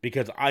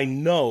 because I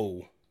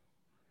know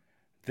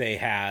they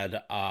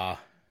had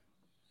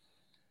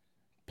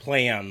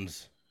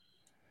plans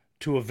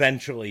to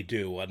eventually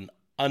do an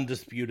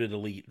Undisputed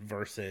Elite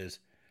versus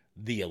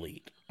the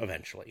Elite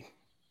eventually,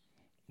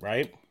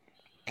 right?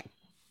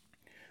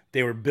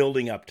 They were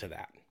building up to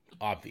that,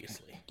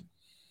 obviously.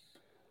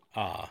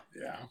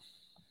 Yeah.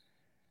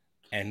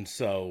 And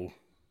so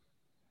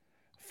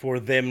for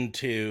them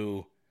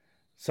to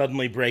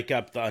suddenly break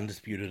up the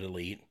Undisputed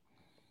Elite,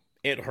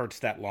 it hurts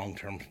that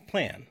long-term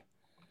plan.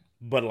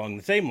 But along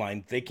the same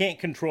line, they can't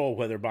control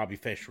whether Bobby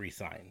Fish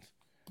resigns,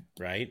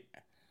 right?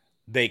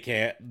 They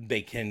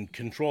can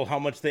control how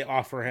much they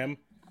offer him,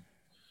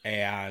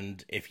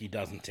 and if he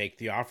doesn't take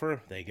the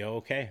offer, they go,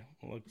 okay,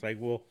 looks like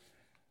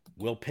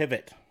we'll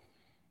pivot.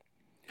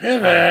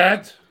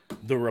 Pivot.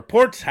 The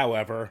reports,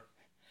 however,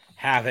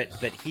 have it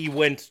that he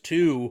went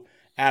to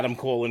Adam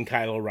Cole and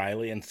Kyle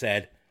O'Reilly and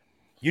said,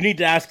 you need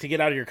to ask to get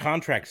out of your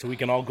contract so we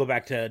can all go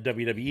back to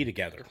WWE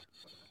together.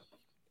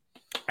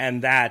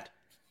 And that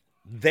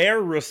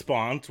their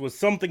response was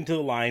something to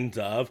the lines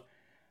of,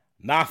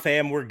 nah,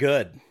 fam, we're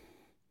good.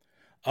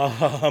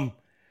 And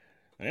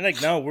they're like,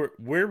 no,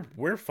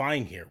 we're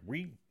fine here.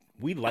 We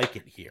like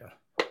it here.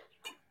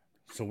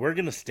 So we're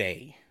gonna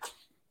stay.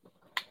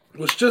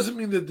 Which doesn't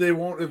mean that they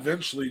won't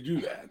eventually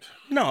do that.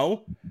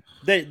 No.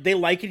 They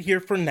like it here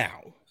for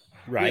now.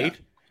 Right? Yeah.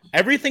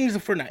 Everything's a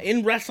for now.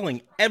 In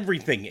wrestling,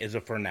 everything is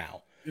a for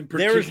now.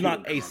 There is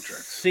not a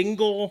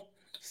single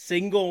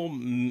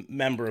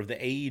member of the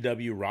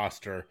AEW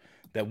roster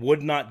that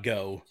would not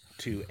go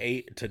to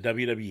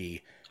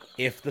WWE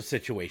if the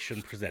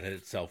situation presented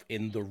itself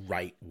in the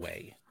right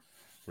way,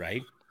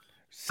 right?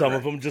 Some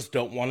of them just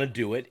don't want to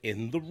do it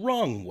in the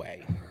wrong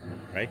way,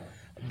 right?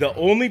 The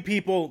only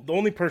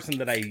person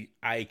that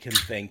I can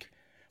think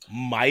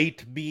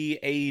might be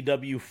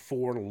AEW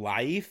for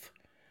life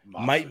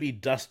might be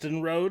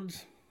Dustin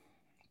Rhodes,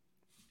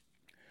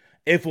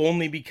 if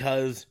only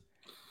because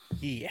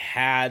he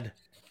had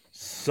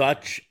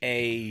such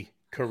a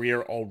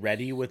career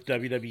already with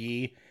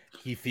WWE.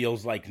 He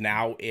feels like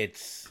now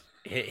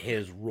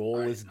his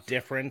role is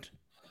different.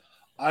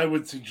 I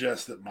would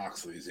suggest that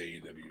Moxley is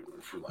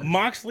AEW for life.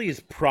 Moxley is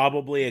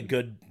probably a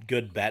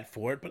good bet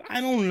for it, but I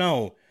don't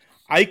know.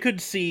 I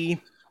could see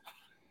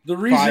the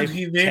reason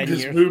he named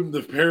his movement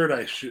the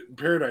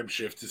paradigm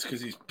shift is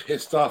because he's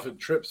pissed off at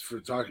Trips for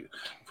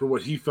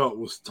what he felt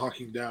was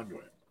talking down to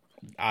him.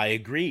 I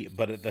agree,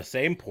 but at the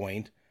same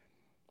point,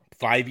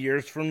 5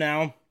 years from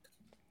now,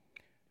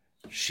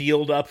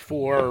 Shield up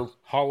for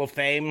Hall of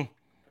Fame.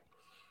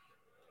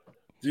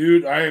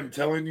 Dude, I am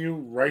telling you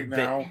right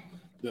now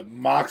that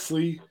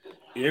Moxley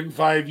in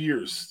 5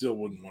 years still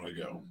wouldn't want to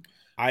go.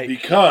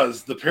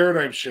 Because the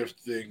paradigm shift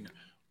thing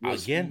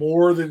was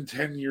more than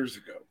 10 years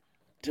ago.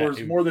 Or it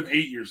was more than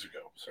 8 years ago.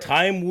 Sorry.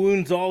 Time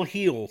wounds all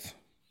heals.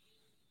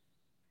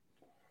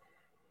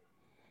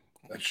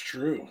 That's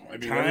true. I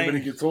mean,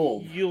 everybody gets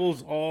old.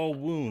 Heals all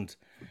wounds.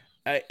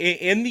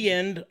 In the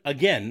end,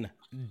 again,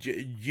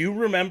 you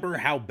remember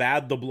how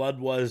bad the blood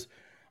was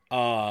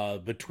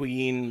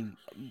between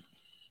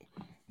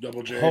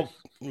Double J,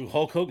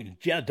 Hulk Hogan,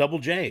 Double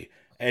J,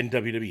 and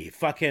WWE.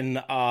 Fucking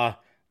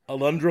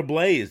Alundra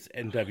Blaze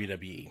and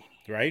WWE,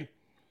 right?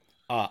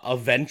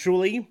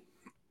 Eventually,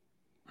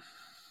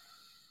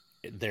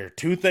 there are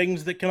two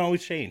things that can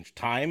always change: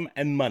 time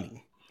and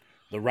money.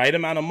 The right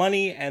amount of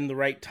money and the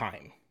right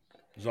time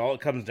is all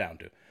it comes down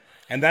to.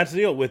 And that's the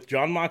deal with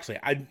Jon Moxley.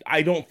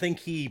 I don't think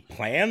he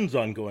plans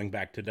on going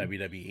back to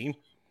WWE.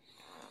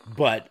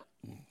 But,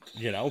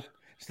 so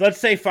let's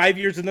say 5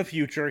 years in the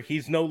future,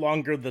 he's no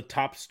longer the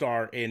top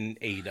star in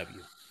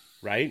AEW,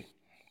 right?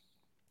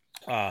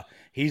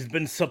 He's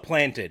been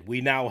supplanted.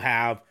 We now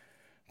have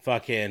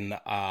fucking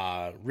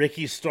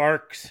Ricky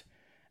Starks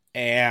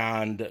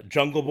and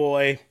Jungle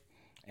Boy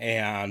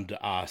and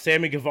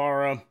Sammy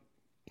Guevara,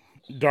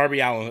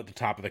 Darby Allin at the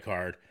top of the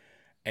card.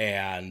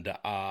 And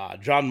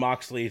Jon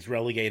Moxley is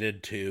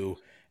relegated to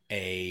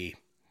a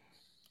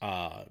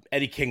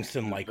Eddie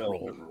Kingston-like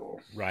role,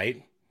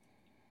 right?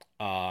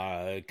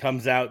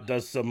 Comes out,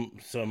 does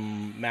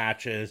some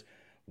matches,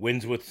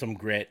 wins with some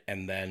grit,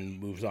 and then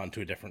moves on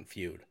to a different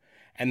feud.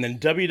 And then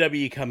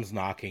WWE comes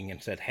knocking and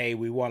said, hey,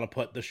 we want to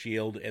put the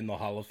Shield in the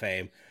Hall of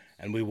Fame,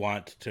 and we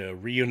want to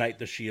reunite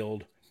the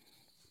Shield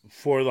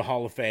for the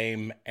Hall of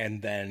Fame,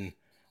 and then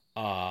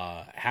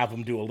have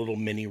them do a little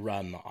mini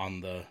run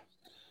on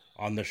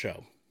the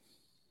show.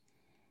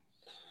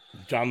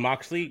 Jon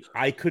Moxley,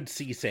 I could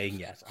see saying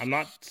yes. I'm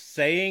not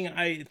saying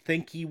I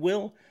think he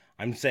will.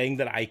 I'm saying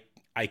that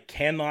I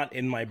cannot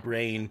in my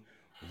brain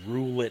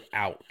rule it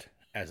out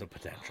as a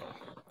potential.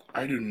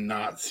 I do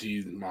not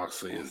see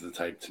Moxley as the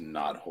type to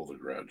not hold a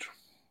grudge.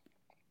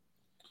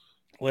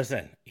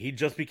 Listen, he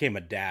just became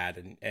a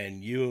dad,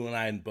 and you and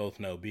I both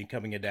know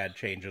becoming a dad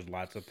changes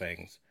lots of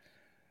things.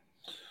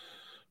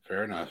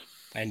 Fair enough.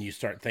 And you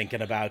start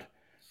thinking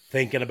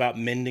about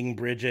mending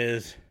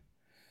bridges,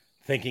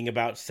 thinking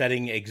about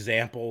setting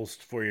examples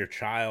for your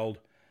child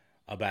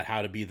about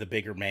how to be the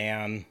bigger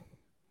man,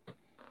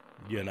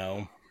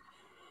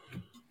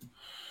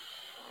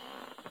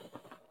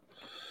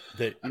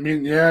 I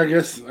mean, yeah, I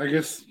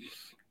guess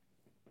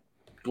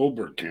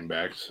Goldberg came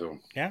back, so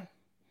yeah.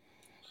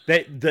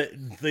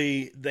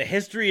 The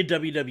history of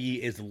WWE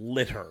is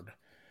littered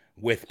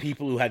with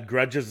people who had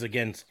grudges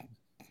against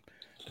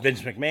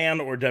Vince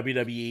McMahon or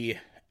WWE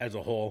as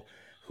a whole,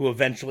 who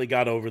eventually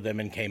got over them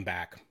and came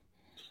back.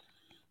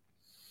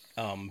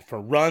 For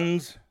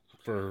runs,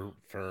 for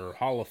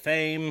Hall of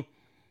Fame,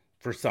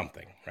 for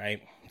something,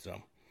 right?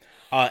 So,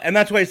 and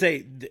that's why I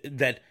say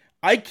that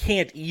I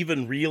can't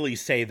even really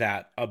say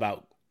that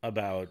about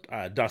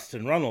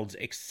Dustin Runnels,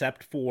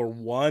 except for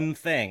one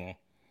thing,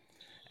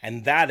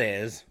 and that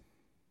is,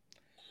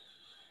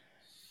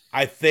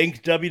 I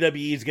think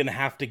WWE is going to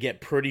have to get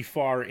pretty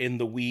far in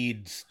the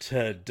weeds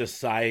to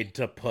decide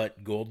to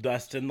put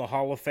Goldust in the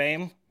Hall of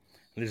Fame.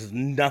 There's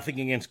nothing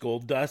against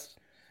Goldust,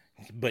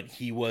 but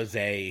he was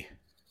a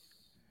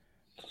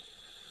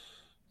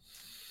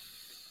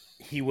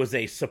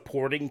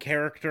supporting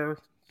character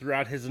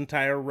throughout his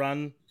entire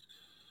run,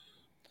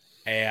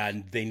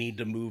 and they need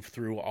to move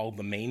through all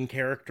the main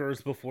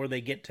characters before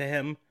they get to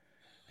him.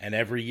 And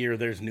every year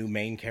there's new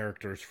main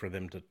characters for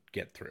them to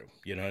get through.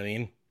 You know what I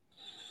mean?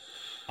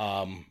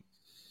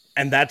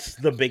 And that's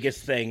the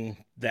biggest thing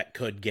that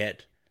could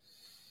get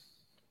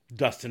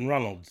Dustin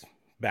Runnels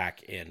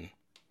back in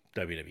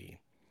WWE.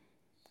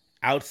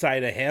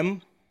 Outside of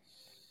him,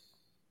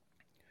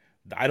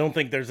 I don't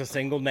think there's a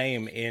single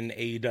name in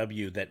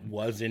AEW that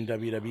was in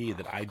WWE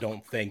that I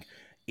don't think,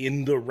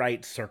 in the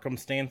right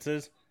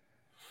circumstances,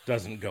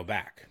 doesn't go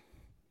back.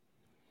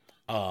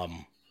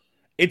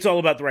 It's all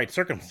about the right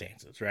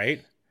circumstances,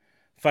 right?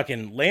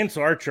 Fucking Lance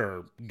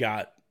Archer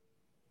got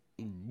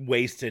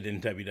wasted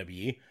in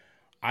WWE.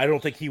 I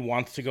don't think he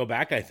wants to go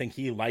back. I think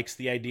he likes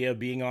the idea of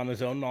being on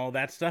his own and all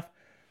that stuff.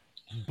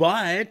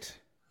 But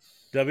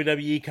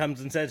WWE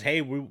comes and says,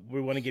 hey, we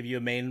want to give you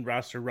a main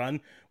roster run.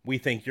 We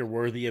think you're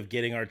worthy of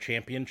getting our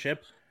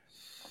championship.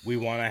 We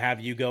want to have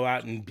you go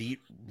out and beat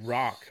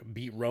Rock,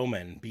 beat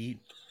Roman,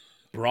 beat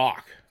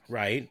Brock,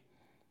 right?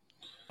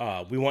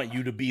 We want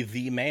you to be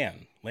the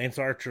man. Lance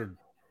Archer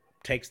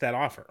takes that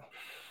offer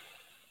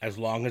as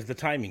long as the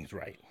timing's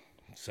right.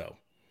 So,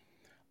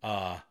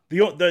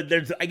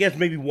 there's, I guess,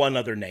 maybe one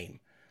other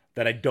name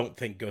that I don't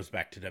think goes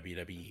back to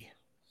WWE,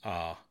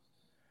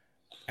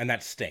 and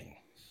that's Sting.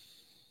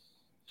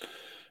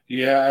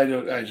 Yeah,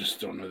 I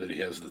just don't know that he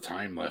has the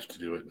time left to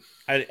do it.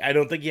 I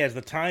don't think he has the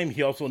time.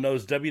 He also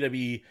knows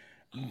WWE,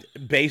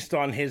 based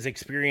on his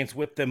experience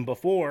with them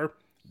before,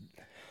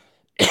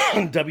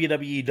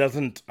 WWE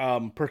doesn't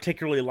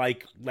particularly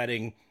like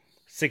letting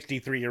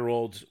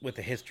 63-year-olds with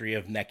a history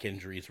of neck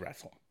injuries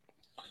wrestle.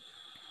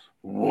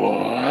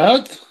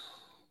 What?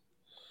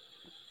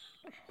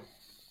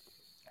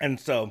 And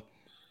so,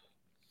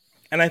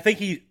 and I think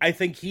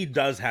he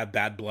does have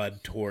bad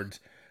blood towards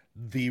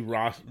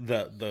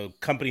the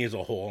company as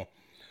a whole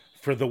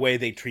for the way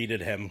they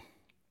treated him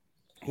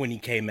when he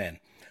came in.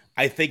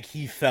 I think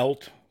he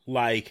felt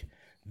like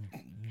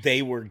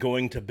they were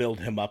going to build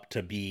him up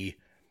to be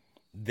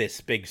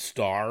this big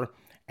star,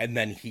 and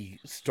then he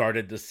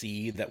started to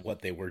see that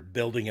what they were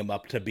building him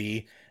up to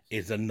be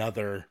is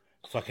another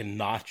fucking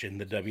notch in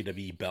the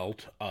WWE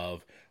belt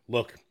of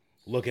look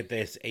at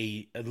this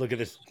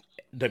WCW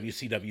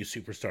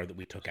superstar that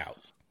we took out,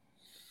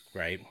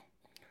 right?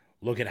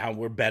 Look at how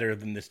we're better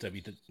than this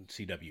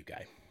WCW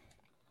guy.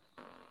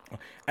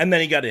 And then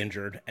he got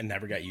injured and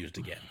never got used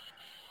again.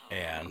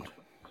 And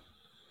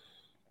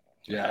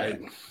yeah,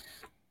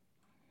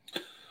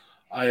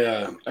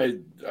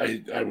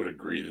 I would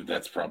agree that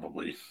that's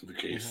probably the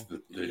case,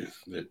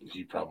 that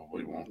he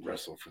probably won't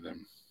wrestle for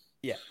them.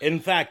 Yeah, in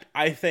fact,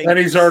 I think, and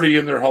he's already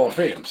in their Hall of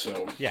Fame.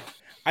 So yeah,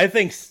 I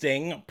think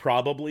Sting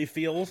probably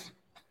feels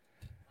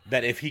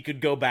that if he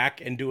could go back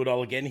and do it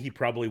all again, he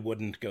probably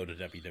wouldn't go to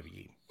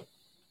WWE.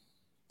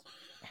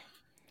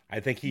 I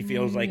think he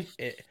feels like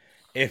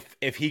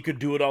if he could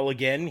do it all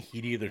again,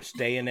 he'd either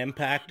stay in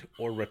Impact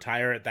or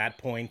retire at that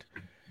point,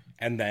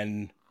 and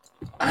then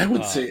I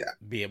would say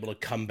be able to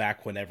come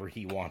back whenever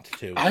he wants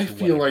to. I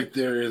feel like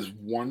there is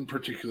one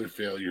particular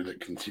failure that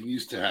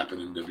continues to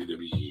happen in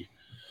WWE,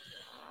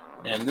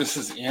 and this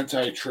is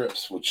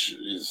anti-trips, which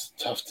is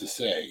tough to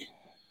say,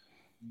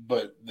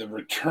 but the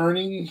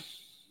returning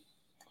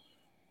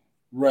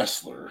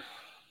wrestler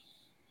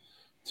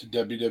to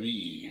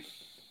WWE,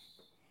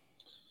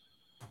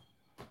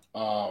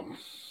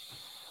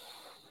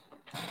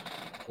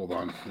 hold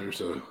on,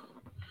 there's a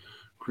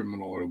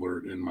criminal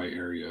alert in my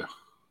area.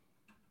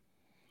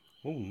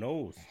 Who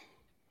knows?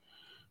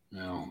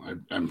 Now,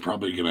 I'm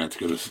probably going to have to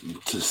go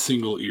to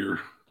single ear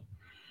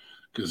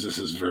because this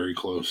is very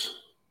close.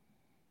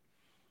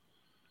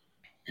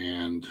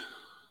 And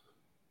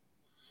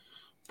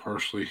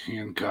partially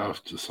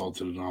handcuffed,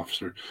 assaulted an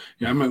officer.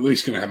 Yeah, I'm at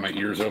least going to have my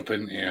ears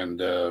open and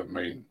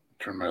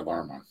turn my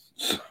alarm on.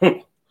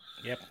 So,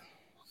 yep.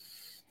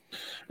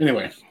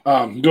 Anyway,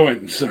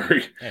 going.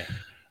 Sorry, hey.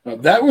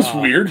 That was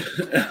weird.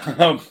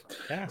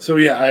 Yeah. So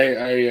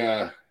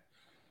yeah,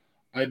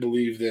 I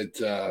believe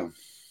that.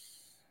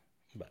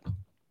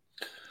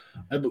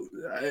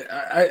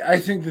 I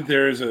think that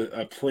there is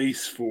a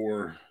place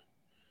for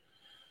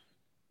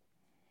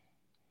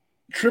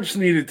Trips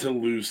needed to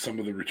lose some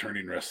of the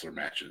returning wrestler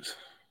matches.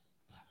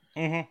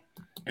 Mm-hmm.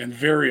 And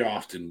very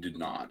often did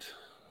not.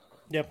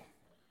 Yep.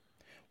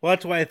 Well,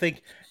 that's why I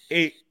think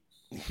it.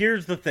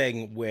 Here's the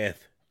thing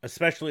with,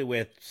 especially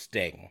with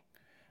Sting,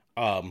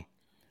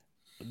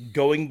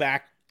 going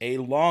back a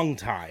long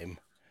time,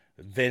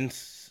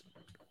 Vince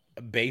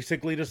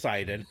basically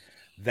decided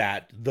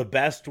that the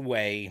best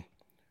way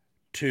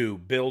to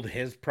build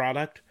his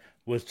product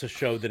was to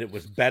show that it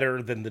was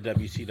better than the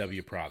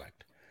WCW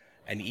product.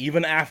 And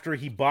even after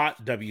he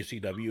bought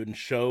WCW and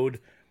showed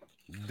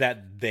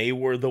that they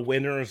were the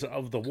winners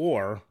of the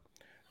war,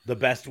 the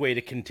best way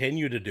to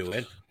continue to do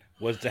it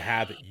was to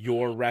have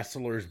your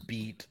wrestlers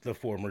beat the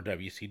former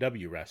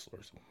WCW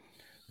wrestlers.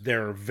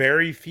 There are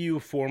very few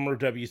former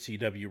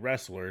WCW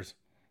wrestlers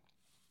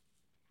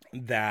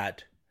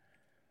that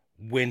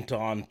went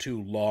on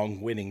to long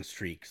winning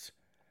streaks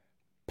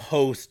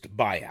post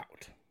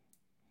buyout.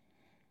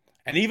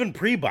 And even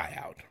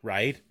pre-buyout,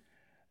 right?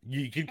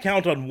 You can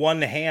count on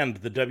one hand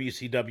the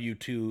WCW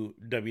to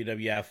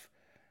WWF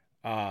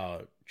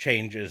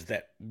changes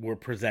that were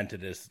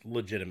presented as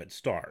legitimate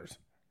stars.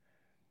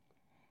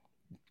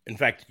 In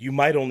fact, you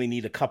might only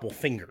need a couple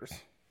fingers.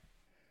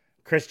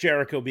 Chris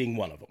Jericho being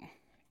one of them.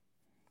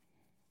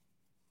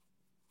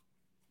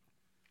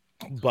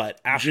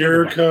 But after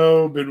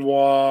Jericho,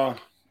 Benoit,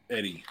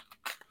 Eddie.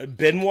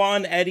 Benoit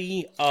and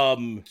Eddie,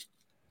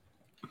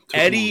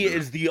 Eddie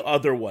is the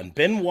other one.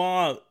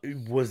 Benoit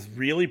was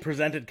really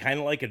presented kind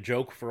of like a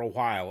joke for a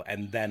while,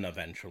 and then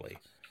eventually.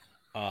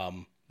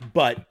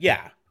 But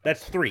yeah,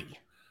 that's 3.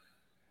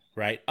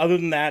 Right? Other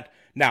than that,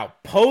 now,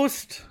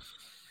 post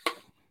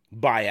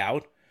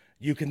buyout,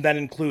 you can then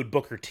include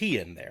Booker T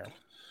in there.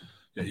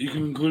 Yeah, you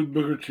can include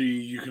Booker T.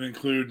 You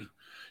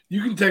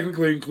can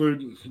technically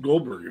include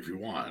Goldberg if you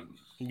want.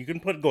 You can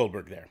put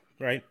Goldberg there,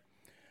 right?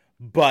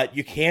 But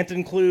you can't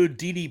include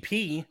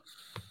DDP.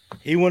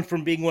 He went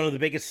from being one of the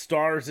biggest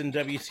stars in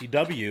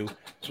WCW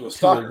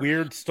to a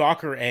weird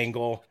stalker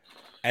angle,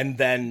 and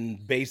then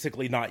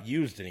basically not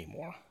used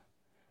anymore.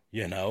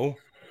 You know?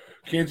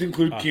 Can't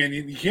include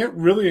Canyon. You can't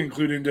really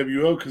include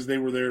NWO because they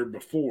were there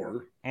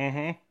before.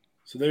 Mm-hmm.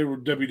 So they were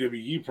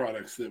WWE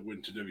products that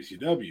went to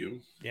WCW.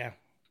 Yeah.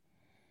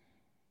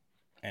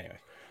 Anyway,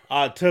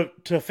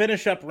 to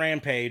finish up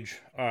Rampage,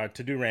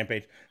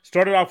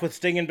 started off with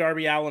Sting and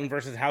Darby Allin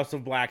versus House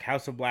of Black.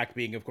 House of Black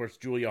being, of course,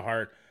 Julia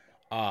Hart,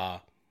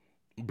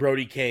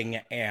 Brody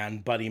King,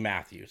 and Buddy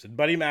Matthews. And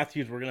Buddy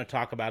Matthews we're going to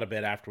talk about a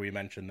bit after we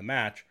mention the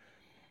match,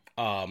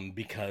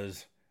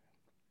 because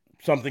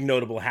something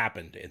notable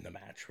happened in the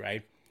match,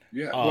 right?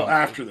 Yeah, well,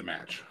 after the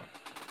match.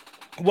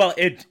 Well,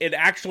 it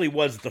actually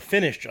was the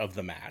finish of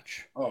the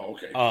match. Oh,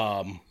 okay.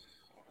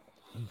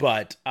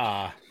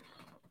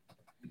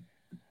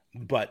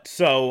 But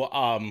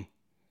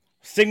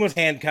Sting was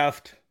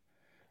handcuffed.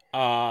 In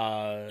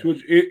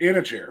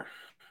a chair.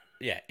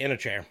 Yeah, in a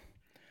chair.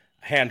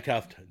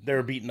 Handcuffed. They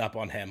were beating up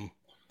on him.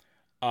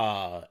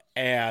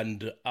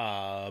 And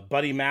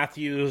Buddy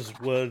Matthews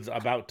was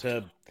about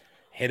to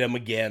hit him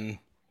again.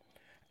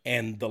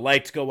 And the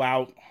lights go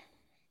out.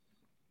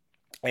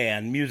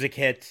 And music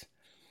hits.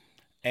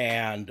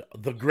 And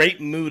the Great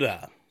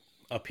Muta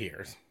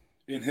appears.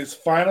 In his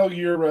final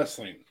year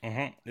wrestling.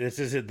 Mm-hmm. This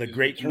is the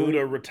Great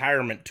Muta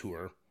retirement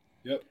tour.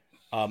 Yep.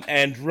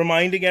 And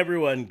reminding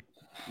everyone,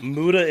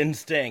 Muta and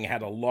Sting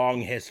had a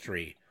long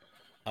history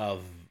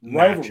of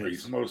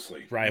rivalries,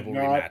 mostly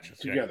rivalry matches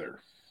together.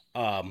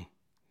 Right?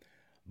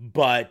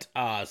 But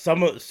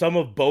some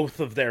of both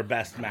of their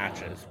best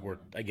matches were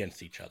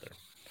against each other.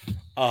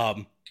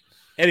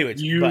 Anyways,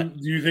 do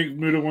you think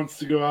Muta wants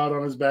to go out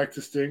on his back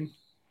to Sting?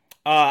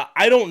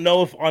 I don't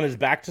know if on his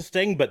back to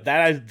Sting, but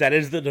that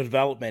is the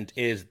development.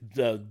 Is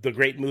the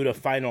Great Muta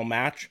final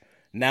match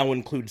now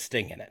includes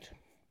Sting in it?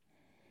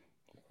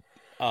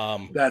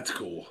 That's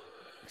cool.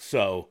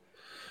 So,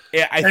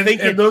 yeah, I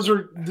think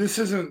this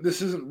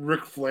isn't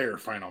Ric Flair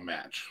final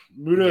match.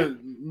 Muta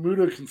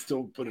can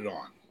still put it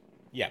on.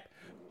 Yeah,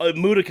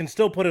 Muta can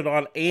still put it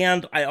on,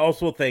 and I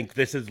also think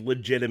this is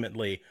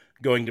legitimately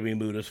going to be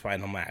Muta's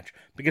final match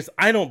because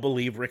I don't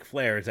believe Ric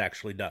Flair is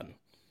actually done.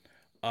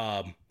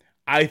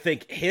 I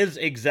think his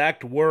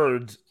exact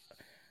words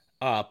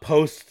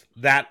post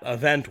that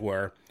event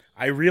were,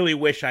 I really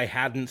wish I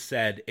hadn't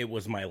said it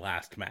was my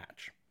last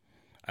match.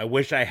 I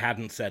wish I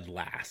hadn't said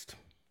last.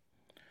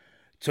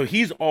 So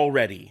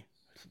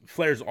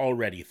Flair's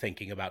already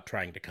thinking about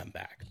trying to come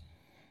back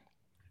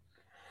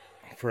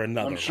for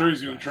another. I'm sure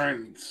he's going to try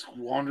and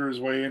squander his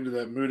way into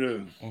that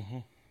Muta. Mm-hmm.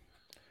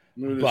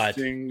 Muta,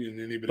 Sting,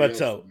 and anybody else.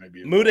 So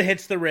Muta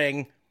hits the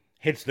ring,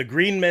 hits the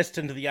green mist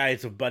into the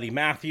eyes of Buddy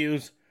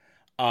Matthews.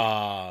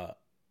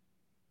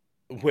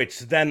 Which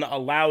then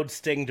allowed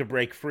Sting to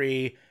break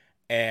free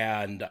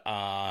and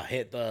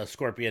hit the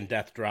Scorpion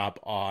Death Drop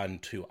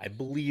onto, I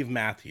believe,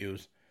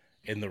 Matthews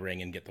in the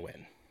ring and get the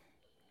win.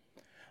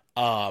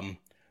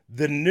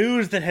 The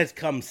news that has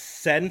come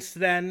since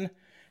then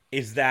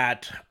is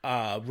that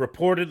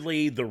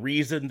reportedly the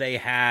reason they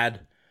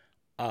had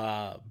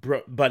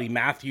Buddy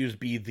Matthews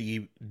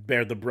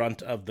bear the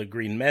brunt of the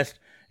green mist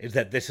is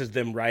that this is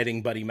them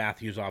writing Buddy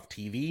Matthews off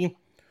TV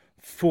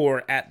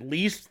for at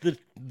least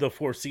the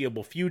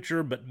foreseeable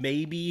future, but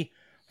maybe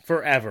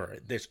forever.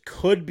 This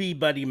could be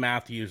Buddy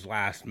Matthews'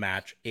 last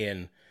match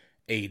in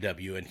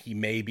AEW, and he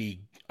may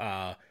be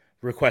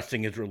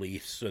requesting his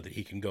release so that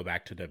he can go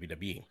back to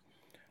WWE.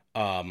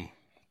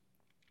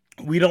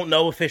 We don't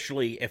know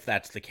officially if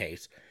that's the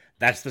case.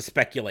 That's the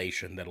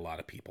speculation that a lot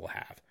of people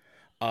have.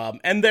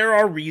 And there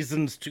are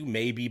reasons to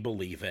maybe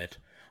believe it.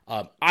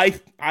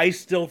 I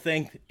still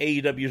think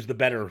AEW is the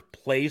better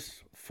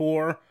place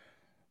for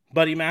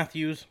Buddy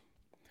Matthews.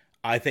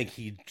 I think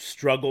he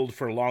struggled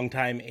for a long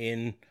time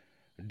in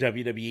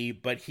WWE,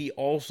 but he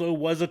also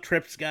was a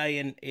Trips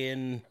guy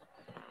in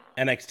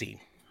NXT.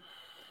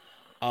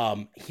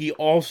 He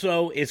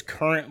also is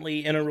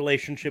currently in a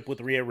relationship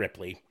with Rhea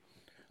Ripley.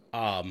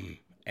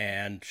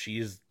 And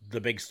she's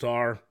the big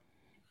star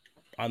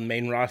on the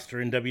main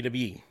roster in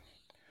WWE.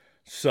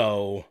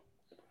 So,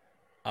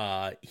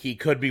 he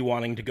could be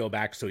wanting to go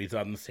back so he's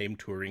on the same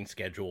touring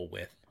schedule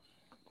with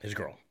his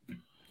girl,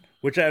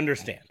 which I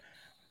understand.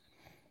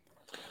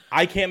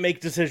 I can't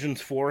make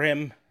decisions for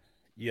him.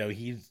 You know,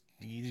 he's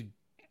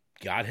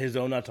got his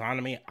own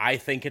autonomy. I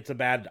think it's a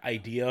bad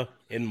idea,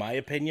 in my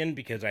opinion,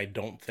 because I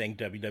don't think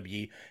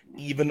WWE,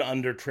 even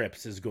under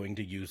Trips, is going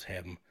to use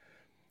him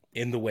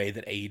in the way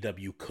that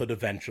AEW could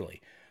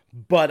eventually.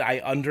 But I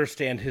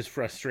understand his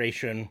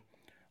frustration,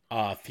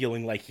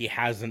 feeling like he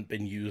hasn't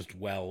been used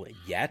well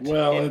yet.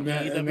 Well, in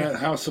that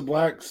House of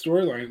Black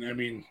storyline, I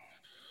mean,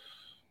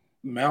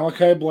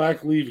 Malachi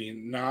Black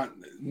leaving, not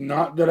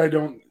that I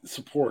don't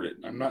support it.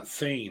 I'm not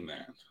saying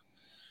that.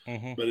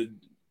 Mm-hmm. But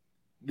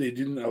they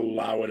didn't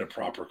allow it a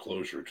proper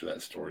closure to that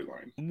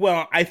storyline.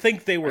 Well, I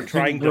think they were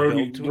trying to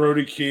build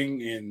Brody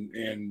King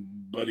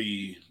and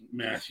Buddy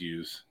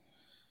Matthews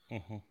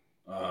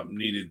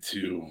needed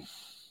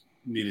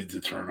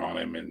to turn on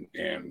him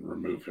and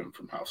remove him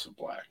from House of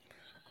Black.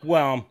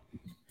 Well,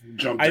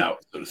 jumped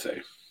out, so to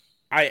say.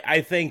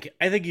 I think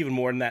even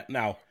more than that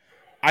now.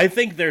 I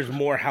think there's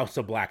more House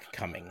of Black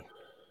coming.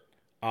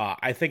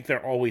 I think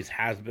there always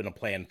has been a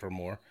plan for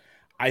more.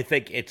 I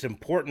think it's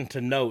important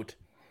to note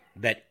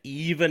that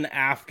even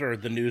after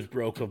the news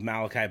broke of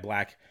Malachi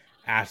Black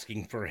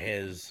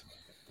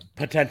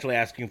potentially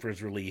asking for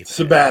his release.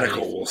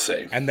 Sabbatical, we'll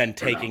say. And then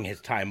taking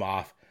his time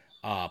off,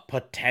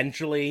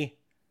 potentially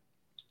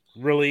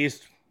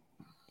released.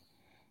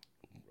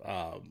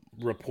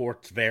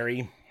 Reports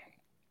vary,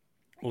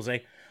 we'll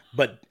say.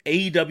 But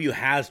AEW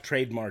has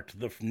trademarked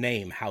the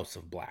name House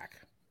of Black.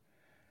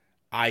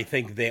 I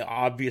think they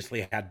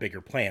obviously had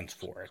bigger plans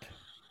for it.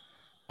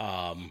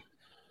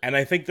 And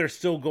I think they're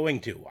still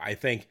going to. I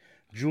think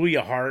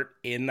Julia Hart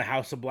in the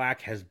House of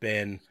Black has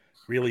been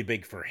really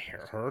big for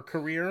her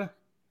career,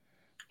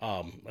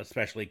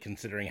 especially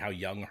considering how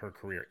young her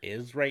career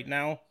is right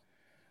now.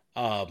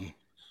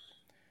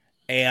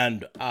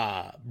 And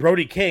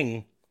Brody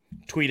King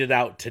tweeted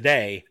out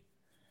today,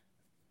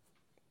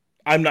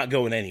 I'm not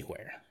going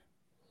anywhere.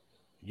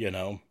 You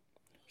know?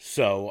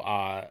 So,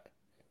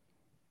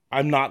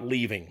 I'm not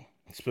leaving,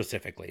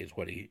 specifically, is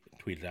what he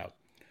tweeted out.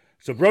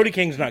 So Brody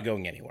King's not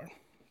going anywhere.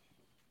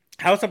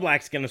 House of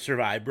Black's going to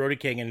survive. Brody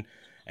King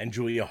and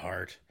Julia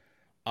Hart.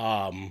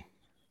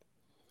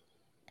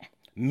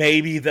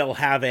 Maybe they'll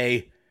have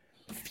a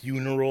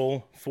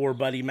funeral for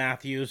Buddy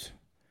Matthews.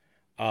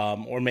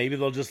 Or maybe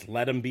they'll just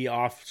let him be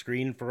off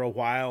screen for a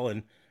while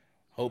and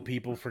hope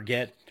people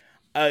forget.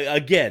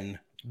 Again,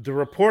 the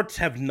reports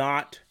have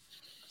not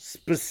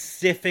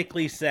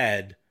specifically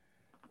said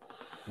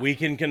we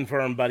can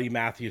confirm Buddy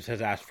Matthews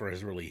has asked for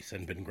his release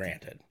and been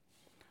granted.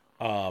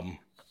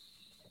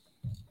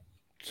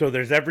 So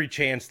there's every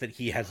chance that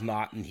he has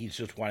not, and he's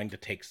just wanting to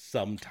take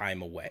some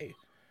time away.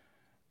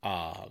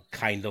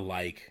 Kind of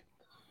like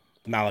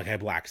Malachi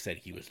Black said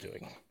he was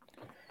doing.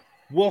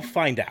 We'll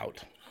find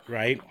out,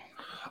 right?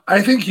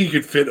 I think he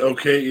could fit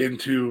okay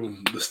into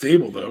the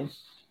stable, though,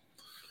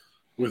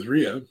 with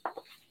Rhea.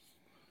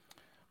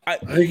 I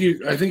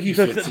think he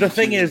fits. The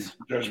thing is,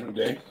 Judgment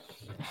Day.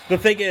 The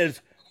thing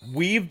is,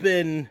 we've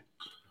been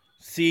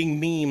seeing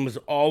memes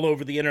all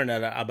over the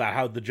internet about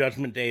how the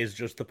Judgment Day is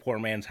just the poor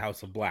man's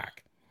House of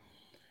Black.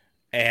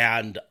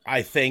 And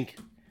I think,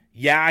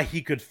 yeah,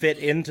 he could fit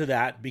into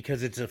that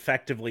because it's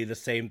effectively the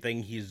same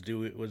thing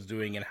was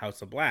doing in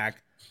House of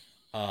Black.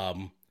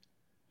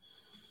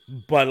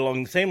 But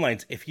along the same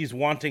lines, if he's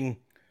wanting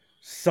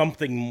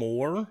something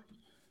more,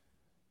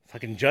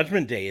 fucking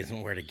Judgment Day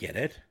isn't where to get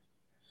it.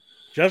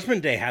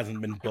 Judgment Day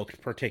hasn't been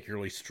booked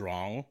particularly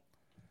strong.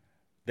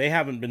 They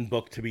haven't been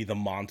booked to be the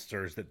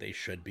monsters that they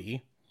should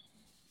be.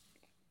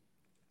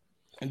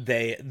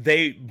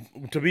 They,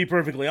 to be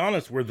perfectly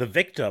honest, were the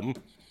victim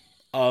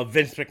of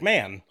Vince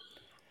McMahon.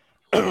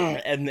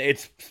 And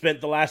it's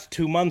spent the last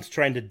 2 months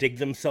trying to dig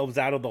themselves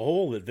out of the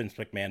hole that Vince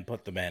McMahon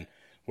put them in,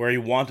 where he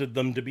wanted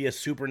them to be a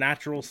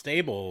supernatural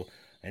stable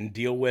and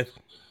deal with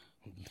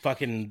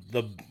fucking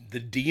the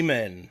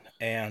demon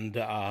and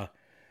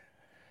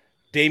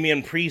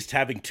Damian Priest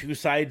having two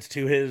sides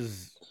to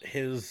his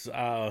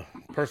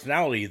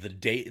personality,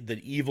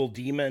 the evil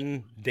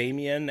demon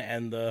Damien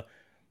and the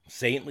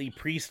saintly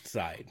priest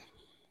side.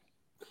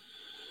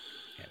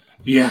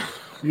 Yeah,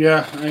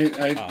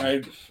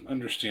 I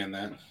understand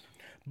that.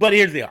 But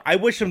here's the deal. I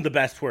wish him the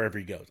best wherever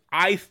he goes.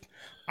 I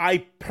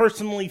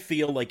personally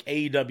feel like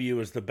AEW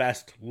is the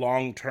best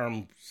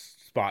long-term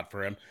spot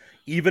for him.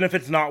 Even if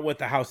it's not with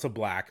the House of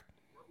Black,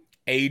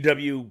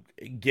 AEW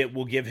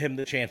will give him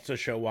the chance to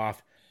show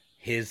off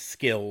his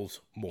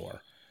skills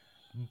more.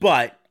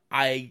 But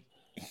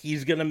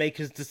he's going to make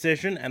his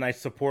decision, and I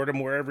support him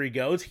wherever he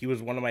goes. He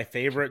was one of my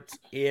favorites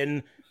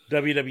in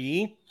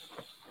WWE.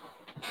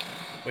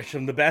 Wish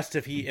him the best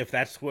if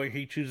that's where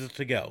he chooses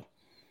to go.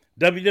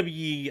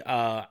 WWE,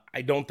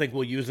 I don't think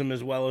will use him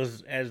as well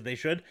as they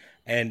should,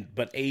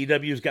 but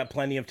AEW's got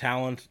plenty of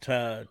talent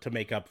to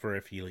make up for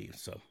if he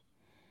leaves. So,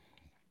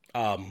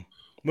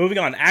 moving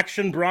on,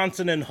 Action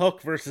Bronson and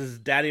Hook versus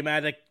Daddy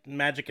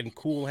Magic and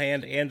Cool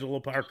Hand Angelo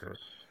Parker.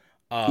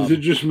 Is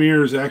it just me,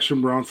 or is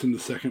Action Bronson the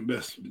second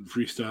best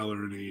freestyler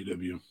in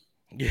AEW?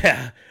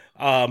 Yeah.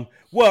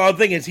 Well, the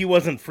thing is, he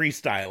wasn't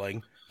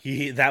freestyling.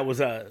 That was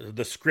the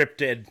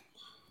scripted.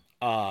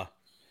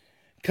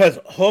 Because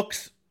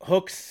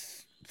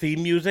Hook's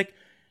theme music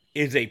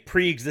is a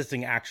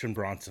pre-existing Action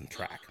Bronson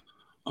track.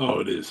 Oh,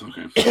 it is.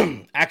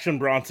 Okay. Action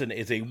Bronson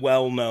is a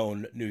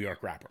well-known New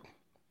York rapper.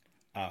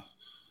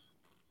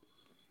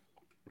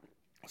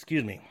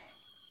 Excuse me.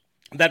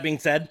 That being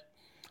said,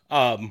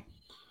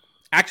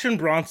 Action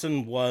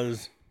Bronson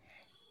was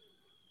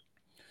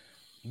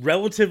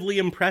relatively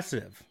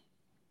impressive.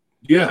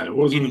 Yeah, it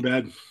wasn't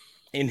bad.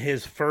 In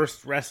his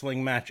first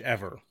wrestling match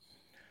ever.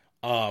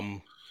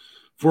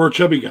 For a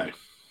chubby guy.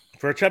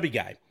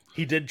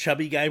 He did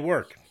chubby guy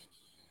work.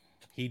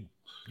 He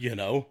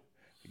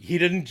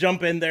didn't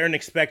jump in there and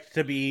expect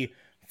to be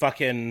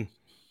fucking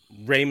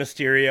Rey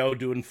Mysterio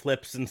doing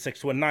flips and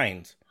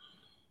 619s.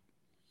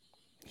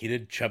 He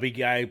did chubby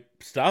guy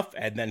stuff,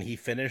 and then he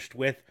finished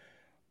with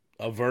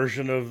a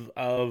version of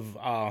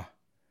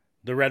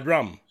the Red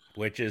Rum,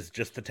 which is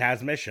just the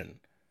Taz mission,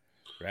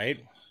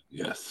 right?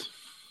 Yes.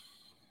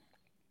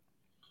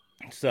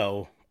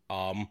 So,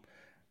 it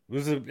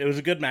was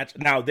a good match.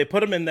 Now, they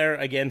put him in there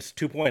against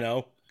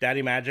 2.0,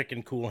 Daddy Magic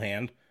and Cool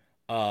Hand,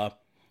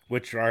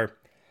 which are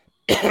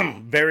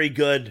very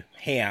good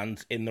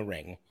hands in the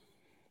ring.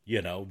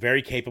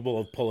 Very capable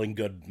of pulling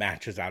good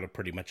matches out of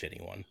pretty much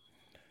anyone.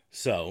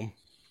 So,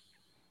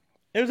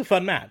 it was a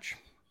fun match.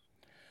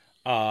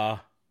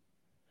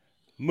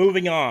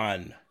 Moving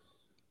on.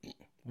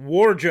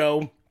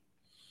 Warjoe,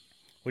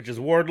 which is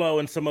Wardlow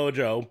and Samoa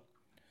Joe,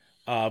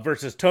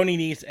 versus Tony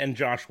Nese and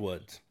Josh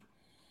Woods.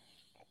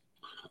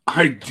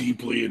 I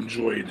deeply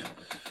enjoyed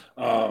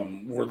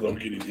Wardlow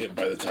getting hit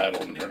by the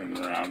title and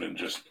turning around and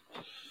just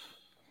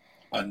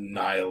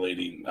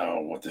annihilating.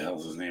 Oh, what the hell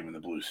is his name in the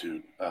blue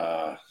suit?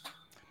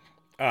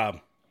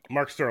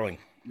 Mark Sterling.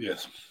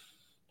 Yes.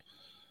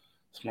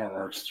 Smart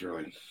Mark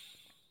Sterling.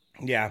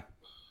 Yeah.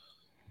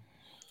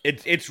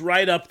 It's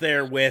right up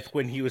there with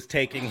when he was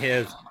taking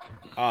his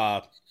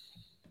 10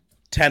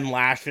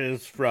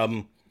 lashes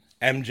from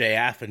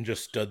MJF and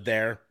just stood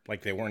there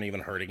like they weren't even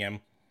hurting him.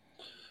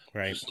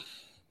 Right?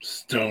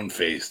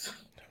 Stone-faced.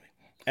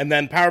 And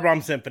then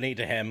Powerbomb Symphony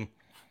to him.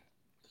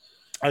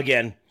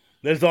 Again,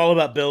 this is all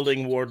about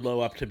building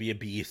Wardlow up to be a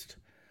beast.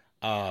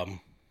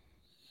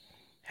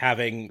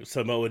 Having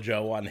Samoa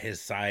Joe on his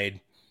side,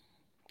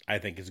 I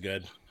think is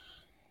good.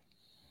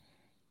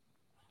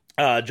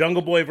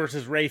 Jungle Boy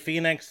versus Rey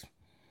Fenix.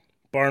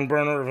 Barn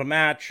burner of a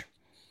match.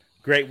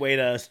 Great way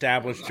to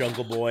establish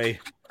Jungle Boy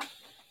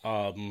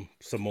some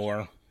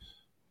more.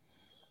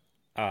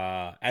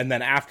 And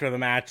then after the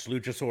match,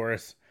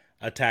 Luchasaurus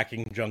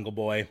attacking Jungle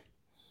Boy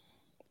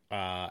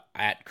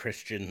at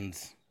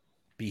Christian's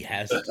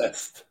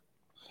behest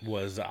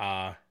was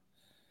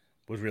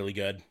really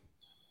good.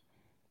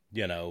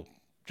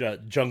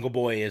 Jungle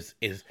Boy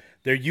is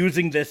they're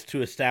using this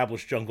to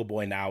establish Jungle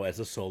Boy now as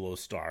a solo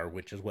star,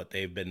 which is what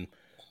they've been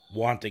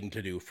wanting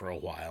to do for a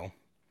while.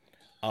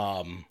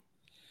 And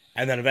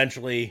then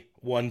eventually,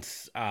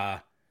 once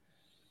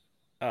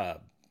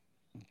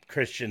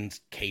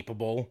Christian's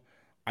capable,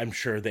 I'm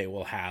sure they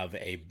will have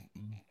a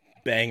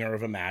banger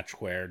of a match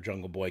where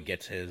Jungle Boy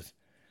gets his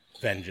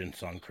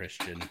vengeance on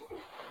Christian.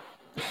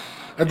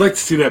 I'd like to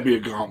see that be a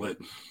gauntlet.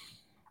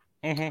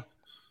 Mm-hmm.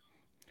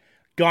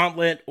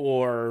 Gauntlet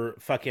or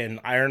fucking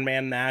Iron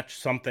Man match,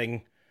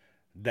 something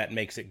that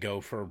makes it go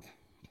for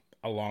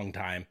a long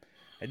time.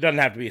 It doesn't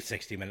have to be a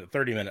 60-minute,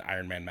 30-minute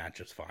Iron Man match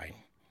is fine.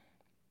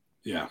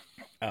 Yeah,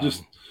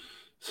 just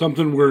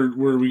something where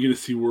we get to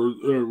see where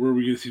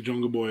we get to see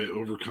Jungle Boy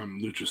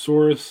overcome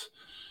Luchasaurus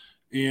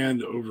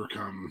and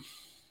overcome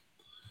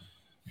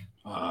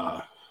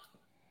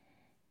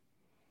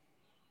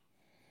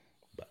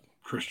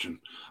Christian.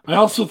 I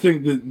also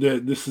think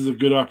that this is a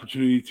good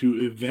opportunity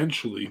to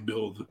eventually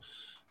build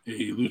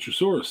a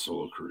Luchasaurus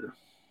solo career.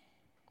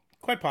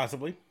 Quite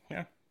possibly,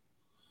 yeah.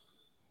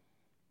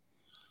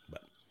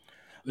 But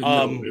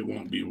no, it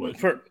won't be what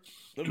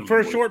for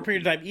a short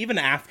period of time.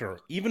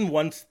 Even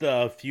once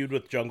the feud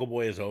with Jungle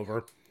Boy is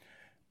over,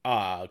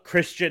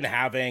 Christian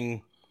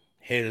having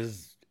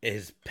his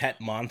pet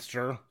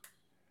monster,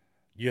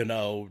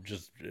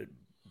 just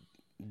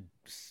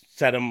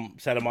set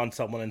him on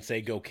someone and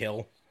say go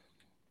kill.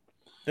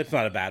 That's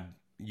not a bad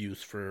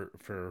use for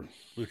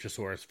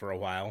Luchasaurus for a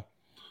while.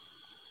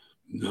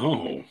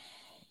 No.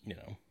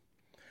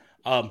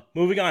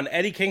 Moving on,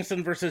 Eddie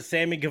Kingston versus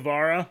Sammy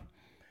Guevara,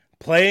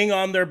 playing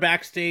on their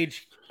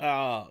backstage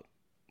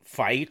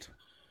fight.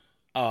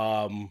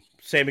 Sammy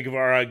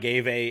Guevara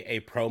gave a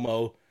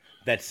promo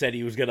that said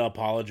he was going to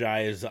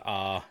apologize,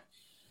 and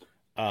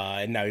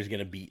now he's going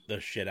to beat the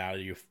shit out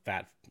of you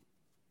fat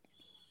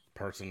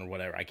person or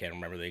whatever. I can't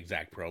remember the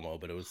exact promo,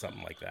 but it was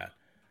something like that.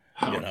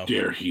 How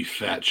dare he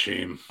fat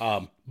shame?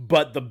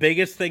 But the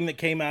biggest thing that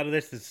came out of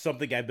this is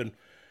something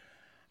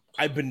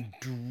I've been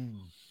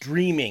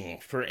dreaming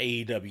for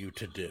AEW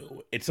to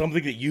do. It's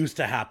something that used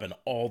to happen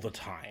all the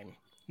time.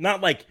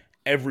 Not like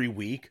every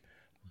week,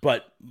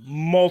 but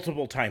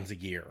multiple times a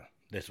year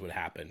this would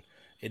happen.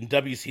 In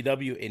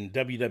WCW, in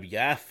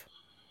WWF,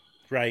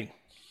 right?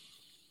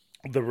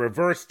 The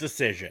reverse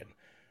decision.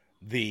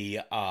 The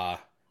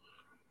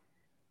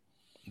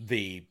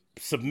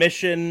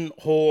submission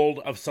hold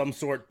of some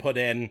sort put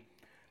in,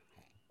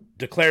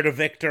 declared a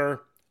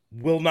victor,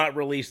 will not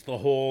release the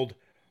hold,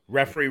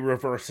 referee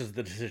reverses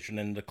the decision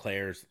and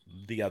declares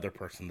the other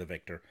person the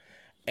victor.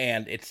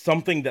 And it's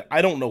something that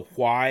I don't know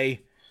why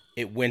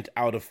it went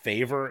out of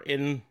favor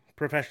in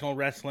professional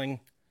wrestling.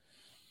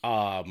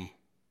 But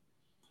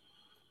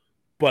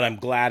I'm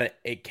glad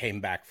it came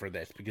back for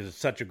this because it's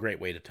such a great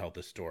way to tell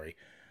this story.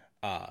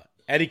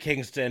 Eddie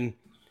Kingston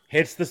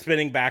hits the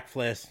spinning back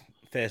fist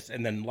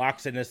and then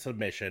locks in his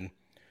submission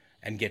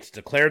and gets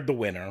declared the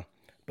winner,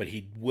 but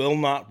he will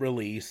not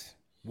release.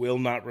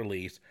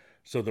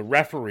 So the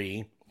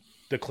referee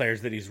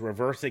declares that he's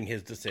reversing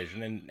his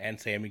decision and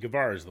Sammy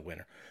Guevara is the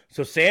winner.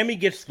 So Sammy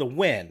gets the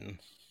win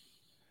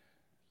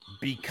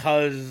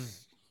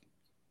because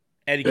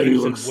Eddie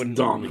Kingston wouldn't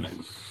dominant.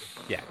 Release.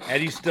 Yeah,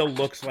 Eddie still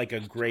looks like a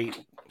great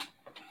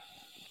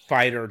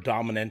fighter,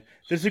 dominant.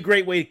 This is a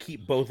great way to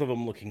keep both of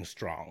them looking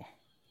strong.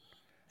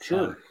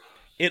 Sure.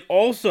 It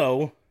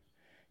also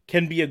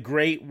can be a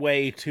great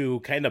way to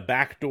kind of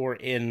backdoor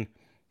in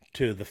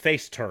to the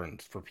face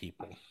turns for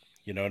people.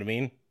 You know what I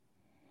mean?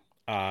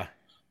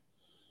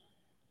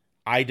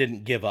 I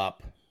didn't give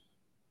up.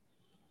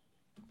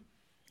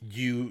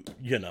 You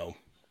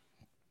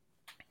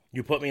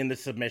put me in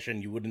this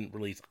submission, you wouldn't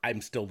release.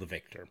 I'm still the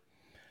victor.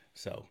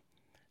 So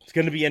it's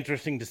going to be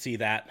interesting to see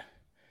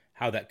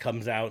how that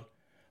comes out.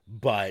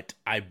 But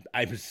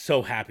I'm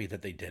so happy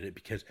that they did it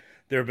because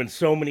there have been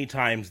so many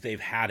times they've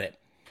had it.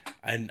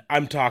 And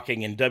I'm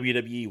talking in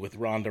WWE with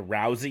Ronda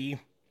Rousey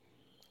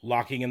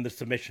locking in the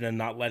submission and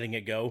not letting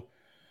it go.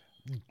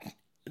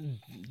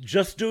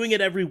 Just doing it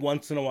every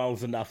once in a while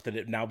is enough that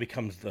it now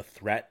becomes the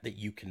threat that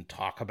you can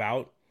talk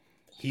about.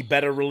 He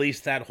better release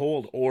that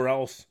hold or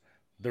else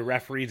the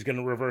referee's going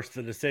to reverse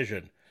the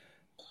decision.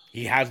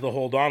 He has the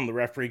hold on. The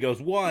referee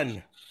goes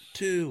 1,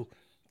 2,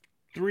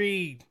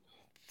 3,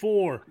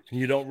 4, and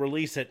you don't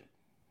release it.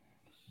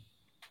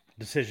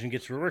 Decision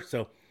gets reversed.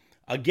 So,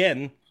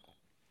 again,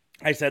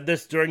 I said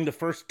this during the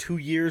first 2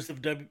 years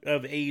of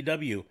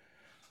AEW.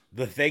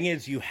 The thing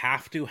is, you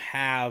have to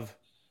have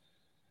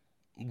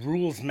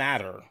rules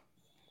matter.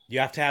 You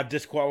have to have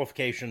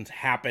disqualifications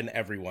happen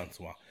every once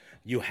in a while.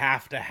 You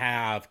have to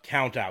have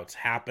countouts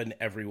happen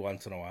every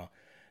once in a while.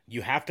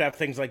 You have to have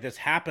things like this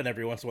happen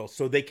every once in a while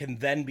so they can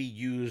then be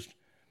used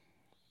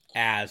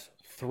as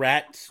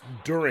threats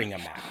during a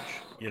match.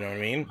 You know what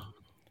I mean?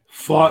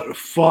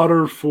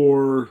 Fodder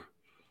for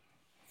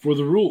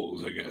the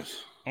rules, I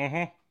guess.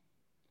 Mm-hmm.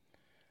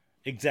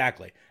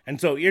 Exactly.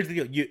 And so here's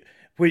the deal.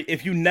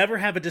 If you never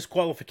have a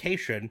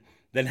disqualification,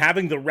 then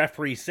having the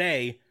referee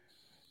say,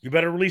 you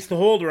better release the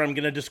hold or I'm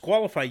going to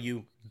disqualify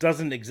you,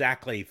 doesn't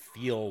exactly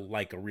feel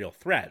like a real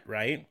threat,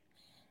 right?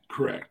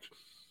 Correct.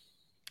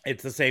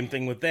 It's the same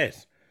thing with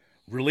this.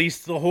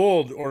 Release the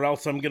hold or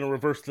else I'm going to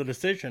reverse the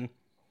decision.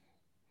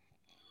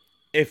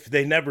 If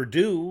they never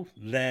do,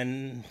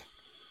 then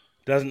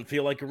doesn't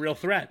feel like a real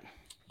threat.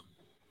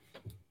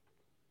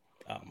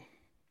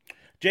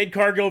 Jade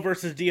Cargill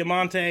versus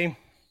Diamante.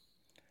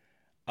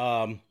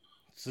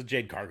 It's a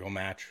Jade Cargill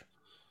match.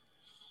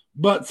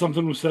 But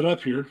something was set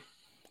up here.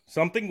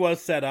 Something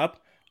was set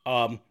up.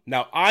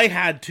 Now, I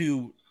had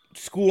to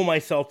school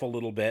myself a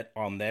little bit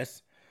on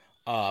this.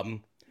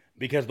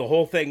 Because the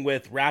whole thing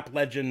with rap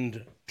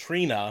legend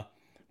Trina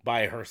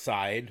by her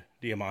side,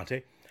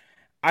 Diamante,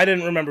 I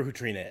didn't remember who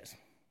Trina is.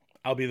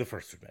 I'll be the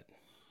first to admit.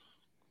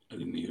 I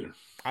didn't either.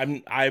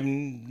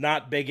 I'm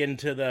not big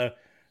into the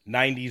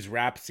 90s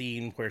rap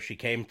scene where she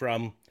came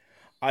from.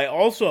 I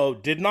also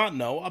did not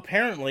know,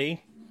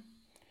 apparently,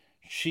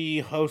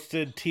 she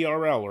hosted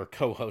TRL or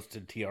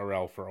co-hosted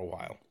TRL for a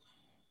while.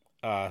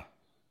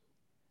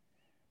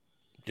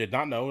 Did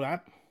not know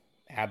that.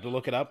 Had to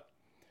look it up.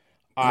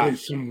 That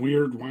is some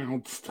weird,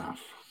 wild stuff.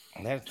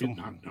 That's some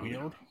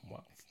weird,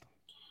 wild stuff.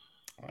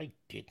 I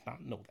did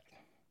not know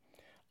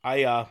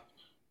that.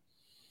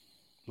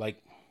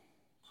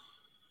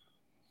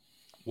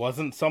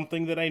 Wasn't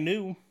something that I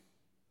knew.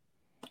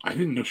 I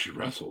didn't know she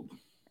wrestled.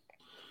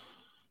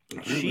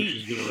 Apparently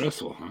she's going to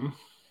wrestle, huh?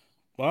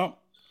 Well,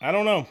 I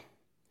don't know.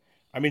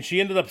 I mean, she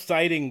ended up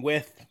siding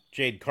with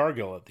Jade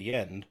Cargill at the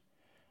end,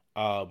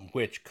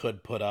 which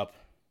could put up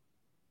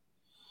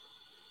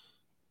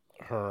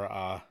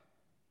her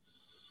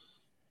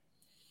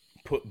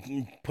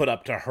put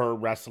up to her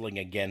wrestling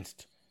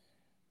against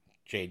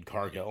Jade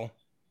Cargill.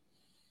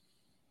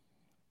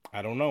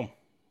 I don't know,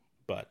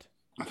 but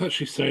I thought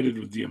she sided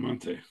with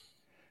Diamante.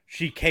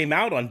 She came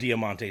out on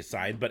Diamante's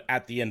side, but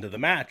at the end of the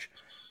match,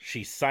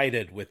 she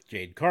sided with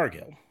Jade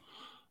Cargill.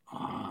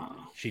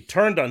 She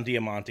turned on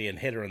Diamante and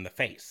hit her in the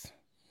face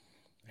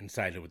and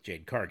sided with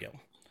Jade Cargill.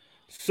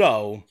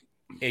 So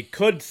it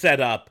could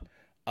set up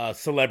a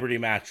celebrity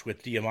match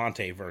with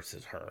Diamante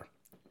versus her.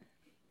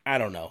 I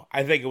don't know.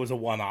 I think it was a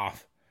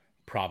one-off,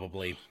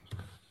 probably.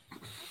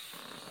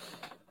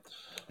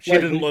 She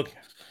didn't look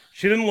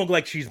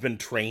like she's been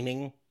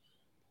training,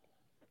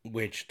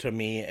 which to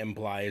me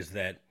implies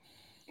that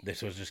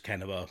this was just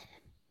kind of a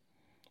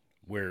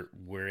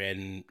we're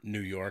in New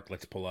York,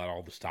 let's pull out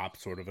all the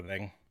stops sort of a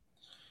thing.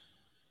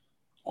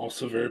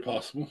 Also very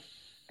possible.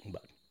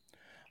 But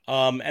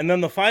and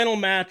then the final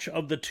match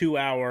of the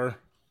 2-hour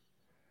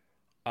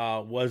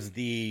was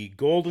the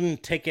Golden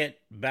Ticket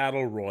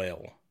Battle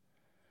Royal.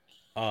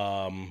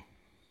 Oh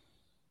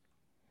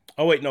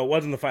wait, no, it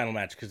wasn't the final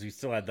match because we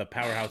still had the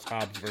Powerhouse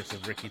Hobbs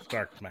versus Ricky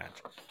Starks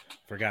match.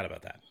 Forgot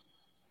about that.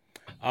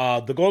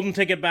 The Golden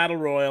Ticket Battle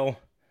Royal.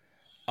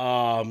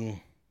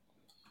 I'm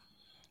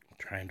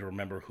trying to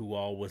remember who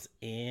all was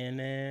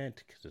in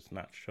it because it's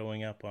not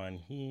showing up on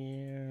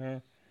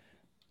here.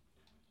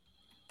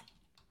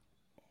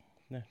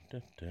 Let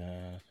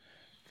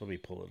me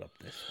pull it up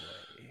this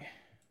way.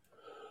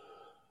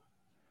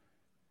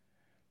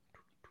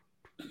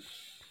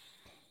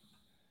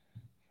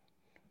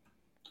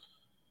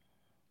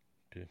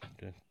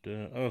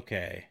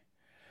 Okay.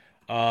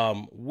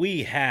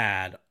 We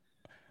had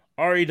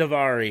Ari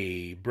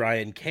Daivari,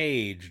 Brian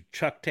Cage,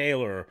 Chuck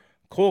Taylor,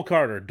 Cole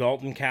Carter,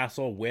 Dalton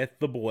Castle with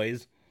the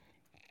boys,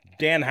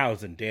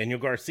 Danhausen, Daniel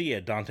Garcia,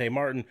 Dante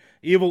Martin,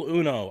 Evil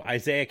Uno,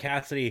 Isaiah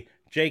Cassidy,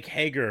 Jake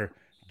Hager,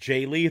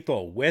 Jay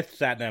Lethal with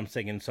Satnam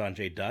Singh and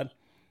Sanjay Dutt,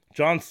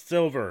 John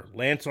Silver,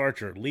 Lance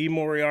Archer, Lee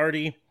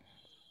Moriarty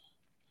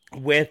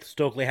with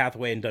Stokely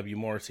Hathaway and W.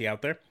 Morrissey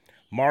out there,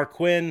 Mark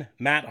Quinn,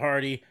 Matt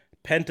Hardy,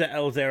 Penta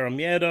El Zero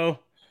Miedo,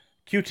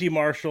 QT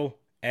Marshall,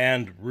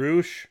 and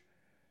Roosh,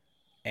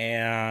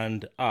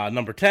 and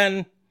number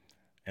 10,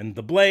 and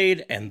The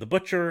Blade, and The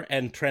Butcher,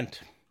 and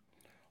Trent,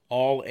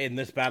 all in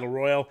this Battle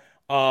Royal,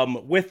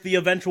 with the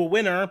eventual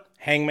winner,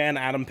 Hangman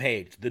Adam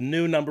Page, the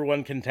new number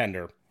 1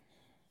 contender.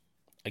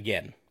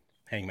 Again,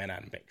 Hangman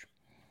Adam Page.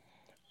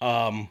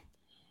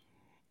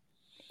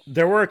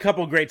 There were a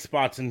couple great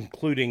spots,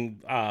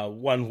 including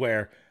one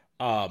where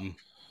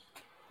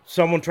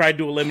someone tried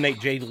to eliminate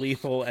Jay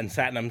Lethal, and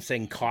Satnam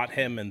Singh caught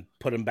him and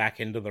put him back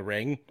into the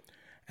ring.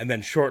 And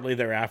then shortly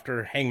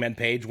thereafter, Hangman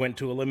Page went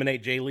to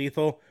eliminate Jay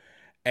Lethal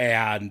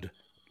and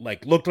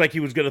looked like he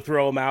was going to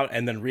throw him out,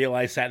 and then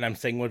realized Satnam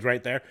Singh was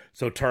right there,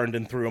 so turned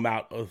and threw him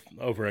out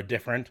over a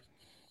different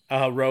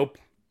rope.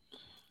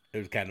 It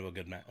was kind of a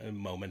good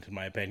moment, in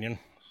my opinion.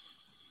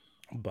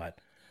 But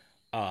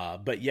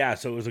yeah,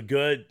 so it was a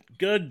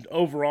good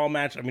overall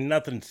match. I mean,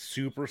 nothing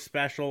super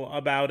special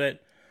about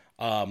it.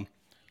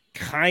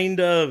 Kind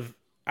of,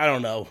 I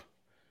don't know.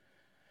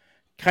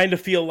 Kind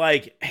of feel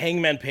like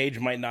Hangman Page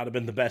might not have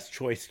been the best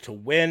choice to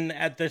win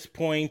at this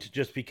point,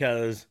 just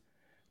because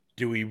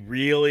do we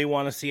really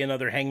want to see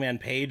another Hangman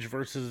Page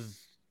versus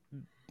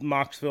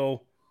Moxley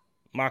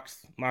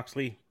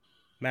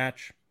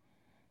match?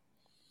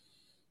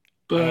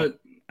 But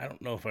I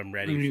don't know if I'm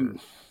ready for.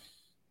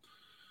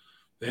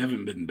 They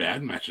haven't been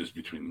bad matches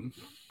between them.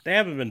 They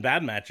haven't been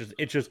bad matches.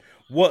 It's just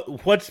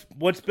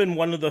what's been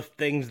one of the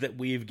things that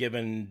we've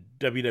given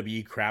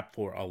WWE crap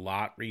for a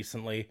lot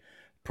recently.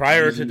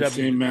 Prior to the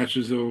same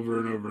matches over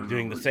and over and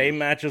doing over the same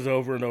matches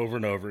over and over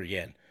and over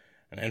again.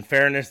 And in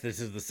fairness, this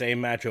is the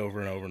same match over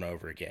and over and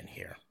over again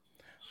here.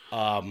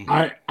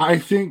 I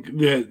think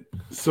that,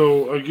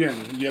 so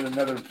again, yet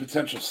another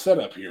potential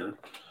setup here.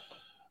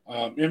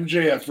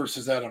 MJF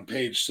versus Adam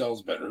Page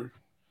sells better.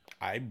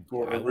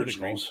 For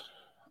originals.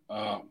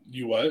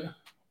 You what?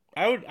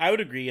 I would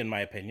agree, in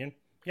my opinion.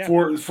 Yeah.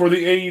 For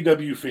the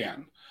AEW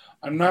fan.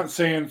 I'm not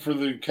saying for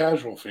the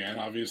casual fan.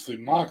 Obviously,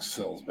 Mox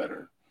sells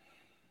better.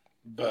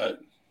 But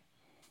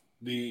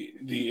the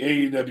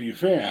AEW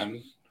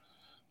fan,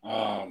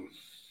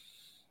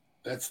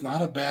 that's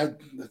not a bad.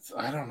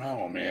 I don't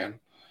know, man.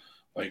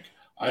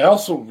 I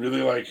also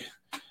really like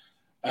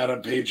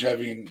Adam Page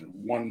having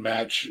one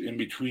match in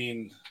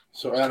between.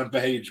 So Adam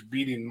Page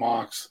beating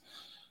Mox,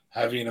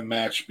 having a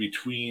match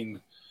between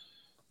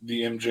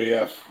the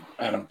MJF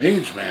Adam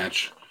Page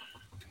match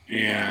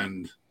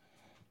and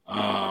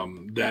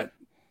that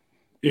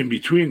in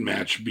between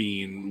match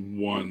being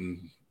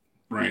one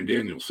Bryan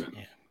Danielson.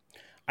 Yeah.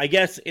 I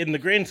guess in the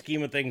grand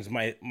scheme of things,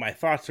 my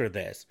thoughts are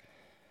this.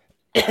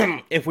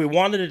 if we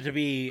wanted it to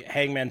be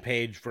Hangman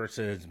Page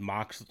versus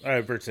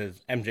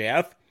versus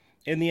MJF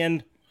in the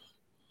end,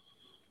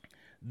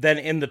 then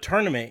in the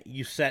tournament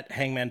you set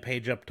Hangman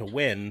Page up to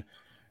win,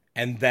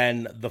 and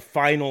then the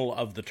final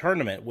of the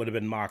tournament would have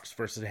been Mox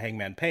versus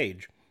Hangman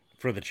Page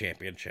for the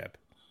championship.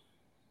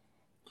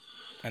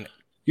 And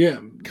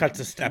it cuts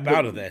a step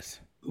out of this.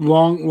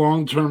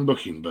 Long-term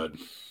booking, bud.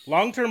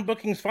 Long-term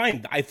booking's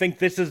fine. I think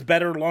this is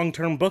better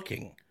long-term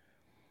booking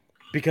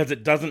because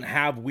it doesn't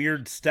have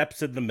weird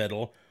steps in the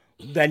middle.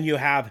 Then you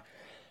have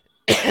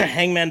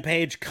Hangman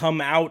Page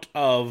come out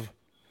of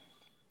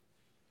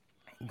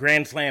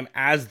Grand Slam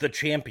as the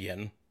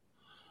champion.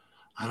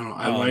 I don't know.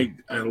 I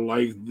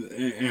like,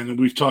 and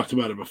we've talked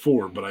about it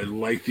before, but I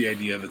like the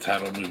idea of the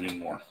title moving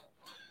more.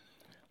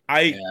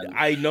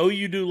 I know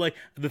you do. Like,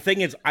 the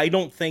thing is, I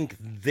don't think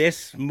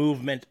this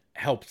movement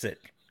helps it.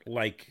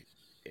 Like,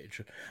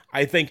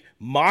 I think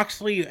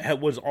Moxley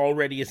was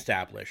already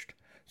established,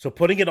 so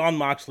putting it on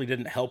Moxley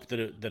didn't help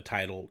the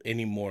title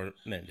any more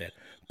than it did.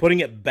 Putting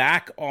it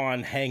back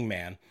on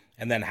Hangman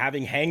and then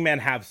having Hangman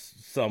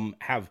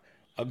have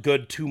a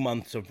good 2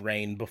 months of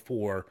reign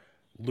before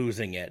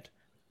losing it,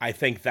 I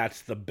think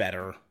that's the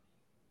better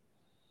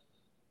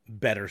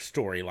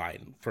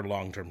storyline for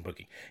long-term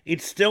booking.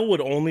 It still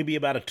would only be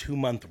about a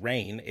 2-month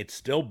reign. It's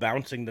still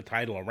bouncing the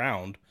title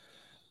around.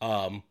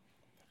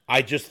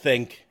 I just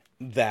think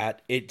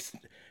that it's,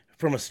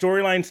 from a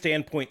storyline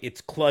standpoint,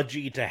 it's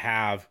kludgy to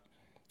have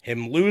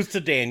him lose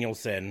to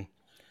Danielson.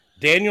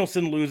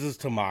 Danielson loses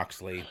to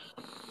Moxley.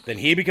 Then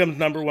he becomes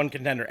number one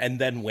contender and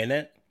then win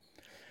it.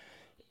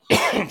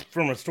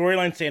 From a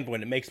storyline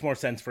standpoint, it makes more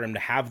sense for him to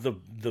have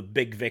the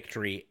big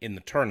victory in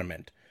the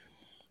tournament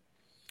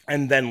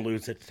and then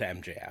lose it to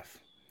MJF.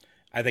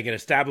 I think it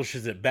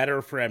establishes it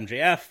better for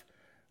MJF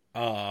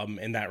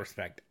in that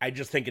respect. I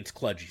just think it's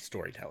kludgy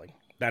storytelling.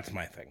 That's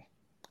my thing.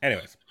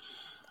 Anyways.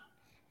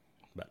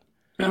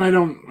 And I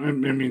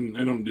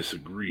don't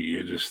disagree.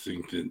 I just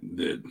think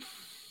that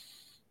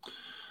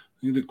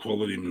the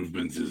quality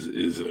movements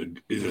is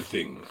a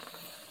thing.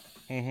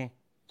 Mm-hmm.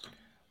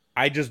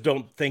 I just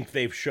don't think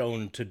they've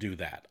shown to do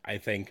that. I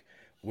think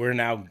we're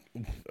now,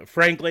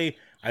 frankly,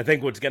 I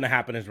think what's going to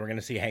happen is we're going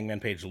to see Hangman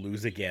Page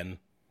lose again,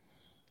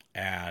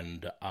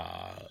 and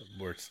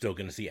we're still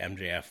going to see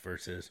MJF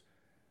versus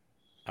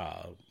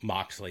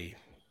Moxley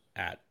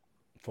at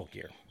Full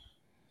Gear.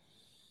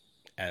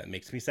 And it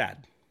makes me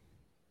sad.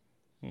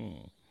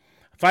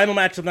 Final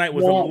match of the night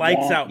was a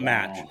lights-out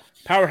match.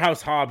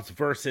 Powerhouse Hobbs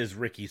versus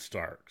Ricky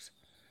Starks.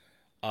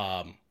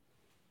 I've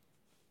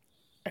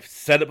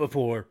said it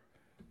before.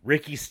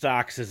 Ricky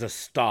Starks is a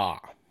star.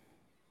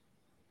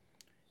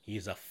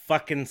 He's a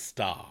fucking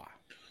star.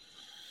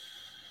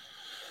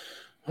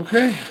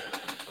 Okay.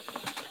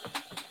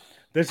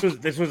 This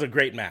was a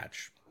great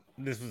match.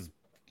 This was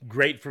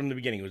great from the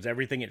beginning. It was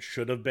everything it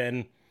should have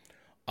been.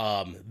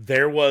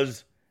 There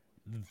was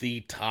the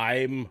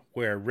time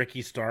where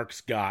Ricky Starks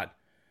got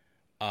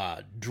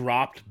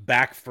dropped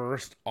back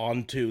first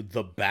onto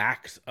the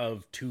backs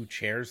of two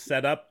chairs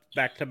set up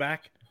back to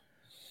back.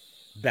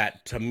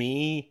 That, to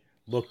me,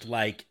 looked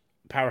like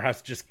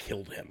Powerhouse just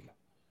killed him.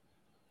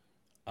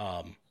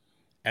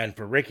 And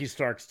for Ricky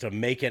Starks to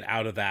make it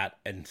out of that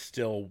and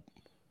still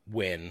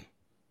win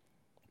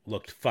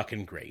looked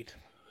fucking great.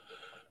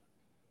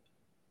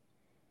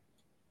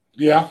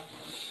 Yeah,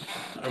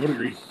 I would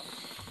agree.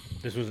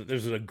 This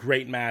was a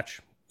great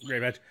match.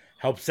 Great match.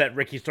 Helped set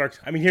Ricky Starks.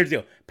 I mean, here's the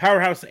deal.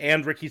 Powerhouse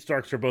and Ricky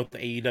Starks are both the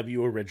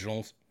AEW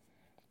originals.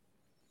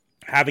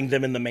 Having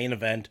them in the main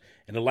event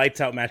in a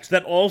lights out match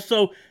that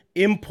also,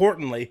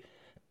 importantly,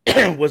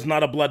 was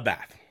not a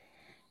bloodbath.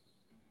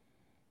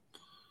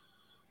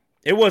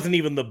 It wasn't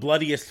even the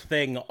bloodiest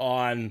thing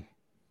on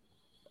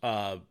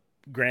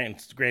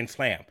Grand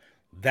Slam.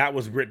 That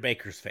was Britt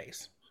Baker's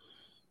face,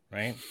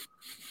 right?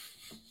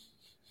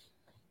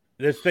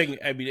 This thing,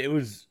 I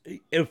mean,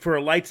 for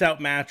a lights out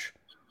match,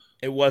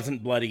 it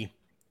wasn't bloody.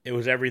 It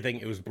was everything.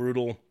 It was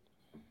brutal.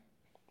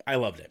 I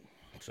loved it.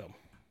 So,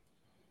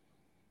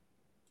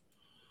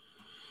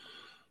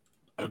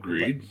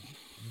 agreed. But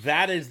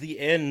that is the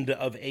end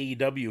of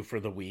AEW for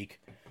the week.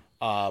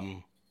 I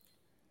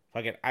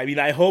mean,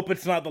 I hope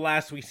it's not the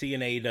last we see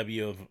in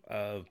AEW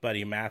of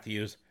Buddy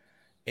Matthews.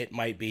 It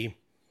might be.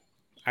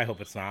 I hope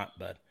it's not,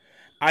 but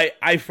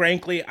I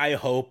frankly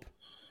hope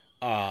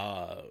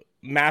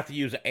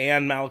Matthews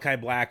and Malachi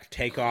Black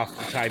take off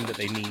the time that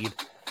they need,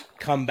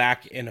 come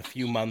back in a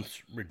few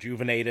months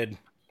rejuvenated,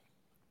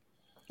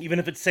 even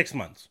if it's 6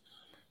 months,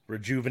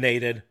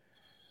 rejuvenated,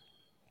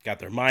 got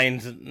their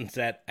minds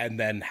set, and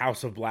then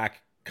House of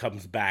Black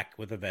comes back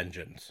with a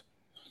vengeance.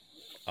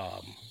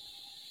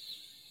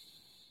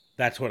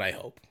 That's what I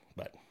hope,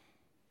 but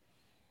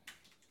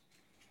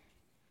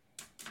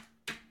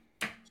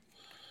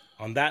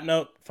on that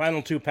note,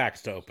 final 2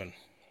 packs to open.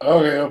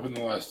 Okay, open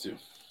the last 2.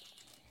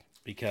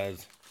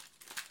 Because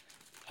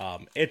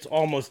it's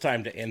almost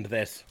time to end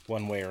this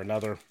one way or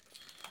another.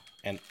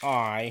 And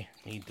I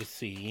need to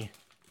see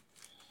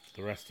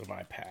the rest of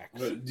my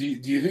packs. Do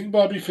you think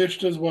Bobby Fish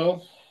does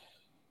well?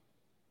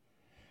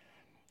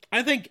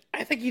 I think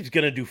he's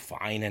gonna do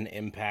fine in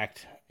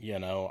Impact. I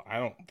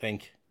don't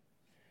think.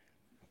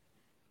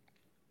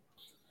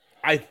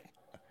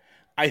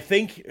 I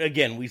think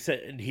again we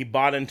said he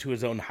bought into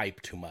his own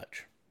hype too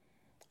much,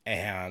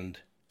 and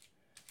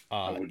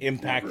I would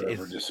Impact never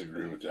ever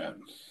disagree with that.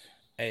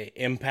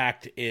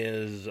 Impact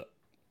is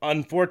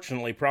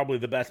unfortunately probably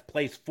the best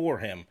place for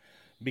him,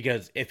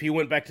 because if he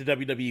went back to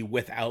WWE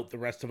without the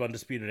rest of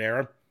Undisputed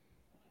Era,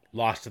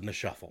 lost in the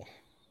shuffle.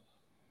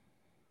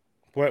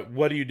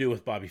 What do you do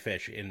with Bobby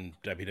Fish in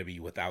WWE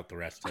without the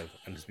rest of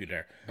Undisputed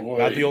Era? Boy,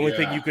 About the only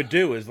thing you could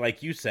do is,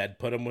 like you said,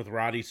 put him with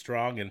Roddy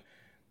Strong and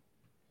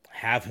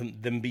have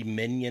them be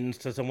minions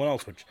to someone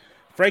else, which,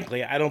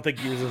 frankly, I don't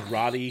think uses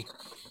Roddy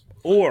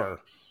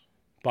or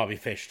Bobby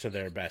Fish to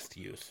their best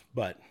use.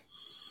 But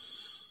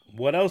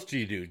what else do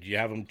you do? Do you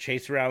have them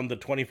chase around the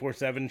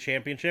 24/7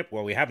 championship?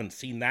 Well, we haven't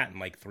seen that in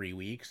like 3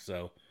 weeks,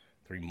 so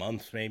 3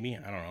 months maybe.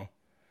 I don't know.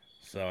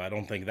 So I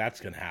don't think that's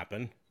going to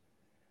happen.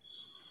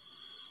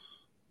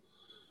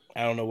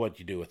 I don't know what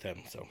you do with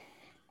him. So,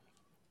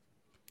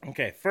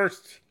 okay,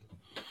 first,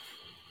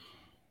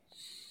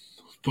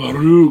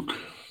 Farouk.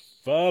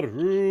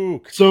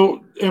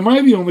 So, am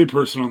I the only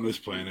person on this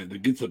planet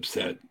that gets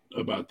upset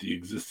about the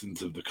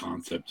existence of the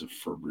concept of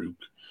Farouk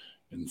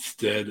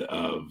instead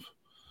of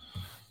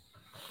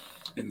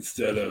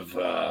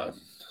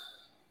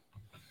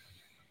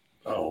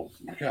oh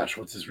my gosh,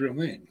 what's his real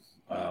name?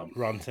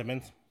 Ron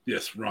Simmons.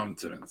 Yes, Ron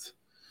Simmons.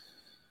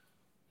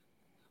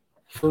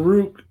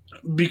 Farouk,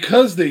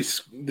 because they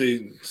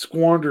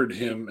squandered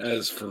him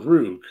as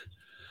Farouk,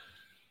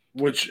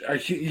 which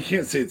you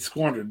can't say it's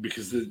squandered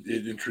because it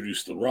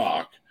introduced The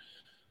Rock,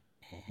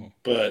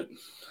 but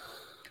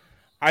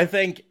I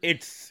think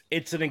it's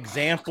an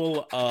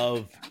example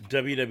of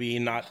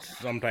WWE not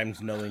sometimes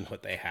knowing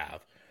what they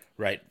have,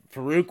 right?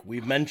 Farouk,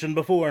 we've mentioned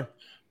before,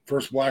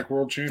 first Black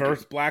World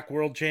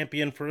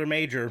Champion for a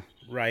major,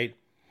 right?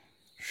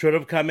 Should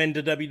have come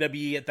into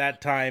WWE at that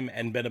time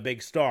and been a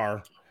big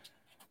star.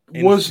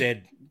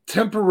 Instead, was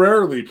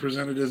temporarily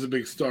presented as a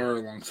big star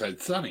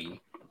alongside Sonny.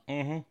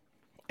 Mm-hmm.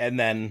 And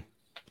then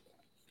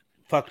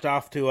fucked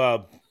off to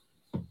a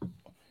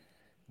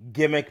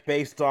gimmick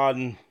based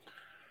on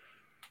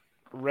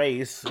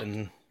race.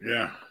 And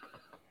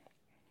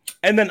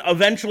then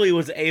eventually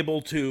was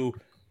able to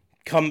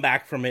come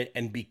back from it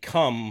and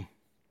become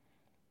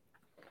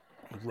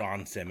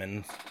Ron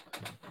Simmons.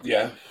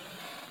 Yeah.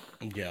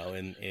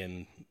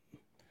 In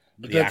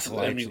the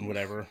Acolytes and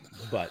whatever.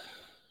 But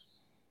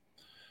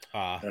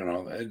I don't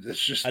know. It's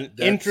just an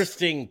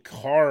interesting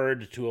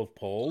card to have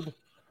pulled.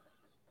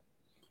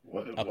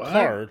 What?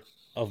 Card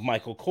of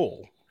Michael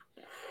Cole.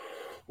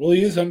 Well,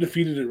 he is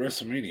undefeated at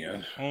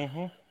WrestleMania.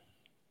 Mm-hmm.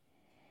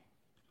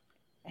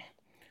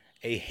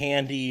 A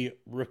handy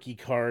rookie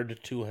card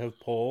to have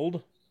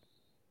pulled.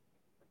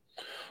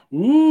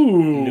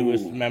 Ooh.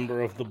 Newest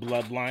member of the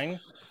Bloodline.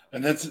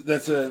 And that's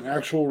an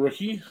actual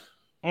rookie?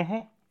 Mm-hmm.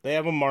 They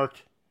have a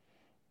marked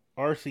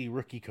RC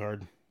rookie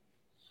card.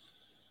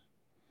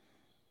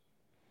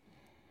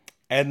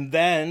 And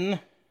then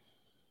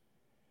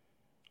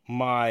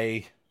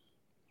I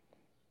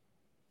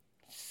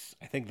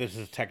think this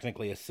is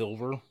technically a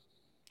silver,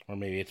 or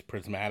maybe it's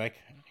prismatic,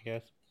 I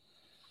guess.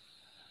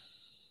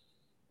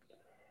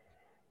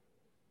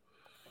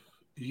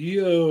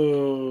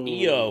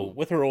 EO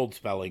with her old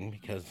spelling,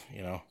 because,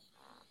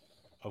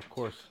 of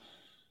course,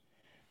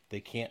 they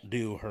can't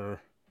do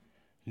her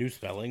new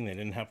spelling. They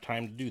didn't have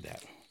time to do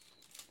that.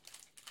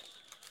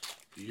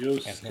 Yo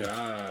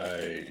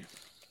Sky.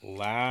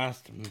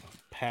 Last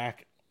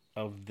pack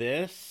of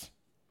this.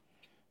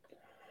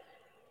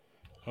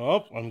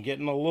 Oh, I'm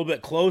getting a little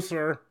bit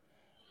closer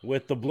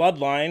with the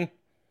Bloodline.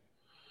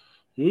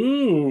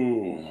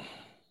 Ooh.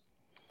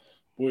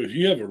 Boy, if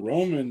you have a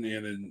Roman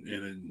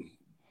and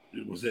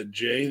was that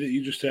Jay that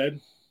you just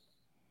had?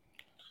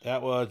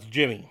 That was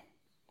Jimmy.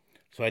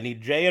 So I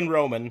need Jay and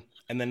Roman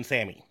and then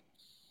Sammy.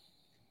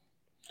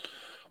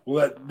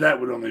 Well,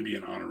 that would only be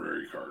an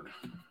honorary card.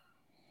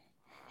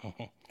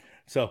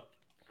 So,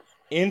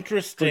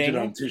 interesting. Printed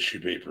on tissue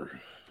paper.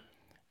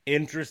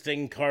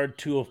 Interesting card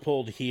to have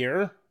pulled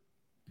here.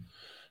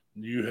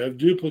 You have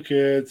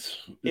duplicates.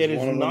 It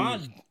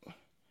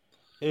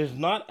is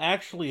not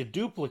actually a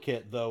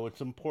duplicate, though.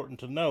 It's important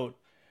to note,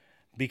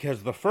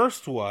 because the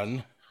first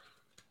one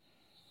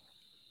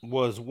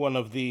was one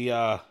of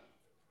the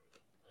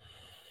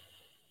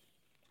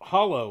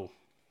hollow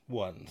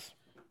ones.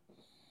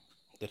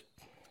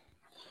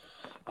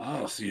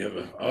 So you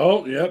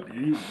have yep,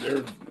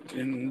 they're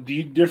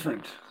indeed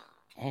different.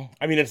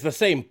 I mean, it's the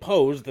same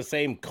pose, the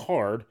same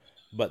card,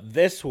 but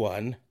this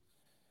one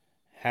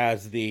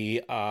has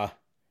the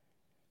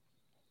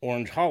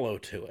orange hollow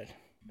to it.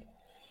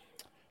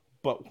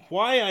 But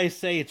why I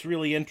say it's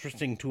really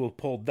interesting to have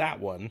pulled that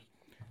one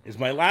is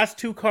my last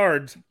two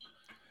cards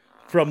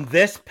from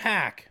this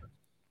pack.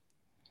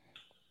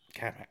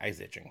 God, my eye's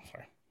itching.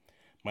 Sorry.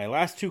 My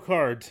last two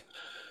cards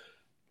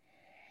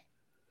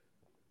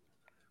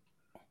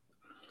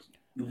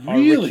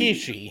really?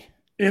 Rikishi.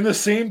 In the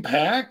same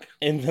pack?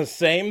 In the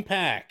same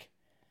pack.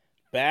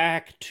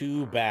 back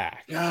to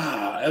back.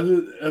 Yeah,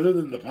 other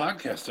than the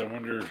podcast, I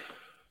wonder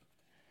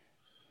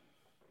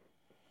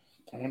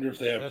if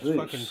they have That's Bruce.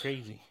 fucking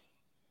crazy.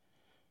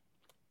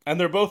 And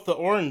they're both the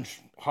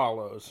orange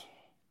hollows.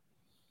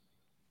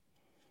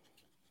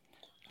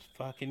 It's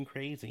fucking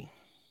crazy.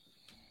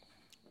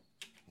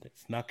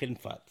 It's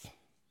knuckin' futz.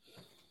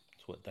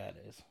 That's what that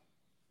is.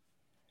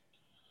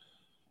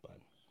 But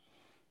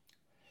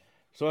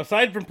so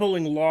aside from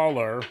pulling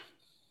Lawler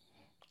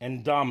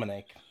and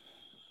Dominic,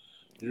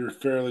 you're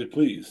fairly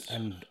pleased.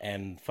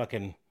 And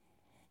fucking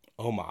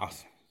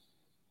Omos,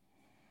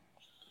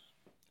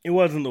 it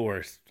wasn't the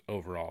worst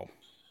overall.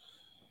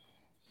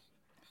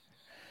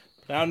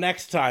 Now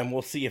next time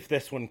we'll see if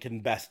this one can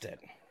best it.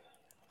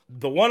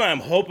 The one I'm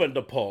hoping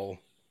to pull,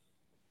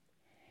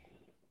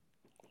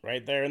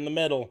 right there in the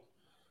middle,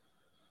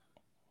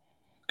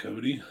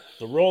 Cody,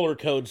 the roller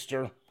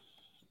coaster.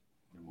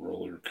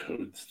 Roller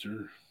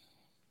coaster.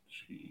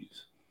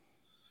 Jeez.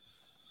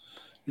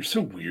 You're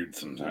so weird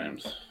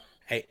sometimes.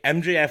 Hey,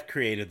 MJF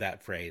created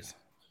that phrase.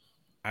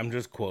 I'm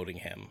just quoting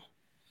him.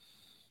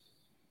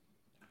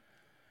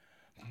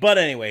 But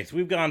anyways,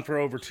 we've gone for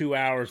over 2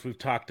 hours. We've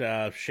talked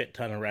a shit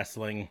ton of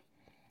wrestling.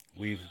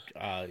 We've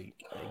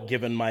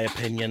given my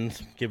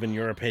opinions, given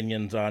your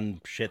opinions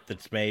on shit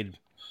that's made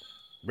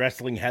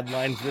wrestling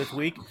headlines this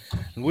week.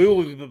 And we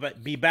will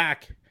be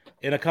back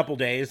in a couple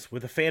days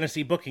with a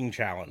fantasy booking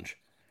challenge.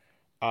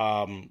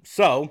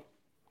 So,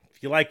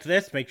 if you liked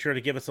this, make sure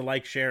to give us a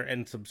like, share,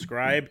 and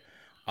subscribe.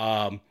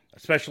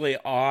 Especially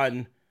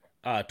on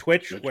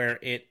Twitch, where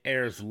it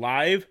airs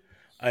live.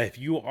 If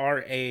you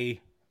are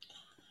a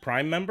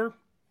Prime member,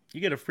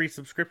 you get a free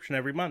subscription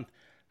every month.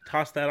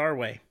 Toss that our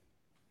way.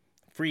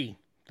 Free.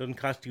 Doesn't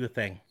cost you a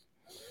thing.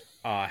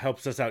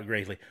 Helps us out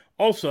greatly.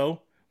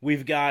 Also,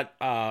 we've got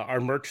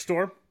our merch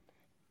store.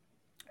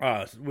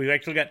 We've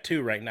actually got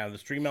two right now. The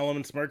Stream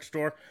Elements merch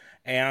store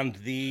and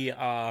the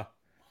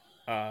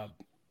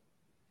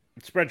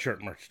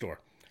Spreadshirt merch store.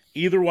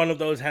 Either one of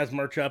those has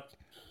merch up.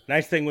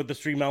 Nice thing with the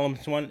Stream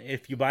Elements one,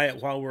 if you buy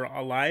it while we're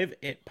alive,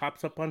 it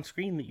pops up on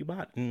screen that you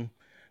bought. And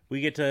we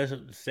get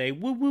to say,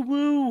 woo, woo,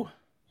 woo.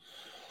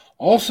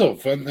 Also,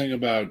 fun thing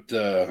about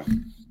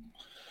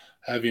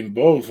having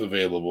both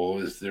available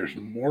is there's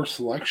more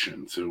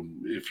selection. So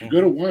if you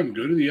go to one,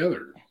 go to the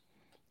other.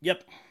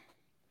 Yep.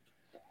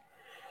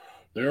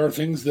 There are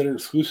things that are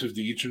exclusive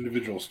to each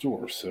individual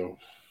store. So,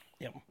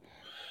 yep.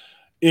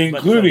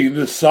 Including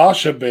the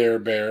Sasha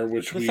Bear,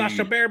 which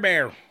Sasha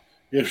Bear.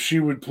 If she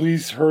would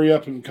please hurry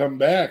up and come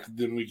back,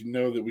 then we can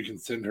know that we can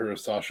send her a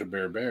Sasha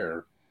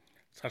Bear.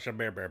 Sasha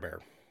Bear.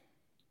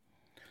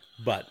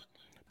 But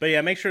yeah,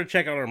 make sure to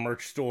check out our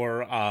merch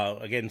store.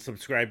 Again,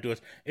 subscribe to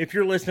us. If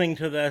you're listening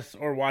to this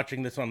or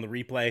watching this on the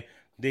replay,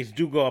 these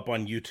do go up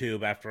on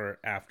YouTube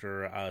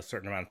after a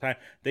certain amount of time.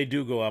 They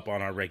do go up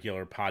on our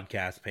regular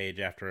podcast page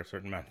after a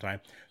certain amount of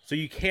time. So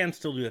you can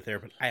still do it there,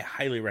 but I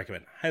highly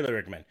recommend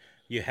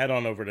you head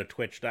on over to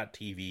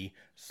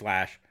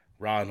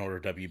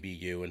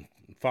twitch.tv/RawandOrderWBU and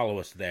follow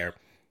us there.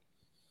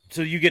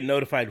 So you get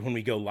notified when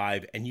we go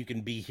live and you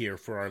can be here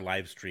for our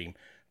live stream.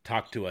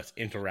 Talk to us,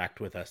 interact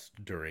with us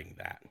during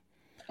that.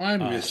 I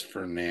miss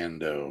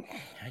Fernando.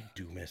 I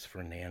do miss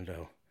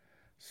Fernando.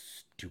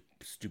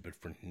 Stupid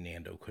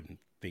Fernando couldn't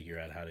figure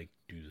out how to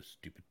do the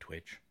stupid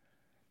Twitch.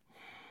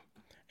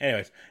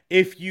 Anyways,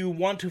 if you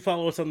want to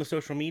follow us on the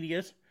social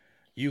medias,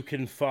 you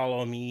can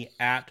follow me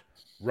at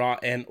Raw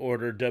and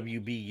Order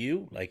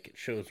WBU, like it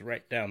shows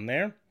right down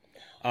there.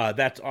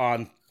 That's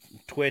on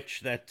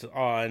Twitch, that's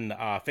on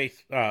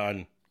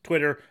on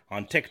Twitter,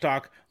 on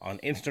TikTok, on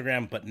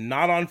Instagram, but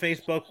not on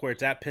Facebook, where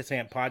it's at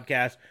Pissant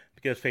Podcast,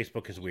 because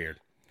Facebook is weird.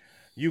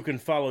 You can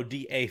follow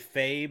D.A.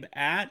 Fabe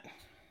at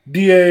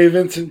D.A.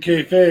 Vincent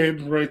K.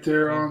 Fabe right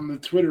there on the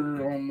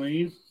Twitter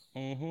only.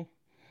 Mm-hmm.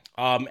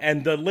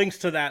 And the links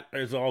to that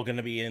is all going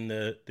to be in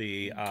the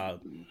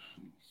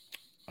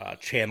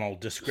channel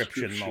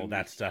description and all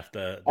that stuff.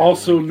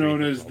 Also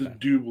known as the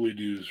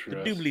doobly-doos for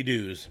us. The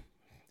doobly-doos.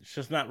 It's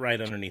just not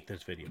right underneath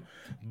this video.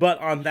 But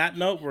on that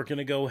note, we're going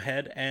to go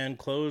ahead and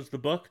close the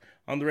book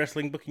on the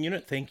Wrestling Booking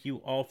Unit. Thank you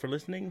all for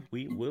listening.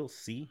 We will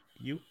see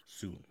you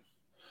soon.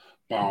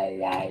 Wow,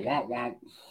 wow, wow, wow.